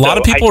 Well, a lot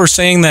of people are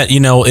saying that,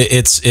 you know,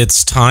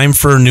 it's time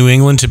for New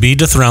England to be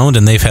dethroned,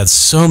 and they've had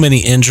so many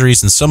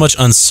injuries and so much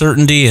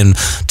uncertainty, and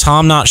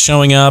Tom not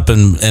showing up,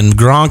 and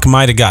Gronk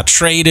might have got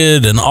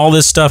traded, and all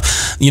this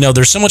stuff. You know,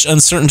 there's so much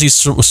uncertainty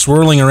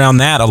swirling around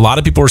that. A lot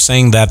of people are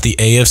saying that the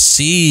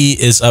AFC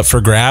is up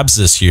for grabs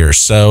this year.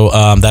 So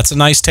that's a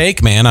nice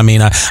take, man. I mean,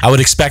 I would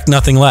expect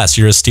nothing less.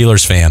 You're a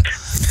Steelers fan.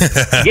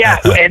 Yeah,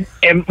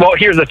 and well,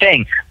 here's the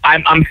thing.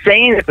 I'm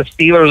saying that the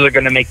Steelers are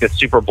going to make the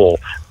Super Bowl,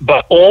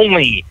 but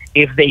only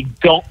if they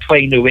don't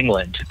play New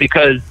England,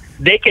 because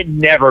they can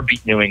never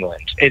beat New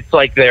England. It's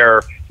like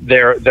their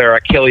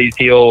Achilles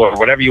heel, or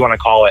whatever you want to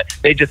call it.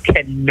 They just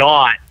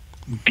cannot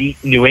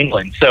beat New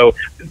England. So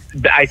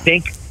I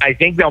think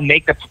they'll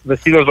make the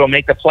Steelers will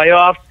make the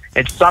playoffs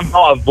and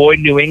somehow avoid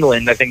New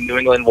England. I think New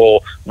England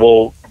will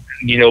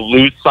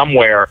lose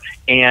somewhere,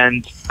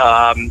 and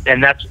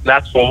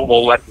that's what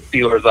will let the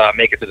Steelers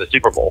make it to the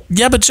Super Bowl.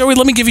 Yeah, but Joey,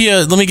 let me give you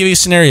a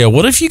scenario.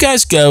 What if you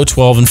guys go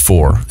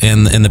 12-4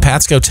 and the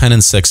Pats go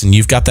 10-6, and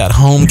you've got that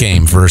home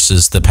game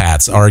versus the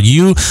Pats? Are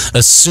you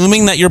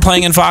assuming that you're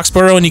playing in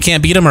Foxborough and you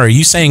can't beat them, or are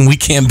you saying we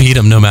can't beat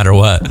them no matter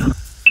what?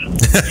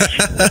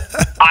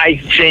 I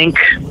think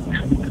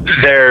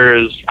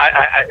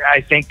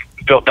I think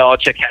Bill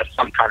Belichick has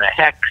some kind of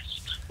hex.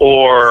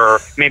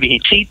 Or maybe he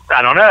cheats.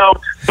 I don't know,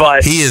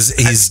 but he cheats.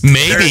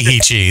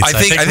 I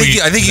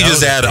think you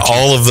just add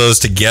all of those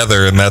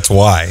together, and that's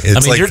why.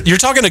 It's you're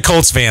talking to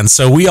Colts fans,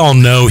 so we all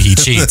know he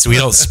cheats. We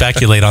don't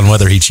speculate on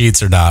whether he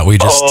cheats or not. We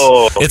just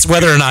it's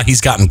whether or not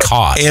he's gotten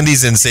caught. And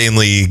he's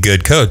insanely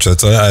good coach.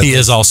 He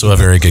is also a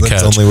very good coach.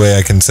 That's the only way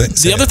I can say.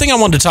 The other thing I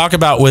wanted to talk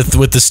about with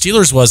the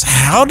Steelers was,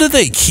 how do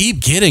they keep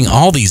getting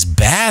all these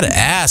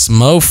badass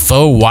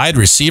mofo wide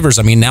receivers?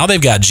 I mean, now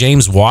they've got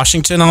James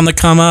Washington on the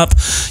come up.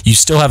 You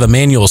still have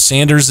Emmanuel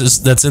Sanders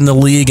that's in the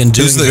league and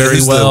doing very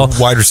well.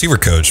 The wide receiver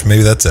coach?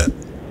 Maybe that's it.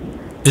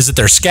 Is it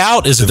their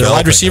scout? Is it their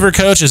wide receiver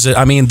coach? Is it?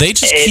 I mean, they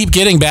just keep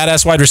getting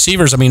badass wide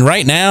receivers. I mean,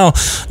 right now,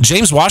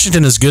 James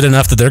Washington is good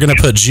enough that they're going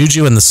to put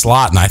Juju in the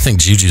slot, and I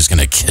think Juju's going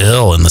to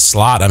kill in the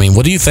slot. I mean,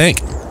 what do you think?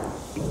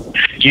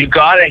 You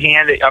got to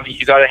hand it. I mean,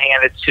 you got to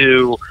hand it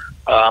to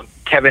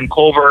Kevin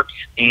Colbert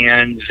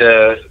and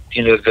the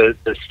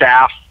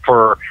staff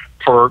for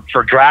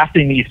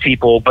drafting these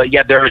people. But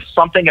yeah, there is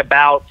something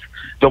about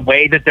the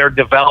way that they're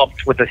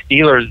developed with the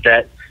Steelers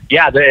that,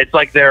 yeah, it's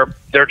like they're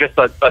just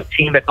a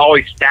team that's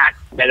always stacked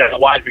at a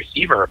wide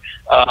receiver.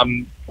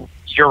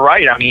 You're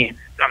right. I mean,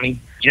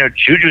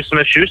 Juju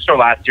Smith-Schuster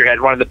last year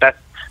had one of the best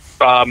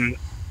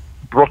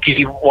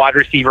rookie wide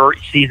receiver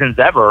seasons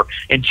ever,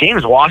 and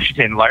James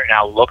Washington right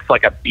now looks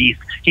like a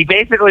beast. He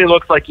basically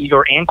looks like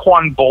either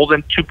Anquan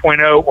Bolden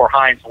 2.0 or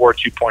Hines Ward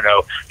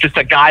 2.0. Just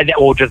a guy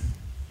that will just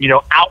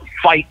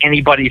outfight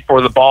anybody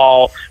for the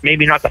ball.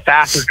 Maybe not the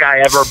fastest guy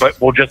ever, but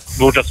we'll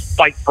just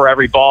fight for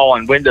every ball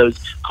and win those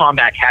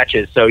combat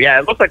catches. So yeah,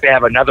 it looks like they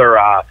have another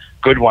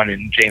good one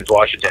in James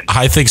Washington.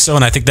 I think so,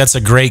 and I think that's a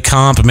great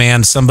comp,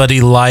 man.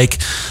 Somebody like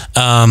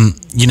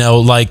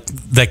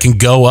that can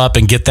go up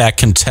and get that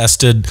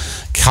contested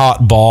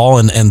caught ball,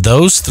 and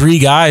those three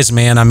guys,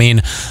 man. I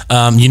mean,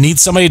 you need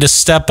somebody to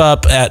step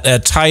up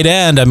at tight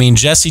end. I mean,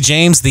 Jesse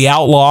James, the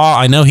outlaw.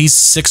 I know he's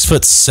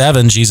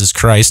 6'7", Jesus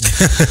Christ.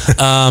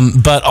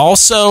 But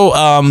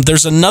also,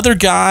 there's another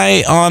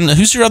guy on.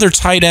 Who's your other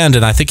tight end?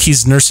 And I think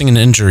he's nursing an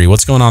injury.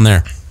 What's going on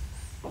there?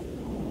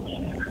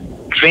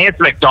 Vance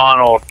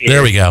McDonald is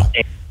there we go.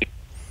 A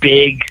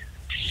big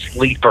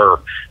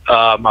sleeper,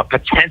 a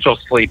potential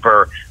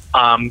sleeper.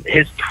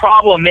 His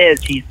problem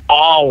is he's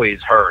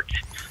always hurt.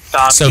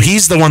 So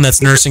he's the one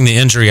that's nursing the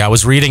injury. I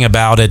was reading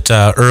about it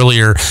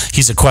earlier.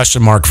 He's a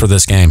question mark for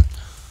this game.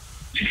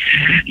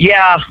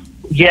 Yeah.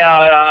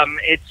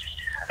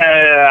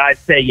 I'd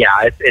say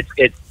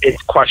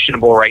it's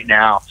questionable right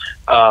now.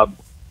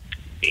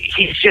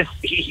 he's just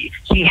he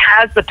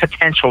has the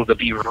potential to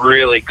be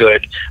really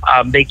good.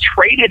 They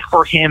traded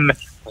for him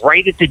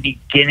right at the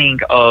beginning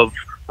of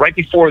right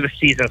before the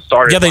season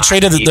started. Yeah, they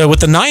traded with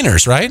the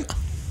Niners, right?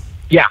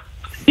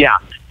 Yeah,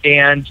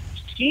 and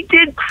he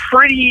did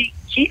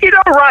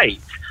all right,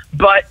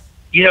 but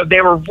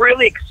they were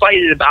really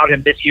excited about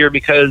him this year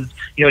because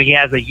he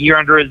has a year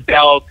under his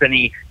belt and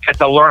he has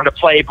to learn the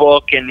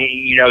playbook, and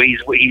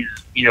he's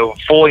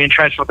fully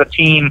entrenched with the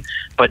team.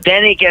 But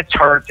then he gets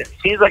hurt. It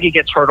seems like he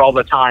gets hurt all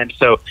the time.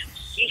 So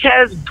he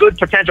has good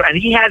potential, and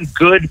he had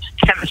good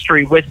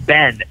chemistry with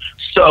Ben.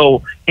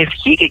 So if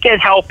he could get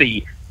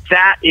healthy,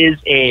 that is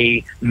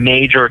a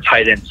major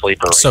tight end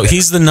sleeper. Right so there.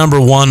 He's the number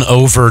one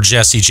over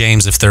Jesse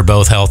James if they're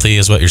both healthy,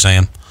 is what you're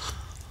saying?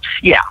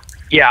 Yeah.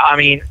 I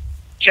mean,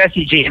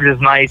 Jesse James is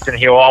nice, and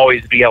he'll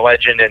always be a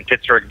legend in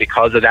Pittsburgh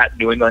because of that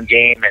New England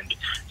game. And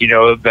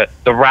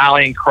the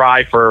rallying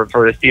cry for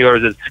the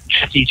Steelers is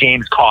Jesse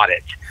James caught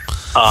it.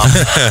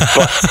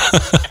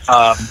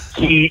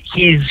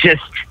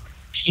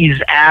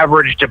 He's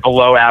average to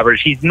below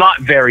average. He's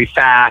not very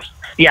fast.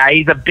 Yeah,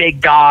 he's a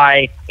big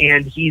guy,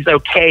 and he's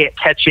okay at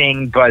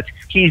catching, but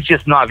he's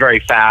just not very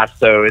fast.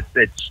 So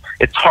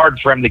it's hard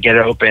for him to get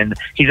open.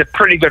 He's a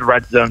pretty good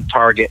red zone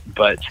target,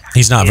 but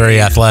he's not very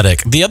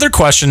athletic. The other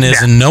question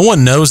is, and no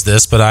one knows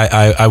this, but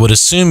I would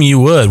assume you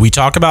would. We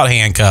talk about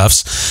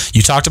handcuffs.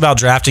 You talked about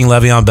drafting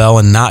LeVeon Bell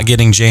and not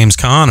getting James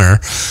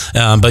Conner,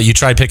 but you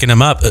tried picking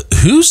him up.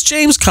 Who's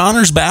James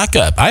Conner's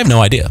backup? I have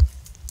no idea.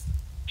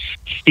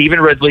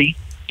 Stephen Ridley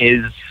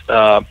is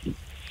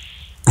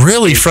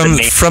really from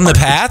the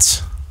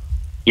Pats.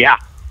 Yeah.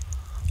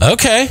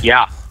 Okay.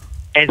 Yeah.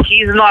 And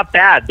he's not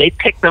bad. They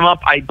picked him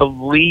up, I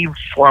believe,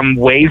 from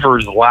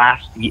waivers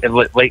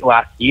late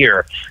last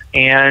year,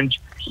 and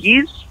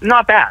he's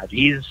not bad.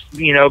 He's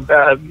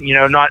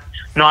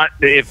not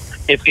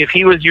if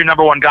he was your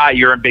number one guy,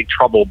 you're in big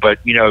trouble.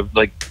 But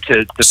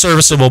to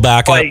serviceable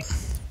backup.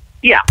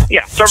 Yeah,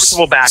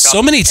 serviceable backup.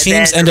 So many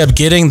teams end up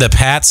getting the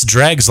Pats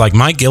dregs. Like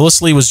Mike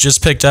Gillislee was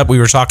just picked up. We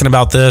were talking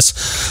about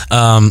this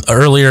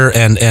earlier,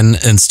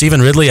 and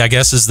Stephen Ridley, I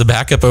guess, is the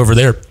backup over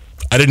there.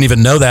 I didn't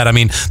even know that. I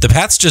mean, the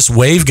Pats just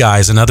waive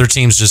guys, and other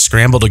teams just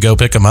scramble to go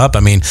pick them up. I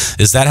mean,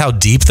 is that how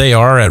deep they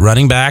are at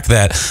running back,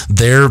 that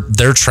their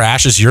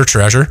trash is your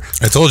treasure?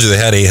 I told you they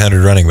had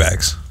 800 running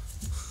backs.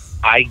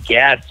 I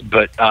guess,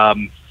 but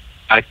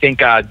I think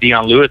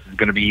Deion Lewis is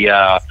going to be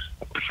a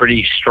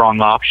pretty strong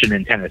option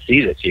in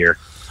Tennessee this year.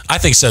 I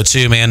think so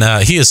too,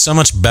 man. He is so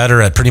much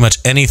better at pretty much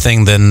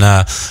anything than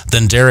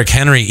Derrick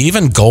Henry.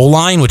 Even goal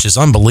line, which is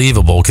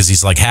unbelievable because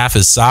he's like half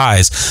his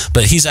size,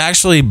 but he's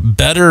actually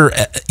better,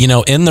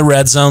 in the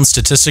red zone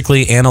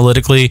statistically,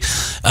 analytically.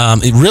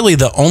 Really,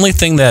 the only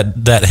thing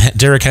that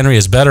Derrick Henry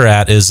is better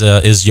at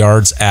is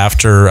yards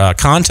after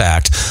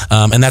contact,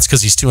 and that's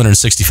because he's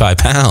 265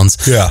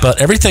 pounds. Yeah. But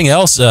everything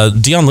else,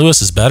 Deion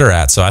Lewis is better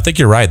at. So I think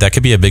you're right. That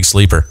could be a big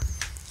sleeper.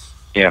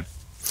 Yeah.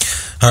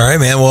 All right,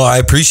 man. Well, I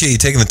appreciate you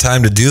taking the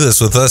time to do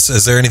this with us.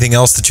 Is there anything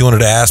else that you wanted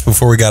to ask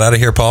before we got out of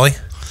here, Paulie?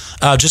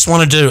 Just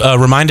wanted to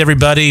remind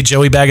everybody,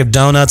 Joey Bag of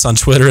Donuts on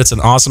Twitter. It's an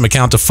awesome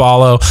account to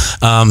follow.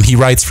 He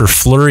writes for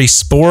Flurry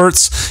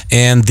Sports,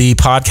 and the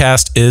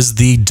podcast is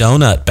The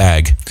Donut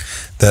Bag.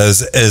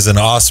 That is an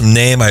awesome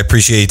name. I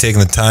appreciate you taking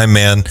the time,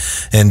 man.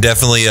 And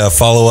definitely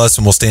follow us,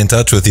 and we'll stay in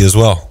touch with you as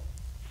well.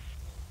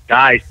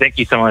 Guys, thank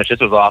you so much.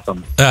 This was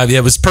awesome.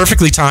 It was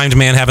perfectly timed,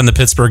 man, having the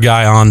Pittsburgh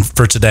guy on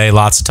for today.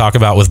 Lots to talk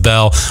about with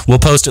Bell. We'll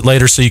post it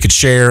later so you could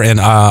share, and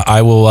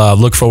I will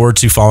look forward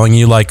to following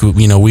you. Like we've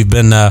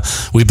been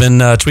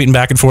tweeting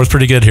back and forth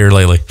pretty good here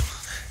lately.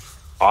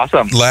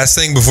 Awesome. Last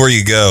thing before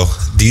you go,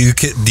 do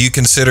you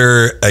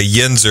consider a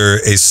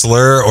Yinzer a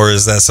slur, or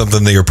is that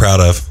something that you're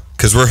proud of?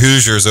 Because we're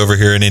Hoosiers over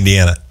here in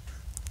Indiana.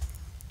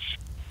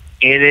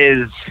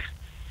 It's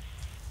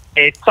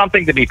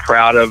something to be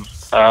proud of.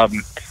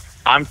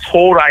 I'm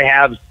told I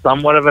have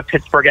somewhat of a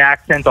Pittsburgh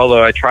accent,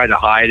 although I try to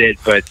hide it.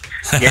 But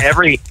yeah,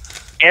 every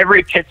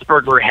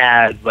Pittsburgher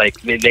has,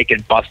 like, they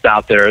can bust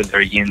out their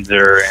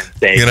Yinzer and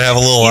say, you're gonna have a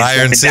little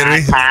Iron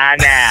City,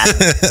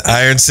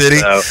 Iron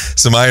City,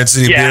 some Iron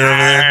City beer over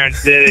there. Iron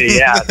City,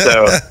 yeah.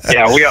 So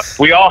yeah,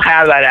 we all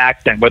have that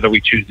accent, whether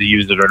we choose to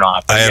use it or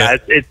not. But yeah,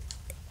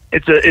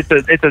 it's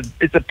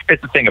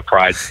a thing of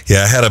pride.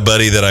 Yeah, I had a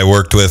buddy that I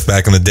worked with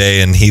back in the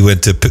day, and he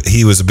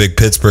was a big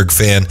Pittsburgh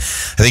fan.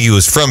 I think he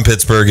was from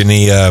Pittsburgh, and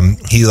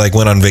he like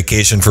went on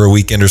vacation for a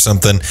weekend or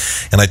something.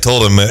 And I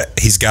told him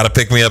he's got to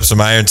pick me up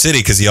some Iron City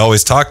because he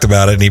always talked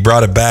about it, and he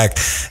brought it back.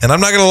 And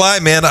I'm not gonna lie,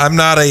 man, I'm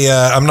not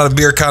a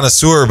beer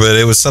connoisseur, but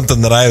it was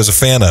something that I was a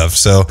fan of.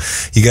 So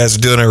you guys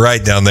are doing it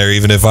right down there,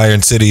 even if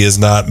Iron City is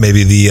not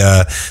maybe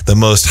the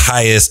most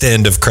highest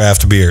end of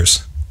craft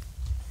beers.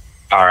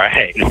 All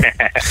right.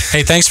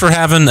 Hey, thanks for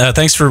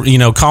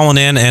calling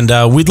in,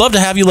 and we'd love to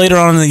have you later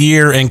on in the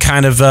year and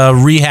kind of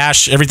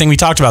rehash everything we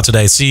talked about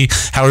today, see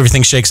how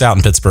everything shakes out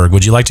in Pittsburgh.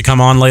 Would you like to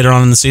come on later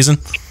on in the season?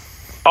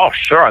 Oh,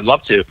 sure. I'd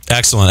love to.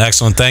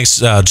 Excellent.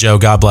 Thanks, Joe.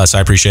 God bless. I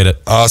appreciate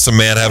it. Awesome,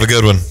 man. Have a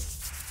good one.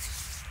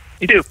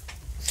 You too.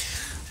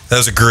 That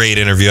was a great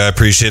interview. I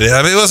appreciate it.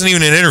 I mean, it wasn't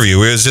even an interview.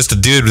 It was just a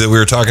dude that we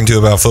were talking to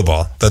about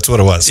football. That's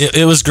what it was.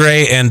 It was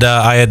great, and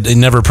I had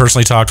never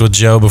personally talked with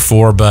Joe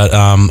before, but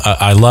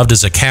I loved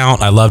his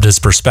account. I loved his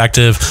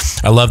perspective.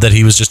 I love that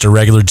he was just a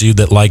regular dude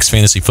that likes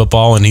fantasy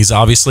football, and he's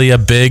obviously a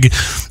big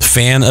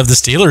fan of the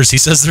Steelers. He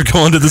says they're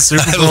going to the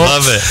Super Bowl. I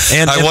love it.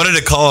 And I wanted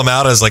to call him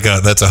out as like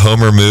that's a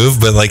homer move,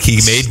 but like he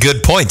made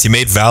good points. He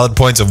made valid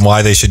points of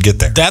why they should get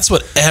there. That's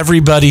what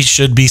everybody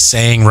should be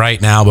saying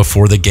right now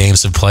before the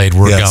games have played.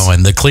 We're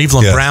going. The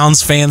Cleveland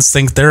Browns fans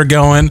think they're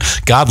going.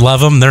 God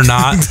love them. They're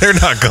not. They're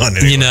not going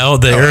anywhere. You know,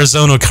 the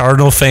Arizona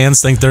Cardinal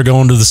fans think they're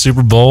going to the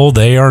Super Bowl.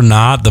 They are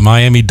not. The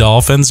Miami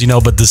Dolphins,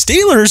 but the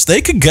Steelers,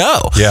 they could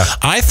go. Yeah.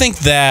 I think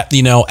that,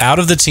 out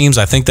of the teams,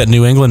 I think that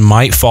New England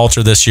might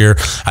falter this year.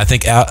 I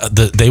think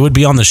they would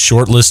be on the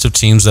short list of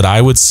teams that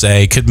I would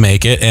say could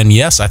make it. And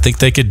yes, I think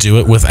they could do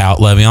it without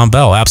Le'Veon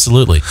Bell.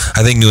 Absolutely.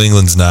 I think New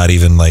England's not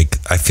even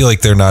I feel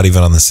like they're not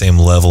even on the same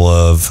level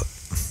of,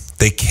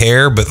 they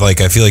care, but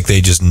I feel like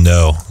they just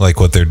know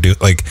what they're doing.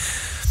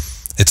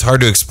 It's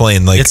hard to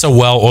explain. It's a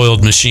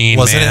well-oiled machine.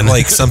 Wasn't man.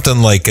 it something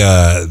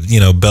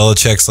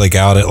Belichick's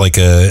out at a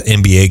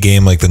NBA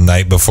game the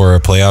night before a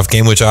playoff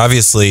game, which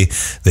obviously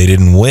they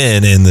didn't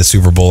win in the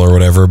Super Bowl or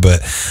whatever.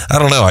 But I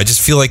don't know. I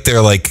just feel like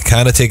they're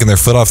kind of taking their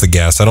foot off the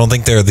gas. I don't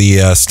think they're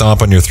the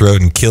stomp on your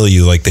throat and kill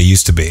you like they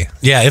used to be.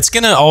 Yeah, it's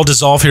gonna all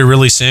dissolve here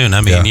really soon.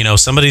 I mean,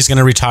 somebody's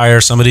gonna retire,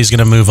 somebody's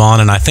gonna move on,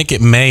 and I think it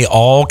may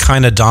all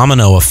kind of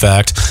domino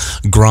effect.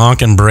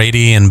 Gronk and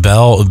Brady and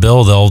Bill,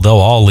 they'll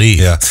all leave.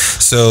 Yeah.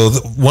 So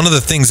one of the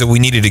things that we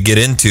needed to get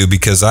into,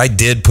 because I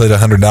did put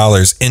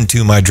 $100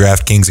 into my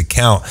DraftKings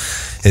account,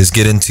 is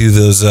get into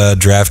those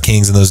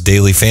DraftKings and those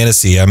daily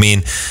fantasy. I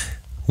mean,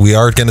 we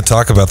are going to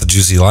talk about the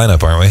juicy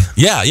lineup, aren't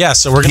we? Yeah.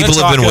 So we're going to talk.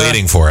 People have been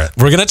waiting for it.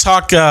 We're going to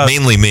talk.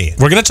 Mainly me.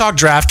 We're going to talk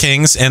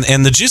DraftKings,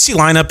 and the juicy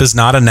lineup is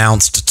not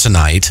announced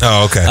tonight.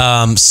 Oh,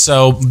 okay.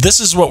 So this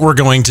is what we're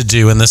going to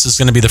do, and this is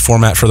going to be the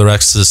format for the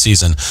rest of the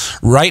season.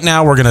 Right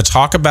now, we're going to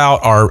talk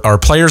about our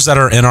players that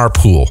are in our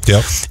pool.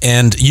 Yep.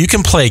 And you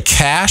can play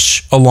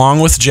cash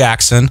along with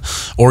Jackson,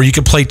 or you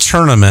can play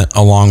tournament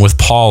along with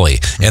Paulie,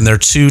 and they're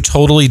two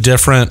totally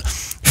different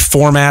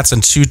formats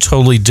and two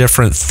totally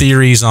different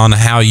theories on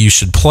how you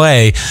should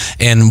play,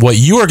 and what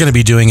you are going to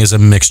be doing is a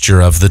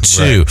mixture of the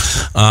two.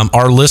 Right.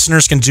 Our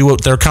listeners can do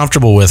what they're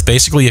comfortable with.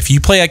 Basically, if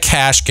you play a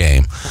cash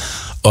game,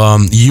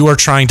 you are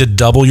trying to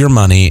double your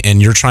money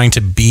and you're trying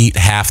to beat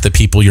half the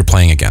people you're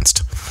playing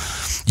against.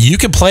 You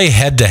can play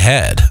head to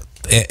head,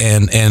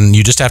 and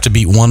you just have to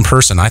beat one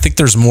person. I think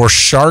there's more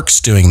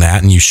sharks doing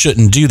that, and you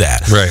shouldn't do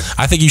that. Right.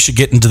 I think you should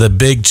get into the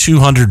big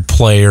 200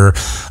 player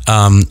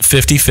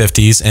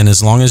 50-50s, and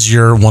as long as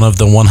you're one of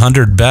the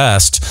 100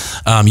 best,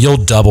 you'll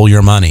double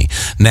your money.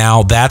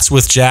 Now, that's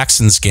with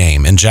Jackson's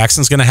game, and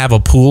Jackson's going to have a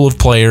pool of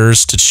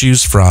players to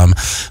choose from,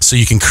 so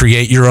you can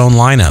create your own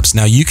lineups.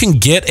 Now, you can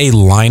get a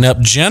lineup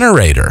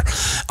generator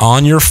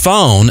on your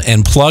phone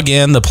and plug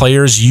in the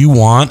players you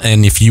want,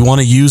 and if you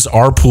want to use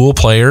our pool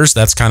players,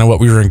 that's kind of what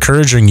we were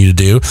encouraging you to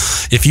do.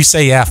 If you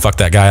say, yeah, fuck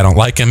that guy, I don't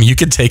like him, you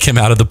could take him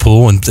out of the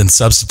pool and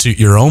substitute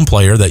your own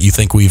player that you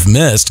think we've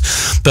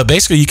missed. But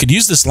basically, you could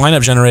use this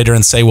lineup generator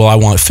and say, well, I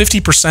want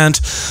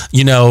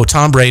 50%,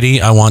 Tom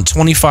Brady, I want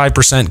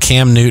 25%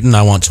 Cam Newton,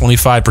 I want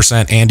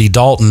 25% Andy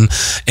Dalton,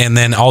 and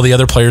then all the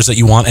other players that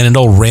you want, and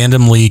it'll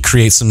randomly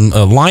create some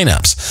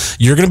lineups.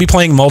 You're going to be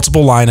playing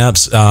multiple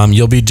lineups.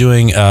 You'll be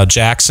doing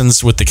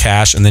Jackson's with the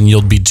cash, and then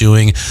you'll be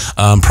doing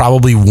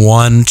probably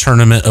one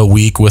tournament a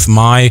week with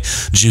my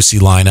juicy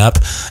lineup.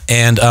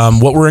 And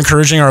what we're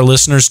encouraging our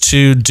listeners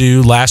to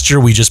do, last year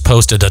we just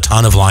posted a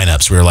ton of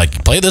lineups. We were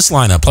like, play this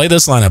lineup, play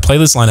this lineup, play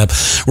this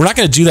lineup. We're not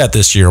going to do that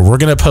this year. We're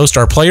going to post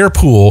our player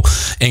pool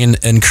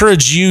and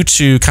encourage you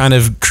to kind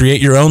of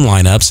create your own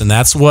lineups. And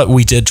that's what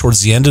we did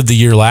towards the end of the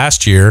year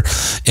last year.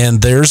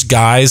 And there's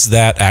guys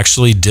that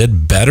actually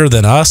did better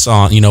than us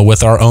on,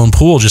 with our own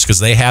pool, just because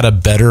they had a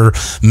better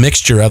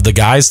mixture of the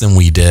guys than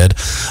we did.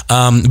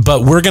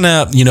 But we're going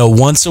to,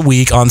 once a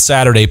week on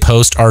Saturday,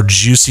 post our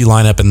juicy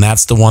lineup, and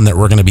that's the one that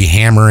we're going to be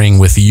hammering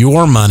with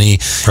your money.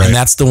 Right. And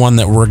that's the one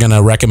that we're going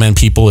to recommend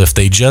people, if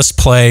they just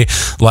play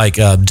like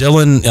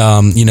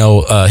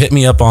Dylan, hit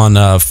me up on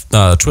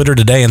Twitter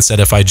today and said,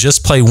 if I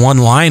just play one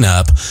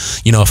lineup,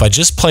 if I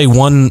just play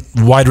one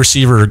wide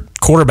receiver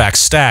quarterback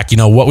stack,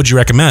 what would you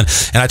recommend?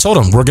 And I told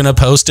him we're going to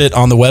post it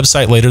on the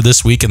website later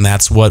this week, and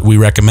that's what we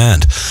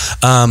recommend.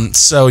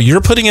 So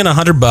you're putting in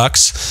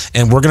 $100,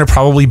 and we're going to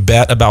probably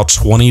bet about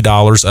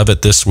 $20 of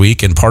it this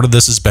week, and part of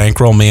this is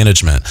bankroll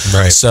management.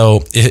 Right.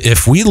 So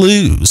if we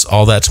lose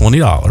all that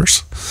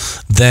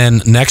 $20,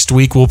 then next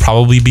week we'll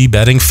probably be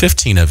betting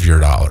 $15 of your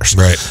dollars.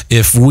 Right.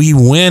 If we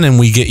win and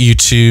we get you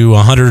to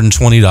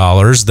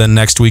 $120, then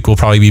next week we'll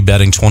probably be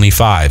betting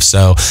 $25.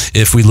 So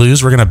if we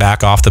lose, we're going to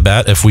back off the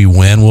bet. If we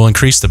win, we'll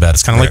increase the bet.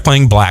 It's kind of like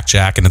playing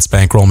blackjack, and it's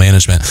bankroll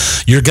management.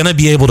 You're going to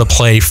be able to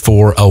play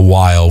for a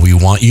while. We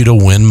want you to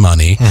win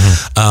money,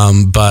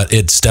 but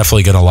it's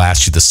definitely going to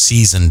last you the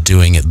season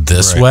doing it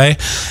this way.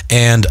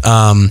 And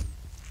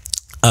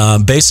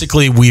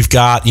Basically, we've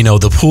got,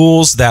 the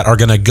pools that are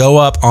going to go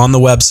up on the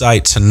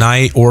website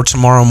tonight or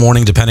tomorrow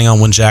morning, depending on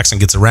when Jackson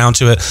gets around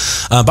to it.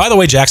 By the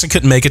way, Jackson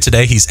couldn't make it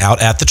today. He's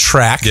out at the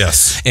track.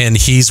 Yes. And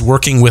he's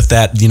working with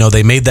that,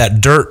 they made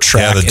that dirt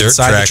track. Yeah, the dirt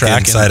track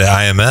inside of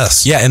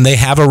IMS. Yeah, and they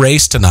have a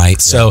race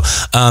tonight. So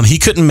he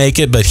couldn't make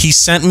it, but he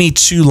sent me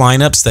 2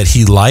 lineups that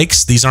he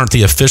likes. These aren't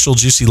the official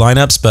Juicy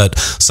lineups, but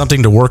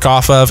something to work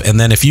off of. And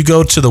then if you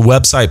go to the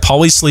website,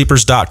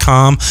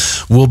 pauliesleepers.com,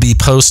 we'll be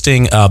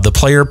posting the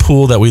player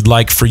pool that we'd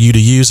like for you to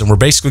use. And we're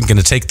basically going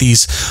to take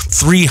these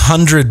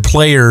 300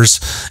 players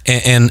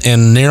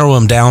and narrow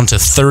them down to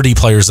 30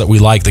 players that we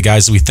like, the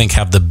guys that we think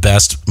have the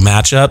best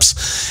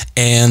matchups.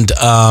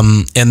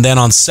 And then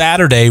on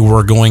Saturday,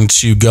 we're going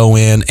to go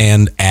in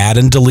and add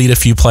and delete a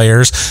few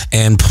players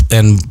and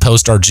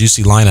post our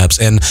Juicy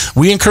lineups. And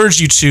we encourage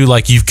you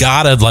to, you've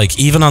got to,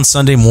 even on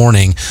Sunday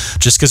morning,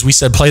 just because we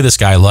said play this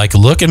guy,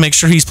 look and make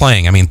sure he's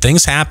playing. I mean,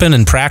 things happen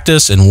in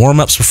practice and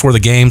warm-ups before the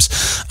games.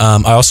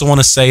 I also want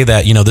to say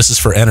that, this is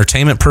for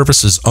entertainment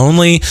purposes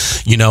only.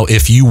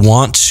 If you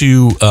want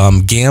to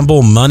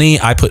gamble money,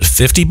 I put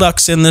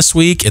 $50 in this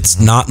week. It's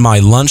not my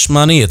lunch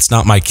money. It's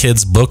not my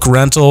kids' book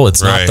rental.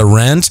 It's not the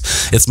rent.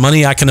 It's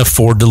money I can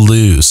afford to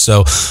lose.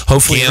 So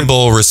hopefully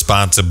gamble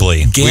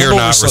responsibly. We are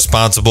not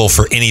responsible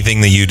for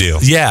anything that you do.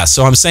 Yeah.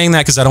 So I'm saying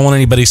that because I don't want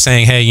anybody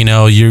saying, hey,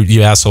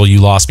 you asshole,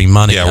 you lost me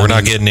money. Yeah, we're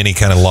not getting any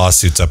kind of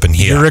lawsuits up in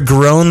here. You're a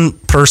grown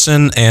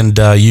person and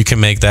you can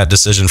make that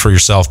decision for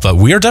yourself. But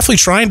we are definitely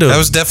trying to. That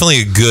was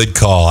definitely a good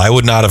call. I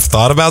would not have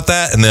thought about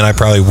that, and then I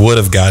probably would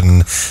have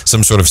gotten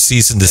some sort of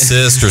cease and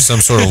desist or some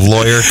sort of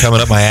lawyer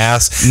coming up my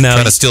ass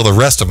trying to steal the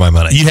rest of my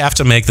money. You have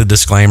to make the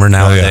disclaimer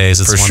nowadays.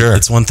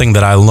 It's one thing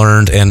that I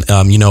learned, and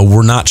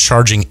we're not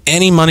charging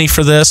any money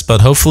for this,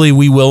 but hopefully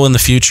we will in the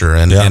future.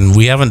 And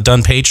we haven't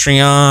done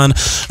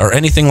Patreon or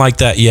anything like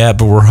that yet,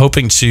 but we're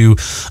hoping to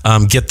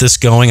get this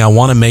going. I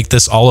want to make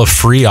this all a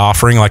free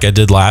offering like I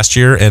did last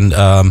year, and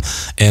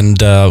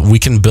we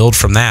can build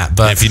from that.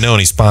 But if you know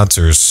any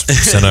sponsors,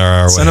 send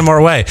them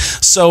our way.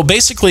 So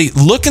basically,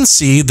 look and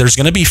see. There's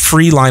going to be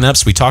free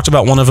lineups. We talked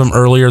about one of them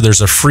earlier.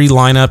 There's a free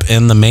lineup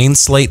in the main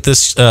slate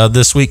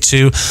this week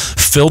too.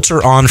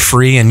 Filter on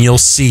free, and you'll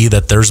see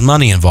that there's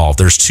money involved.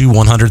 There's 2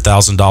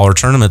 $100,000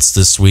 tournaments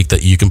this week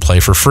that you can play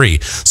for free.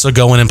 So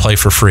go in and play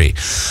for free.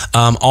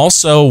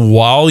 Also,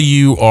 while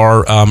you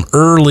are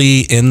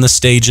early in the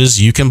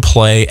stages, you can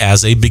play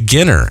as a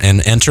beginner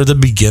and enter the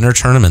beginner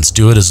tournaments.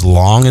 Do it as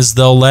long as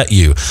they'll let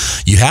you.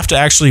 You have to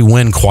actually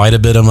win quite a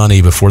bit of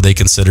money before they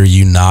consider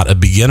you not a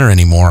beginner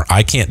anymore.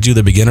 I can't do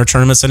the beginner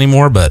tournaments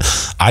anymore, but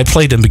I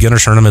played in beginner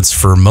tournaments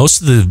for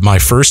most of my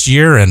first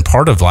year and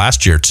part of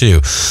last year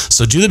too.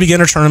 So do the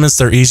beginner tournaments.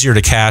 They're easier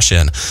to cash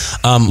in.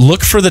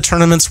 Look for the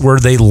tournaments where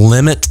they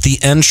limit the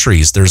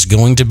entries. There's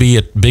going to be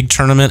a big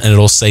tournament and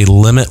it'll say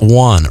limit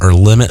 1 or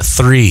limit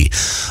 3.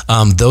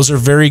 Those are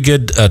very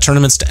good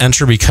tournaments to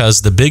enter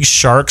because the big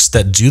sharks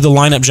that do the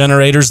lineup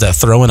generators that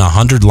throw in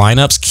 100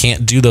 lineups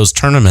can't do those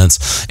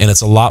tournaments, and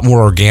it's a lot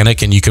more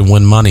organic and you can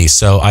win money.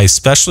 So I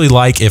especially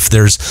like if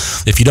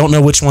you don't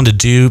know which one to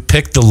do,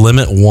 pick the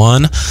limit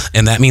 1,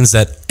 and that means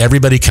that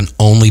everybody can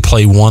only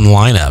play one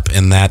lineup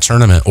in that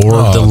tournament, or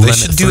the limit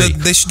 3.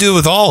 They should do it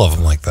with all of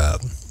them like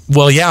that.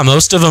 Well, yeah,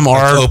 most of them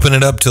are. Open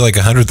it up to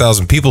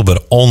 100,000 people,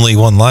 but only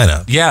one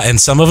lineup. Yeah, and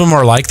some of them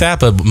are like that,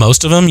 but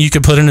most of them you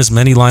could put in as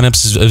many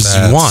lineups as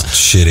you want.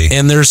 Shitty.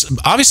 And there's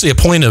obviously a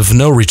point of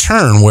no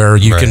return where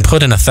you can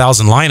put in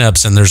 1,000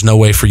 lineups and there's no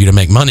way for you to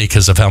make money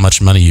because of how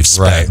much money you've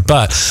spent. Right.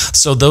 But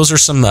so those are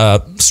some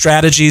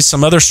strategies.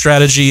 Some other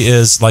strategy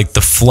is like the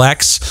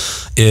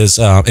flex is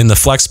in the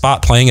flex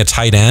spot playing a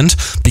tight end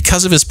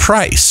because of his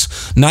price,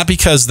 not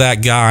because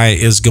that guy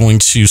is going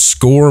to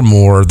score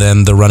more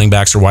than the running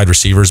backs or wide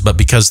receivers, but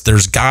because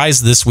there's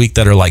guys this week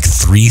that are like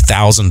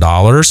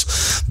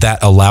 $3,000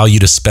 that allow you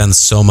to spend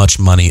so much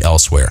money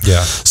elsewhere.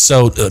 Yeah.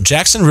 So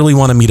Jackson really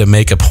wanted me to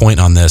make a point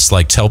on this,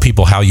 like tell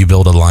people how you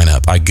build a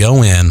lineup. I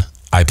go in,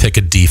 I pick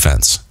a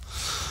defense,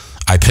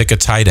 I pick a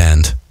tight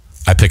end,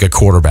 I pick a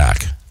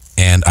quarterback,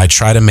 and I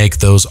try to make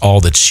those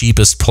all the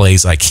cheapest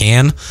plays I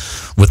can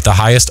with the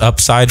highest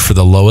upside for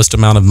the lowest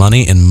amount of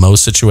money in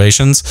most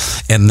situations,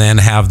 and then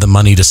have the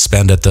money to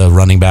spend at the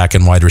running back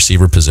and wide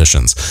receiver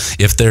positions.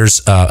 If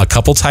there's a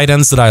couple tight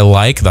ends that I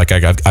like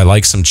I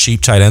like some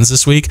cheap tight ends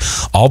this week,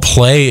 I'll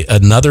play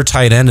another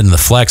tight end in the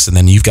flex, and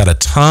then you've got a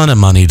ton of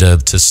money to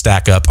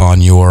stack up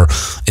on your,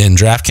 in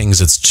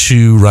DraftKings, it's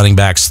 2 running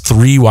backs,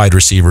 3 wide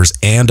receivers,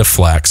 and a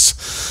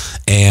flex.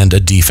 And a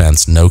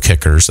defense, no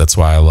kickers. That's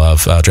why I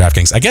love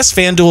DraftKings. I guess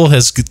FanDuel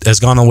has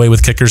gone away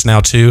with kickers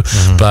now too,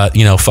 but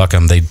fuck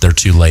them. They're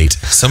too late.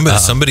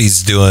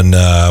 Somebody's doing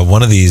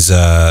one of these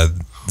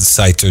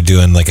sites are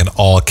doing like an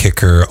all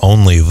kicker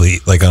only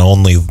league, like an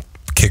only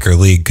kicker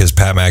league because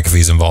Pat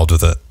McAfee's involved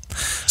with it.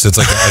 So it's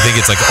like, I think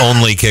it's like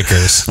only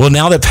kickers. Well,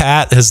 now that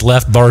Pat has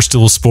left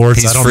Barstool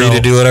Sports, He's I don't free know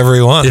to do whatever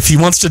he wants. if he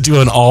wants to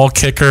do an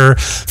all-kicker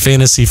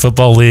fantasy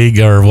football league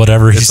or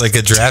whatever. It's like a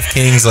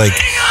DraftKings, like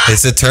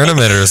it's a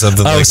tournament or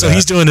something like that. So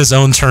he's doing his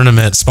own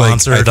tournament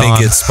sponsored. I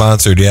think it's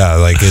sponsored. Yeah,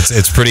 like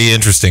it's pretty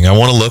interesting. I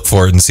want to look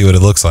for it and see what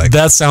it looks like.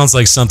 That sounds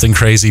like something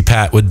crazy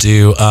Pat would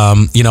do.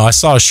 I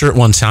saw a shirt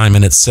one time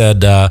and it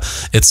said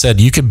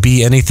you could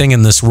be anything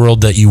in this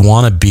world that you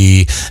want to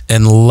be,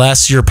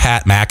 unless you're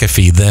Pat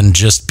McAfee, then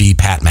just be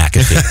Pat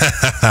McAfee.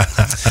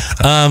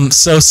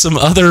 So some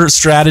other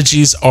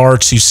strategies are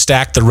to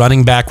stack the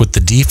running back with the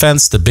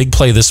defense. The big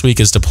play this week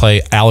is to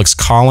play Alex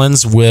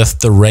Collins with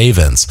the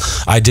Ravens.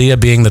 Idea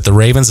being that the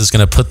Ravens is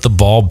going to put the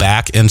ball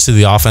back into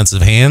the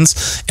offensive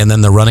hands, and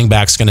then the running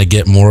back's going to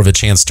get more of a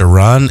chance to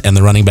run, and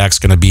the running back's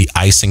going to be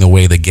icing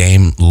away the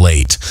game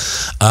late.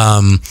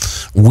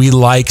 We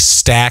like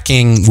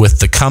stacking with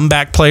the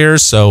comeback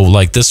players. So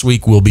like this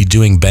week we'll be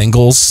doing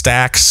Bengals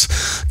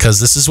stacks, because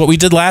this is what we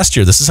did last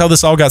year. This is how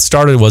this all got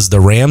started, was the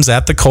Rams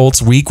at the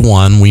Colts week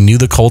 1. We knew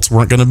the Colts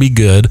weren't going to be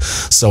good,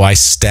 so I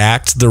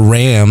stacked the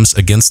Rams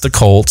against the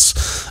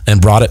Colts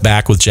and brought it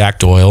back with Jack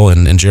Doyle,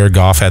 and Jared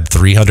Goff had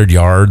 300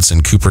 yards,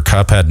 and Cooper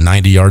Kupp had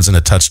 90 yards and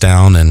a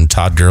touchdown, and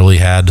Todd Gurley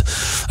had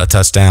a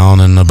touchdown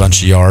and a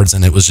bunch of yards,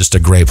 and it was just a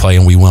great play,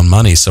 and we won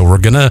money. So we're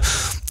going to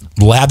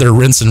lather,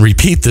 rinse, and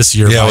repeat this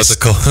year by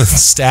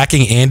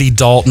stacking Andy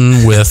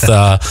Dalton with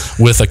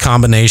a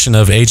combination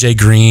of AJ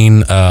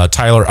Green,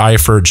 Tyler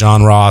Eifert,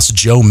 John Ross,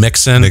 Joe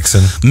Mixon.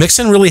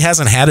 Mixon really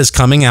hasn't had his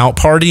coming out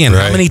party, and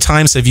how many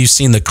times have you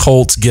seen the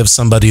Colts give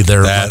somebody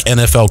their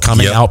NFL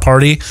coming out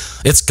party?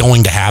 It's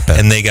going to happen.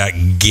 And they got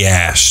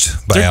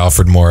gashed by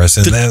Alfred Morris,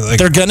 and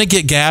they're going to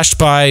get gashed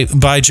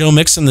by Joe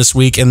Mixon this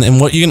week. And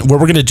what we're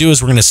going to do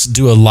is we're going to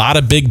do a lot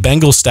of big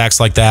Bengal stacks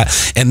like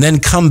that, and then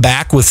come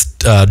back with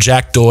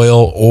Jack Doyle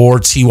or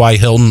T.Y.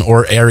 Hilton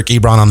or Eric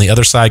Ebron on the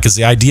other side, because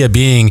the idea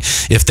being,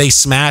 if they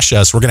smash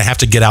us, we're going to have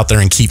to get out there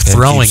and keep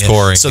throwing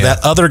it, so that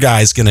other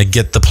guy's going to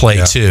get the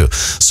play too.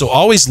 So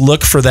always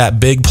look for that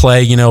big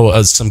play.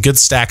 Some good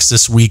stacks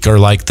this week are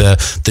like the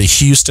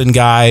Houston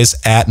guys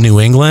at New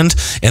England,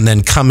 and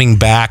then coming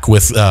back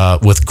with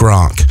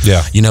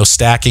Gronk.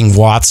 Stacking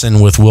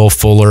Watson with Will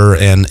Fuller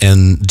and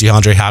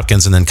DeAndre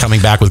Hopkins, and then coming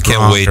back with Gronk.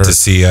 Can't wait to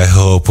see. I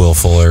hope Will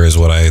Fuller is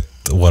what I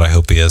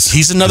hope he is.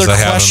 He's another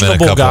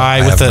questionable guy.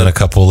 I have him in a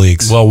couple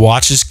leagues. Well,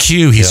 watch his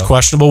cue. He's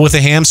questionable with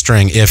a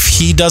hamstring. If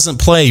he doesn't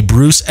play,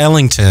 Bruce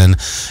Ellington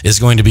is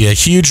going to be a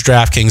huge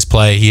DraftKings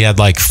play. He had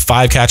like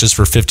 5 catches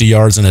for 50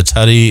 yards and a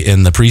tutty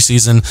in the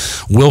preseason.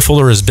 Will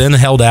Fuller has been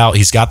held out.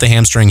 He's got the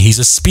hamstring. He's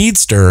a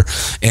speedster,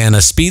 and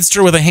a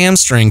speedster with a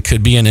hamstring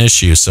could be an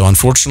issue. So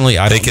unfortunately,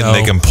 I don't know.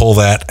 They can pull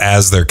that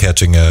as they're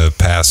catching a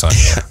pass on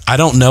you. I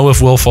don't know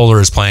if Will Fuller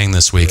is playing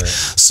this week. Right.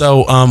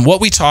 So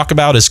what we talk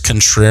about is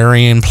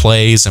contrarian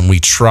plays, and we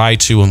try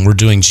to, when we're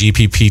doing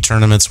GPP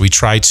tournaments, we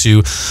try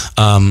to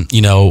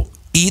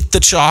eat the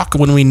chalk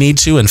when we need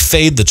to and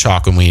fade the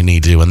chalk when we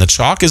need to. And the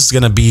chalk is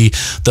going to be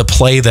the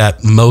play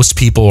that most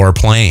people are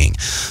playing.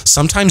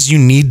 Sometimes you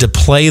need to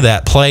play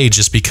that play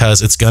just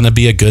because it's going to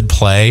be a good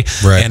play.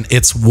 Right. And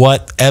it's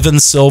what Evan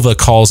Silva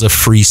calls a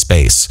free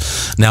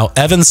space. Now,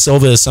 Evan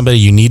Silva is somebody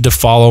you need to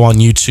follow on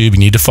YouTube. You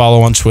need to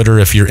follow on Twitter.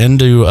 If you're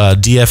into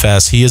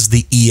DFS, he is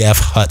the EF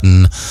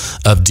Hutton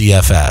of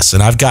DFS.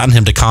 And I've gotten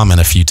him to comment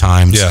a few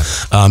times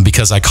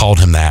because I called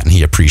him that and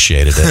he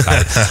appreciated it.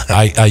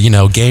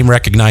 I game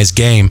recognized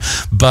game,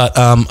 but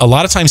a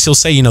lot of times he'll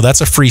say, that's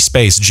a free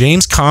space.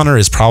 James Conner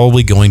is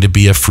probably going to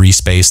be a free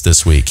space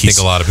this week. I think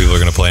a lot of people are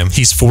going to play him.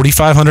 He's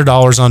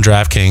 $4,500 on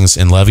DraftKings,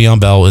 and Le'Veon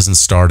Bell isn't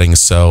starting,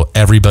 so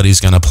everybody's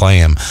going to play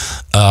him.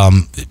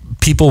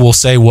 People will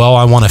say, well,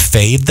 I want to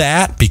fade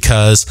that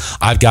because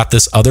I've got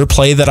this other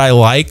play that I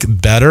like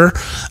better.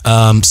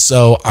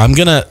 So I'm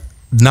going to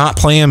not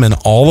play him in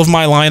all of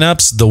my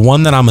lineups. The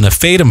one that I'm going to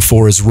fade him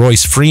for is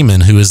Royce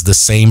Freeman, who is the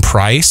same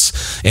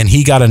price, and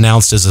he got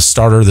announced as a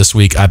starter this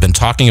week. I've been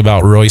talking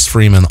about Royce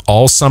Freeman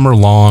all summer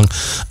long.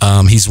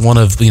 He's one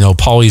of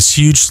Paulie's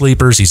huge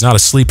sleepers. He's not a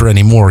sleeper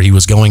anymore. He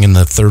was going in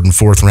the 3rd and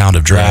 4th round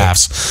of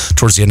drafts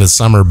towards the end of the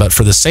summer. But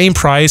for the same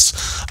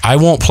price, I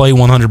won't play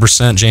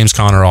 100% James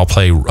Conner. I'll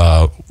play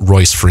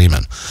Royce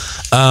Freeman.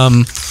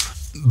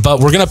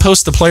 But we're going to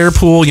post the player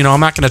pool. I'm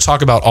not going to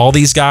talk about all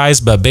these guys,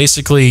 but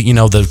basically,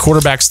 the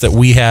quarterbacks that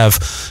we have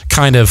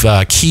kind of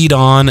keyed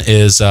on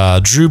is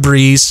Drew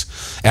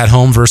Brees at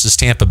home versus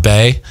Tampa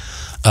Bay.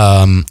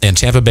 And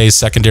Tampa Bay's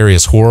secondary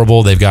is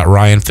horrible. They've got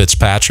Ryan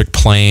Fitzpatrick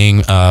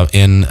playing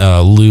in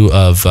lieu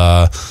of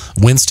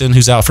Winston,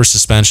 who's out for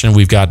suspension.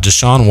 We've got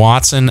Deshaun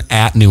Watson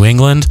at New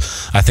England.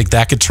 I think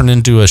that could turn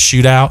into a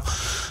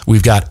shootout.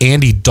 We've got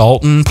Andy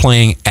Dalton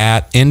playing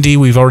at Indy.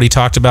 We've already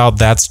talked about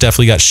that's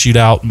definitely got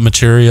shootout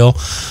material.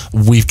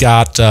 We've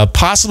got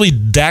possibly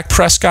Dak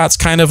Prescott's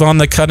kind of on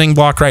the cutting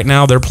block right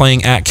now. They're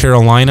playing at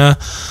Carolina.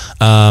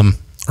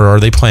 Or are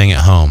they playing at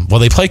home? Well,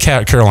 they play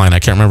Carolina. I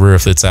can't remember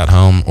if it's at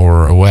home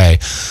or away.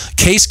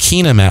 Case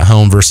Keenum at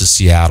home versus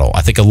Seattle.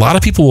 I think a lot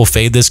of people will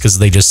fade this because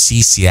they just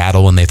see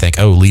Seattle and they think,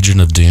 oh,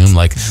 Legion of Doom.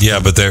 Yeah,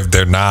 but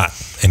they're not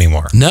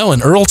anymore. No,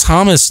 and Earl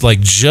Thomas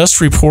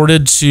just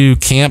reported to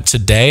camp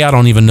today. I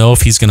don't even know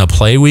if he's going to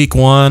play week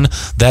 1.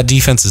 That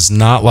defense is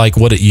not like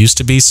what it used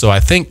to be. So I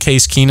think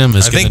Case Keenum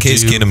is. I think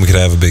Case Keenum could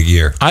have a big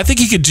year. I think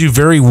he could do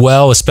very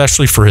well,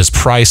 especially for his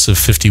price of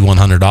 $5,100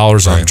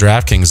 on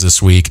DraftKings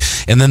this week.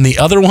 And then the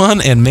other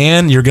one, and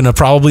man, you're going to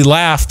probably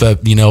laugh,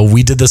 but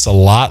we did this a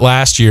lot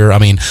last year. I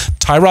mean,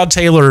 Tyrod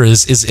Taylor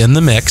is in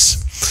the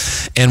mix.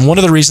 And one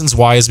of the reasons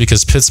why is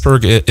because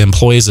Pittsburgh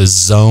employs a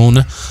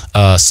zone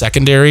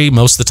secondary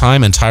most of the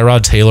time, and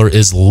Tyrod Taylor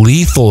is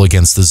lethal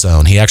against the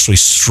zone. He actually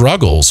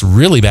struggles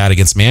really bad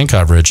against man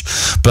coverage.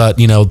 But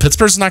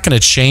Pittsburgh's not going to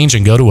change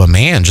and go to a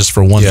man just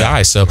for one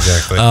guy. So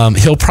exactly.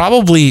 He'll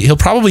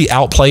probably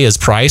outplay his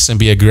price and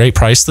be a great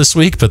price this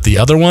week. But the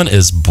other one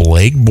is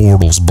Blake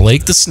Bortles,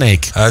 Blake the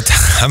Snake.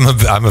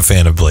 I'm a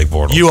fan of Blake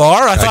Bortles. You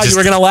are? I thought you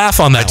were going to laugh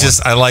on that.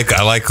 I like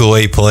the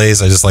way he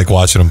plays. I just like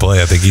watching him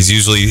play. I think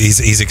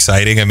he's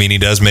exciting. I mean, he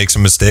does make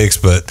some mistakes,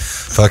 but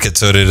fuck it,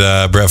 so did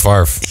Brett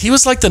Favre. He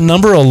was like the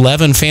number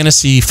 11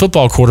 fantasy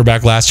football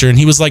quarterback last year, and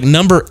he was like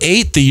number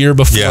 8 the year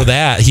before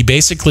that. He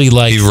basically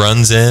he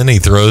runs in, he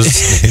throws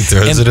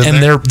it in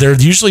and there. they're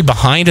usually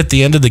behind at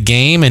the end of the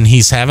game, and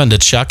he's having to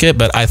chuck it.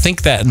 But I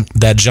think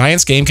that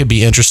Giants game could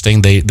be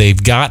interesting.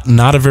 They've got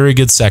not a very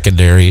good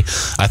secondary.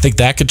 I think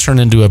that could turn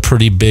into a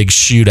pretty big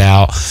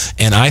shootout,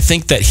 and I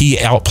think that he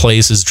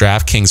outplays his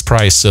DraftKings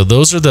price. So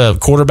those are the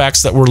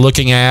quarterbacks that we're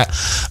looking at.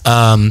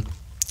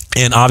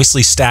 And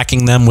obviously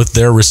stacking them with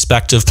their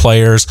respective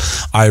players.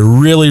 I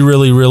really,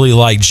 really, really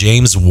like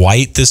James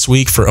White this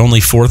week for only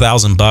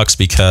 $4,000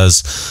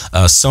 because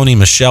Sony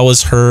Michel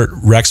is hurt.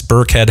 Rex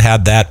Burkhead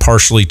had that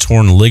partially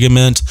torn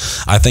ligament.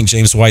 I think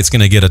James White's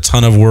going to get a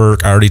ton of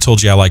work. I already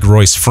told you I like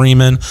Royce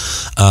Freeman.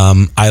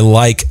 I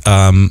like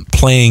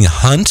playing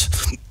Hunt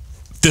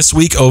this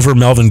week over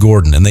Melvin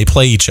Gordon, and they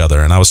play each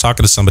other. And I was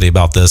talking to somebody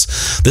about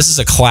this. This is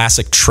a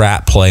classic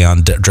trap play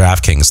on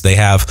DraftKings. They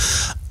have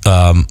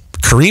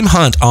Kareem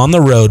Hunt on the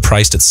road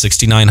priced at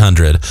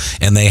 $6,900,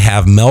 and they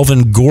have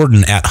Melvin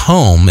Gordon at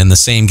home in the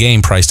same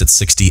game priced at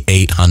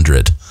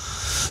 $6,800.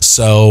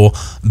 So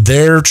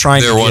they're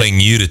wanting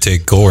you to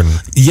take Gordon.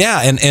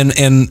 Yeah, and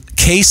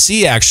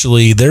KC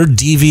actually, their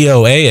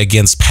DVOA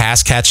against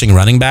pass catching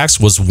running backs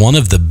was one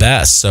of the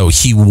best. So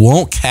he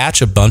won't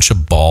catch a bunch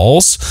of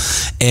balls.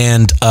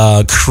 And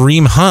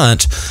Kareem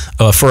Hunt,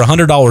 for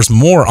 $100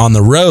 more on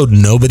the road,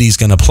 nobody's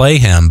going to play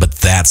him. But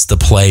that's the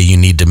play you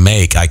need to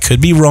make. I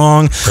could be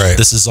wrong. Right.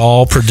 This is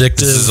all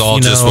predictive. This is all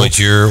just what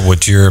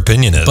your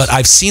opinion is. But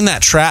I've seen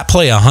that trap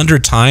play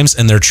 100 times,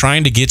 and they're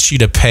trying to get you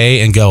to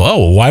pay and go,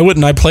 oh, why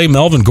wouldn't I play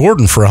Melvin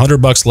Gordon for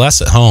 $100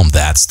 less at home?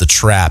 That's the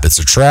trap. It's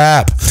a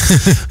trap.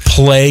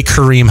 Play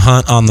Kareem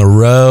Hunt on the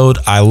road.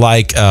 I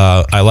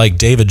like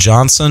David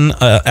Johnson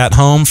at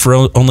home for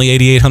only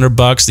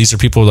 $8,800. These are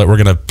people that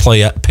we're going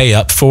to pay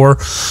up for.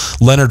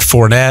 Leonard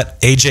Fournette,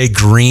 AJ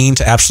Green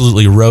to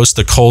absolutely roast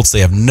the Colts.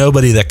 They have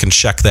nobody that can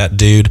check that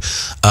dude.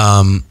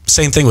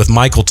 Same thing with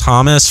Michael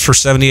Thomas for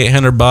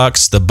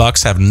 $7,800. The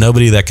Bucks have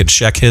nobody that can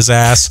check his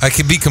ass. I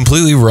could be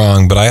completely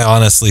wrong, but I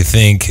honestly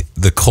think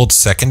the Colts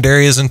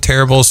secondary isn't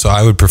terrible, so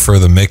I would prefer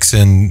the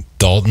Mixon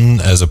Dalton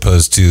as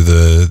opposed to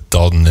the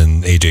Dalton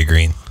and AJ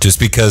Green. Just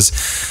because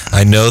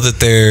I know that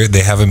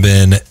they haven't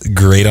been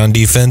great on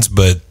defense,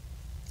 but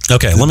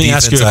okay, let me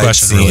ask you a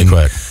question really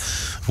quick.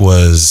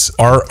 Was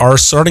our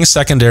starting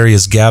secondary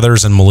is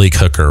Gathers and Malik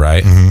Hooker,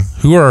 right?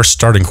 Mm-hmm. Who are our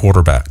starting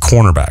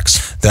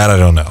cornerbacks? That I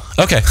don't know.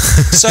 Okay,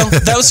 so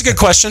that was a good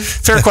question.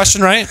 Fair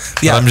question, right?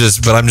 Yeah. I'm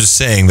just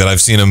saying that I've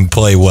seen them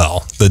play well.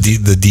 The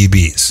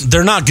DBs.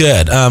 They're not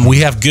good. We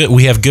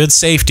have good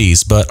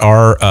safeties, but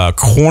our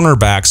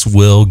cornerbacks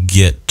will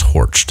get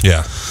torched.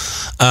 Yeah.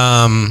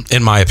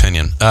 In my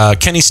opinion.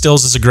 Kenny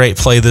Stills is a great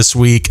play this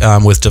week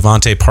with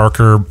Devontae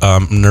Parker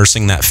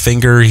nursing that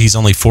finger. He's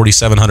only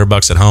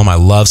 $4,700 at home. I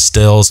love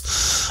Stills.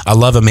 I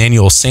love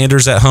Emmanuel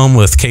Sanders at home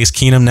with Case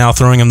Keenum now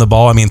throwing him the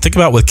ball. I mean, think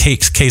about what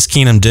Case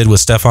Keenum did with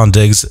Stephon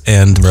Diggs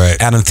and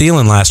Adam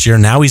Thielen last year.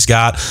 Now he's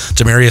got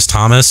Demaryius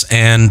Thomas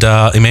and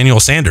Emmanuel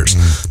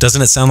Sanders.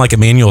 Doesn't it sound like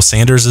Emmanuel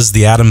Sanders is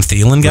the Adam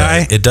Thielen guy?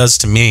 Right. It does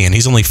to me, and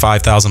he's only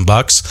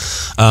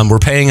 $5,000. We're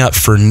paying up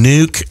for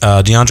Nuke,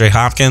 DeAndre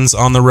Hopkins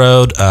on the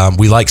road.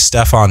 We like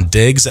Stephon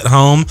Diggs at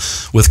home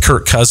with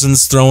Kirk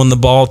Cousins throwing the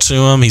ball to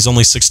him. He's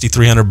only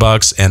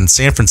 $6,300, and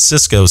San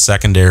Francisco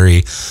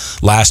secondary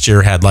last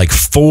year had like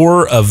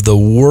 4 of the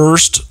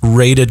worst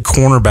rated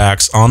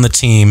cornerbacks on the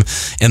team,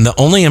 and the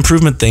only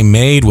improvement they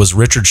made was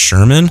Richard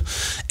Sherman,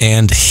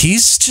 and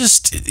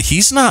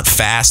he's not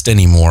fast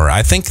anymore.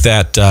 I think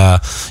that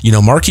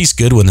Marquise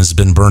Goodwin has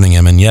been burning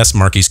him, and yes,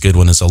 Marquise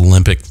Goodwin is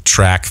Olympic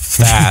track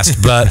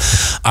fast, but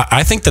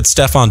I think that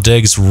Stephon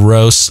Diggs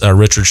roasts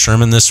Richard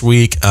Sherman this week.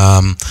 week.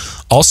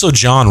 Also,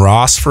 John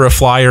Ross for a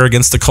flyer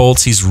against the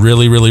Colts. He's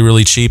really, really,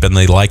 really cheap, and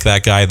they like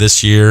that guy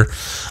this year.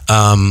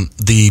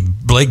 The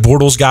Blake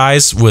Bortles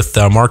guys with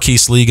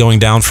Marquise Lee going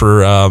down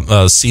for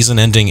a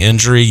season-ending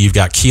injury. You've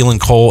got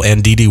Keelan Cole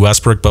and D.D.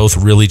 Westbrook, both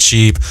really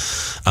cheap.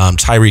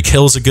 Tyreek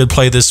Hill's a good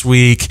play this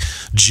week.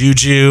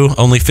 Juju,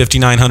 only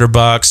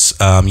 $5,900.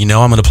 I'm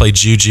going to play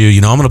Juju.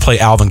 I'm going to play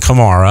Alvin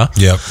Kamara.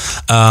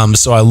 Yep.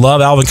 So I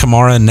love Alvin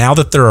Kamara. And now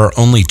that there are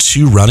only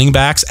 2 running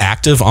backs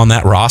active on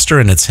that roster,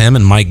 and it's him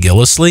and Mike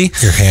Gillislee.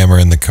 You're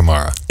hammering the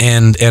Kamara.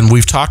 And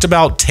we've talked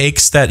about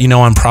takes that,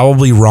 I'm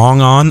probably wrong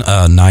on,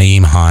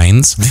 Naeem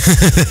Hines.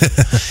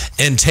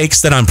 And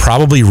takes that I'm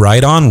probably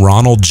right on,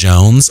 Ronald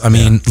Jones. I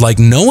mean,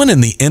 no one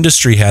in the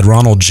industry had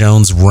Ronald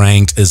Jones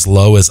ranked as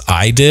low as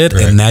I did.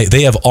 Right. And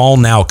they have all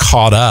now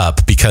caught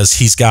up because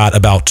he's got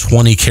about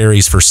 20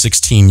 carries for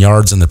 16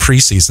 yards in the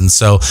preseason.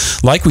 So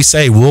like we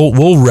say,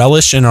 we'll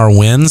relish in our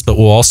wins, but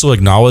we'll also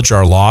acknowledge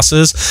our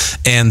losses.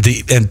 And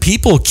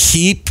people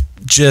keep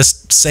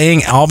just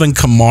saying Alvin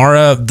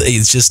Kamara,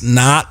 it's just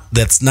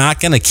that's not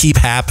going to keep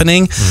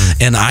happening.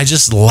 And I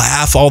just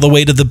laugh all the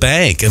way to the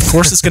bank. Of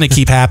course it's going to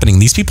keep happening.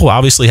 These people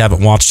obviously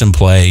haven't watched him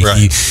play.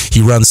 Right.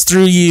 He runs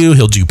through you.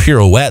 He'll do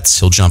pirouettes.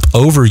 He'll jump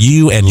over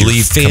you and your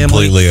family.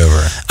 Completely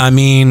over. I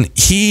mean,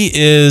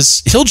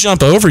 he'll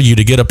jump over you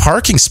to get a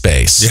parking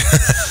space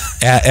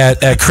at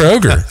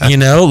Kroger.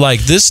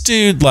 This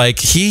dude,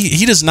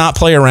 he does not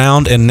play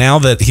around. And now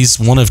that he's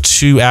one of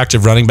 2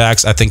 active running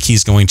backs, I think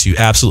he's going to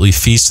absolutely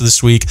feast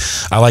this week.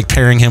 I like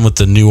pairing him with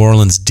the New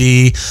Orleans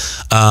D.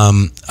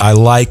 I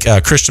like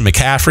Christian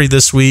McCaffrey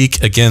this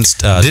week against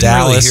Dallas. Didn't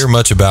really hear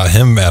much about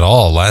him at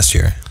all last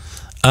year.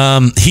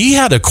 He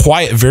had a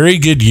very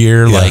good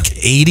year,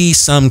 80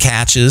 some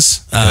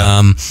catches.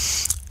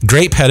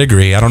 Great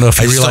pedigree. I don't know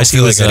if you realize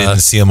I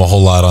didn't see him a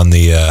whole lot on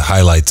the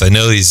highlights. I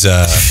know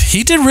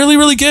he did really,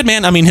 really good,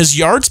 man. I mean, his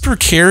yards per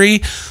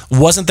carry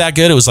wasn't that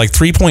good. It was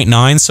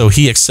 3.9, so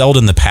he excelled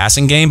in the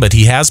passing game, but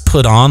he has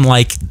put on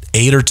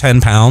 8 or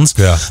 10 pounds.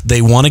 Yeah.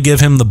 They want to give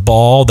him the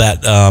ball.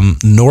 That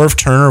Norv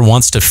Turner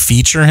wants to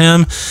feature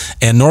him,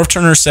 and Norv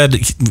Turner said,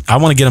 I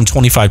want to get him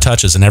 25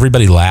 touches, and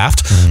everybody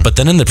laughed. But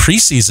then in the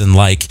preseason,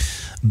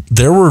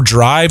 there were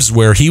drives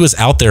where he was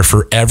out there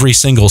for every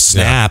single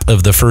snap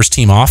of the first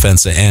team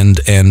offense, and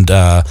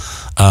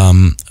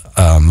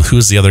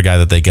who's the other guy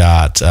that they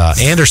got?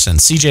 Anderson,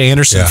 CJ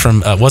Anderson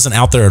from wasn't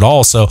out there at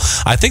all. So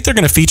I think they're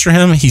going to feature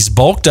him. He's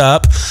bulked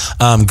up,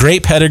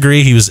 great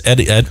pedigree. He was Ed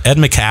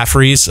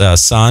McCaffrey's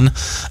son,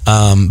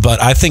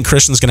 but I think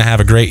Christian's going to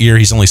have a great year.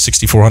 He's only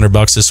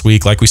 $6,400 this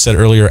week. Like we said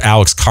earlier,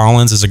 Alex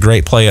Collins is a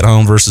great play at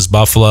home versus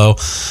Buffalo.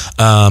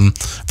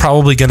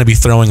 Probably going to be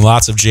throwing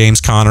lots of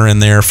James Conner in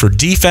there. For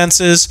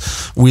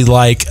defenses, we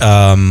like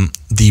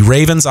the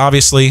Ravens,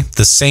 obviously,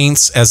 the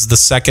Saints as the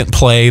second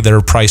play. They're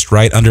priced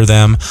right under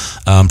them.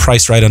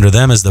 Priced right under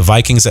them is the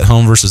Vikings at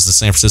home versus the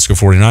San Francisco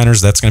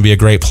 49ers. That's going to be a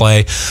great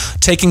play.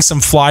 Taking some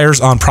flyers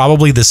on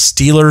probably the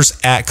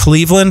Steelers at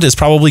Cleveland is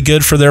probably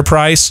good for their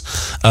price.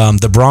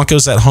 The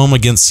Broncos at home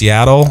against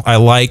Seattle, I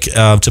like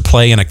to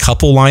play in a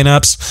couple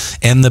lineups.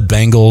 And the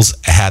Bengals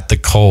at the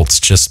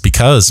Colts, just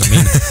because. I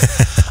mean,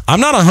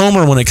 I'm not a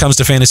homer when it comes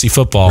to fantasy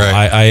football.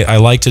 Right. I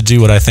like to do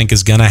what I think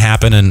is going to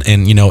happen. And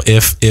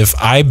if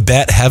I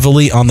bet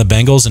heavily on the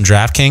Bengals and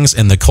DraftKings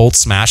and the Colts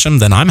smash them,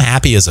 then I'm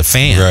happy as a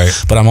fan. Right.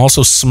 But I'm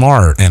also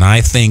smart, and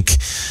I think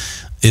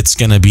it's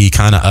going to be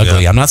kind of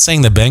ugly. I'm not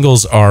saying the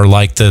Bengals are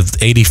like the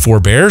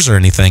 84 Bears or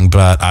anything,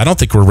 but I don't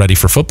think we're ready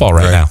for football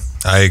right now.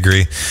 I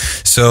agree.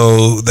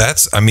 So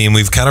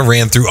we've kind of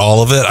ran through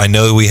all of it. I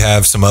know we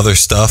have some other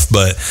stuff,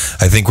 but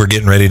I think we're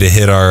getting ready to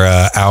hit our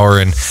hour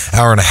and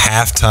a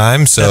half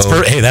time. So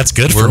that's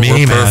good for me,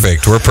 we're man.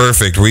 Perfect. We're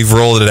perfect. We've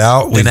rolled it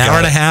out. An hour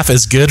and a half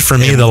is good for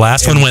me. The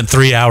last one went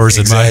 3 hours.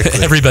 Exactly.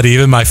 And everybody,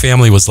 even my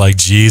family, was like,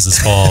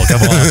 Jesus, Paul,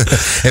 come on.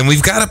 And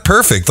we've got it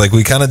perfect.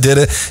 We kind of did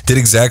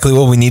exactly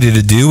what we needed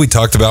to do. We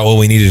talked about what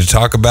we needed to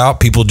talk about.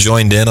 People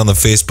joined in on the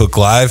Facebook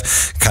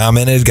Live,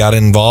 commented, got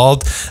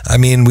involved. I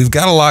mean, we've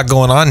got a lot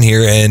going on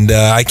here, and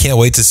I can't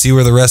wait to see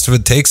where the rest of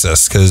it takes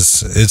us,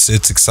 because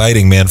it's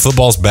exciting, man.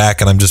 Football's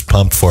back, and I'm just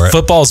pumped for it.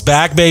 Football's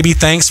back, baby.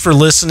 Thanks for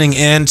listening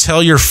in.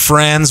 Tell your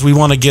friends. We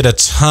want to get a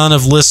ton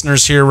of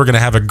listeners here. We're going to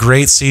have a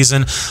great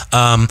season.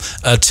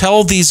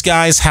 Tell these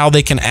guys how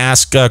they can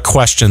ask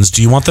questions.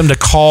 Do you want them to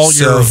call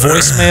your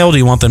voicemail? Do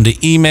you want them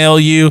to email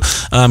you?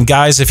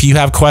 Guys, if you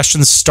have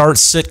questions,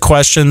 sit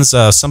questions.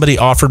 Somebody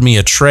offered me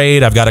a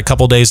trade. I've got a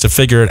couple days to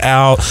figure it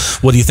out.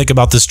 What do you think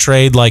about this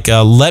trade?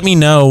 Let me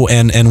know,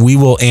 and we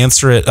will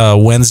answer it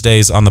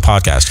Wednesdays on the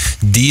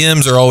podcast.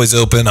 DMs are always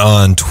open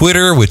on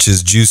Twitter, which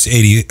is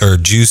Juice80 or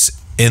Juice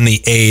in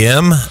the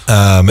AM.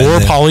 Or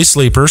Paulie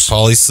Sleepers.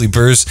 Paulie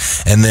Sleepers.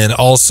 And then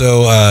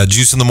also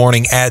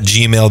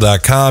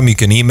juiceinthemorning@gmail.com. You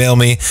can email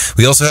me.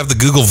 We also have the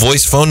Google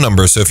Voice phone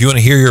number. So if you want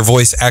to hear your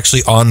voice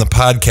actually on the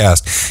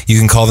podcast, you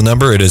can call the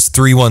number. It is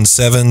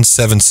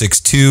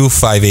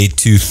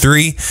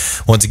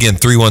 317-762-5823. Once again,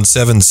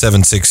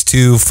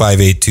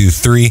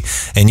 317-762-5823.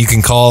 And you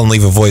can call and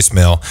leave a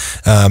voicemail.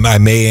 I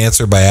may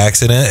answer by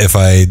accident if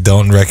I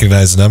don't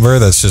recognize the number.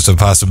 That's just a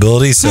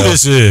possibility. So,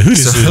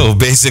 so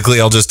basically,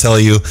 I'll just tell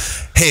you,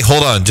 hey,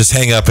 hold on, just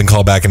hang up and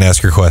call back and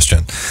ask your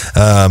question.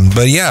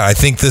 But yeah, I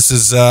think this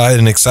is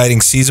an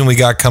exciting season we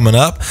got coming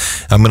up.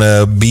 I'm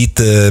gonna beat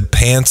the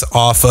pants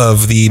off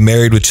of the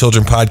Married with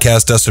Children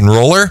podcast, Dustin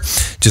Roller.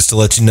 Just to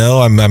let you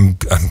know, I'm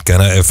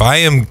gonna if I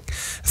am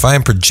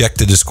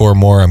projected to score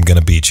more, I'm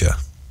gonna beat you.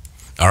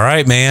 All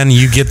right, man.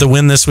 You get the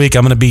win this week.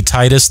 I'm going to beat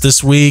Titus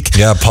this week.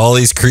 Yeah,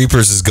 Paulie's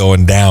Creepers is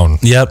going down.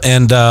 Yep,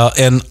 and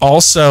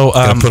also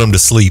gonna put him to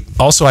sleep.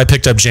 Also, I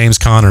picked up James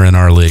Conner in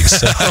our league.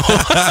 So.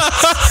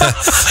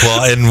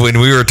 Well, and when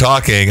we were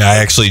talking, I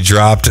actually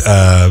dropped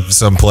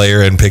some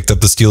player and picked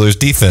up the Steelers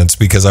defense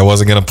because I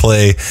wasn't going to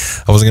play.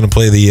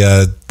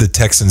 The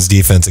Texans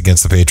defense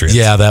against the Patriots.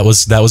 Yeah, that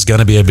was going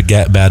to be a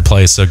bad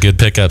play. So good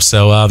pickup.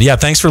 So yeah,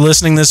 thanks for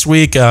listening this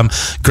week.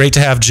 Great to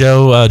have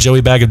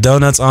Joey Bag of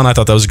Donuts on. I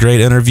thought that was a great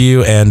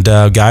interview. And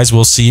guys,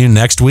 we'll see you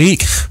next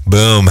week.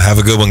 Boom. Have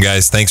a good one,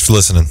 guys. Thanks for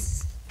listening.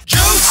 Juice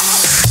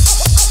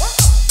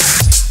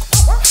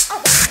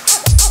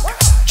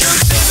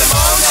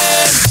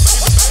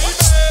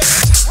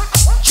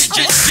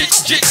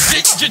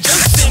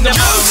in the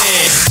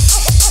morning.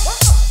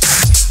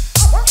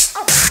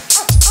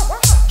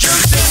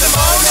 Juice in the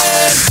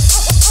morning.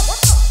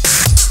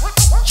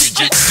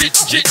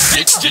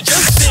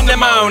 Juice in the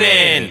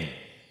morning.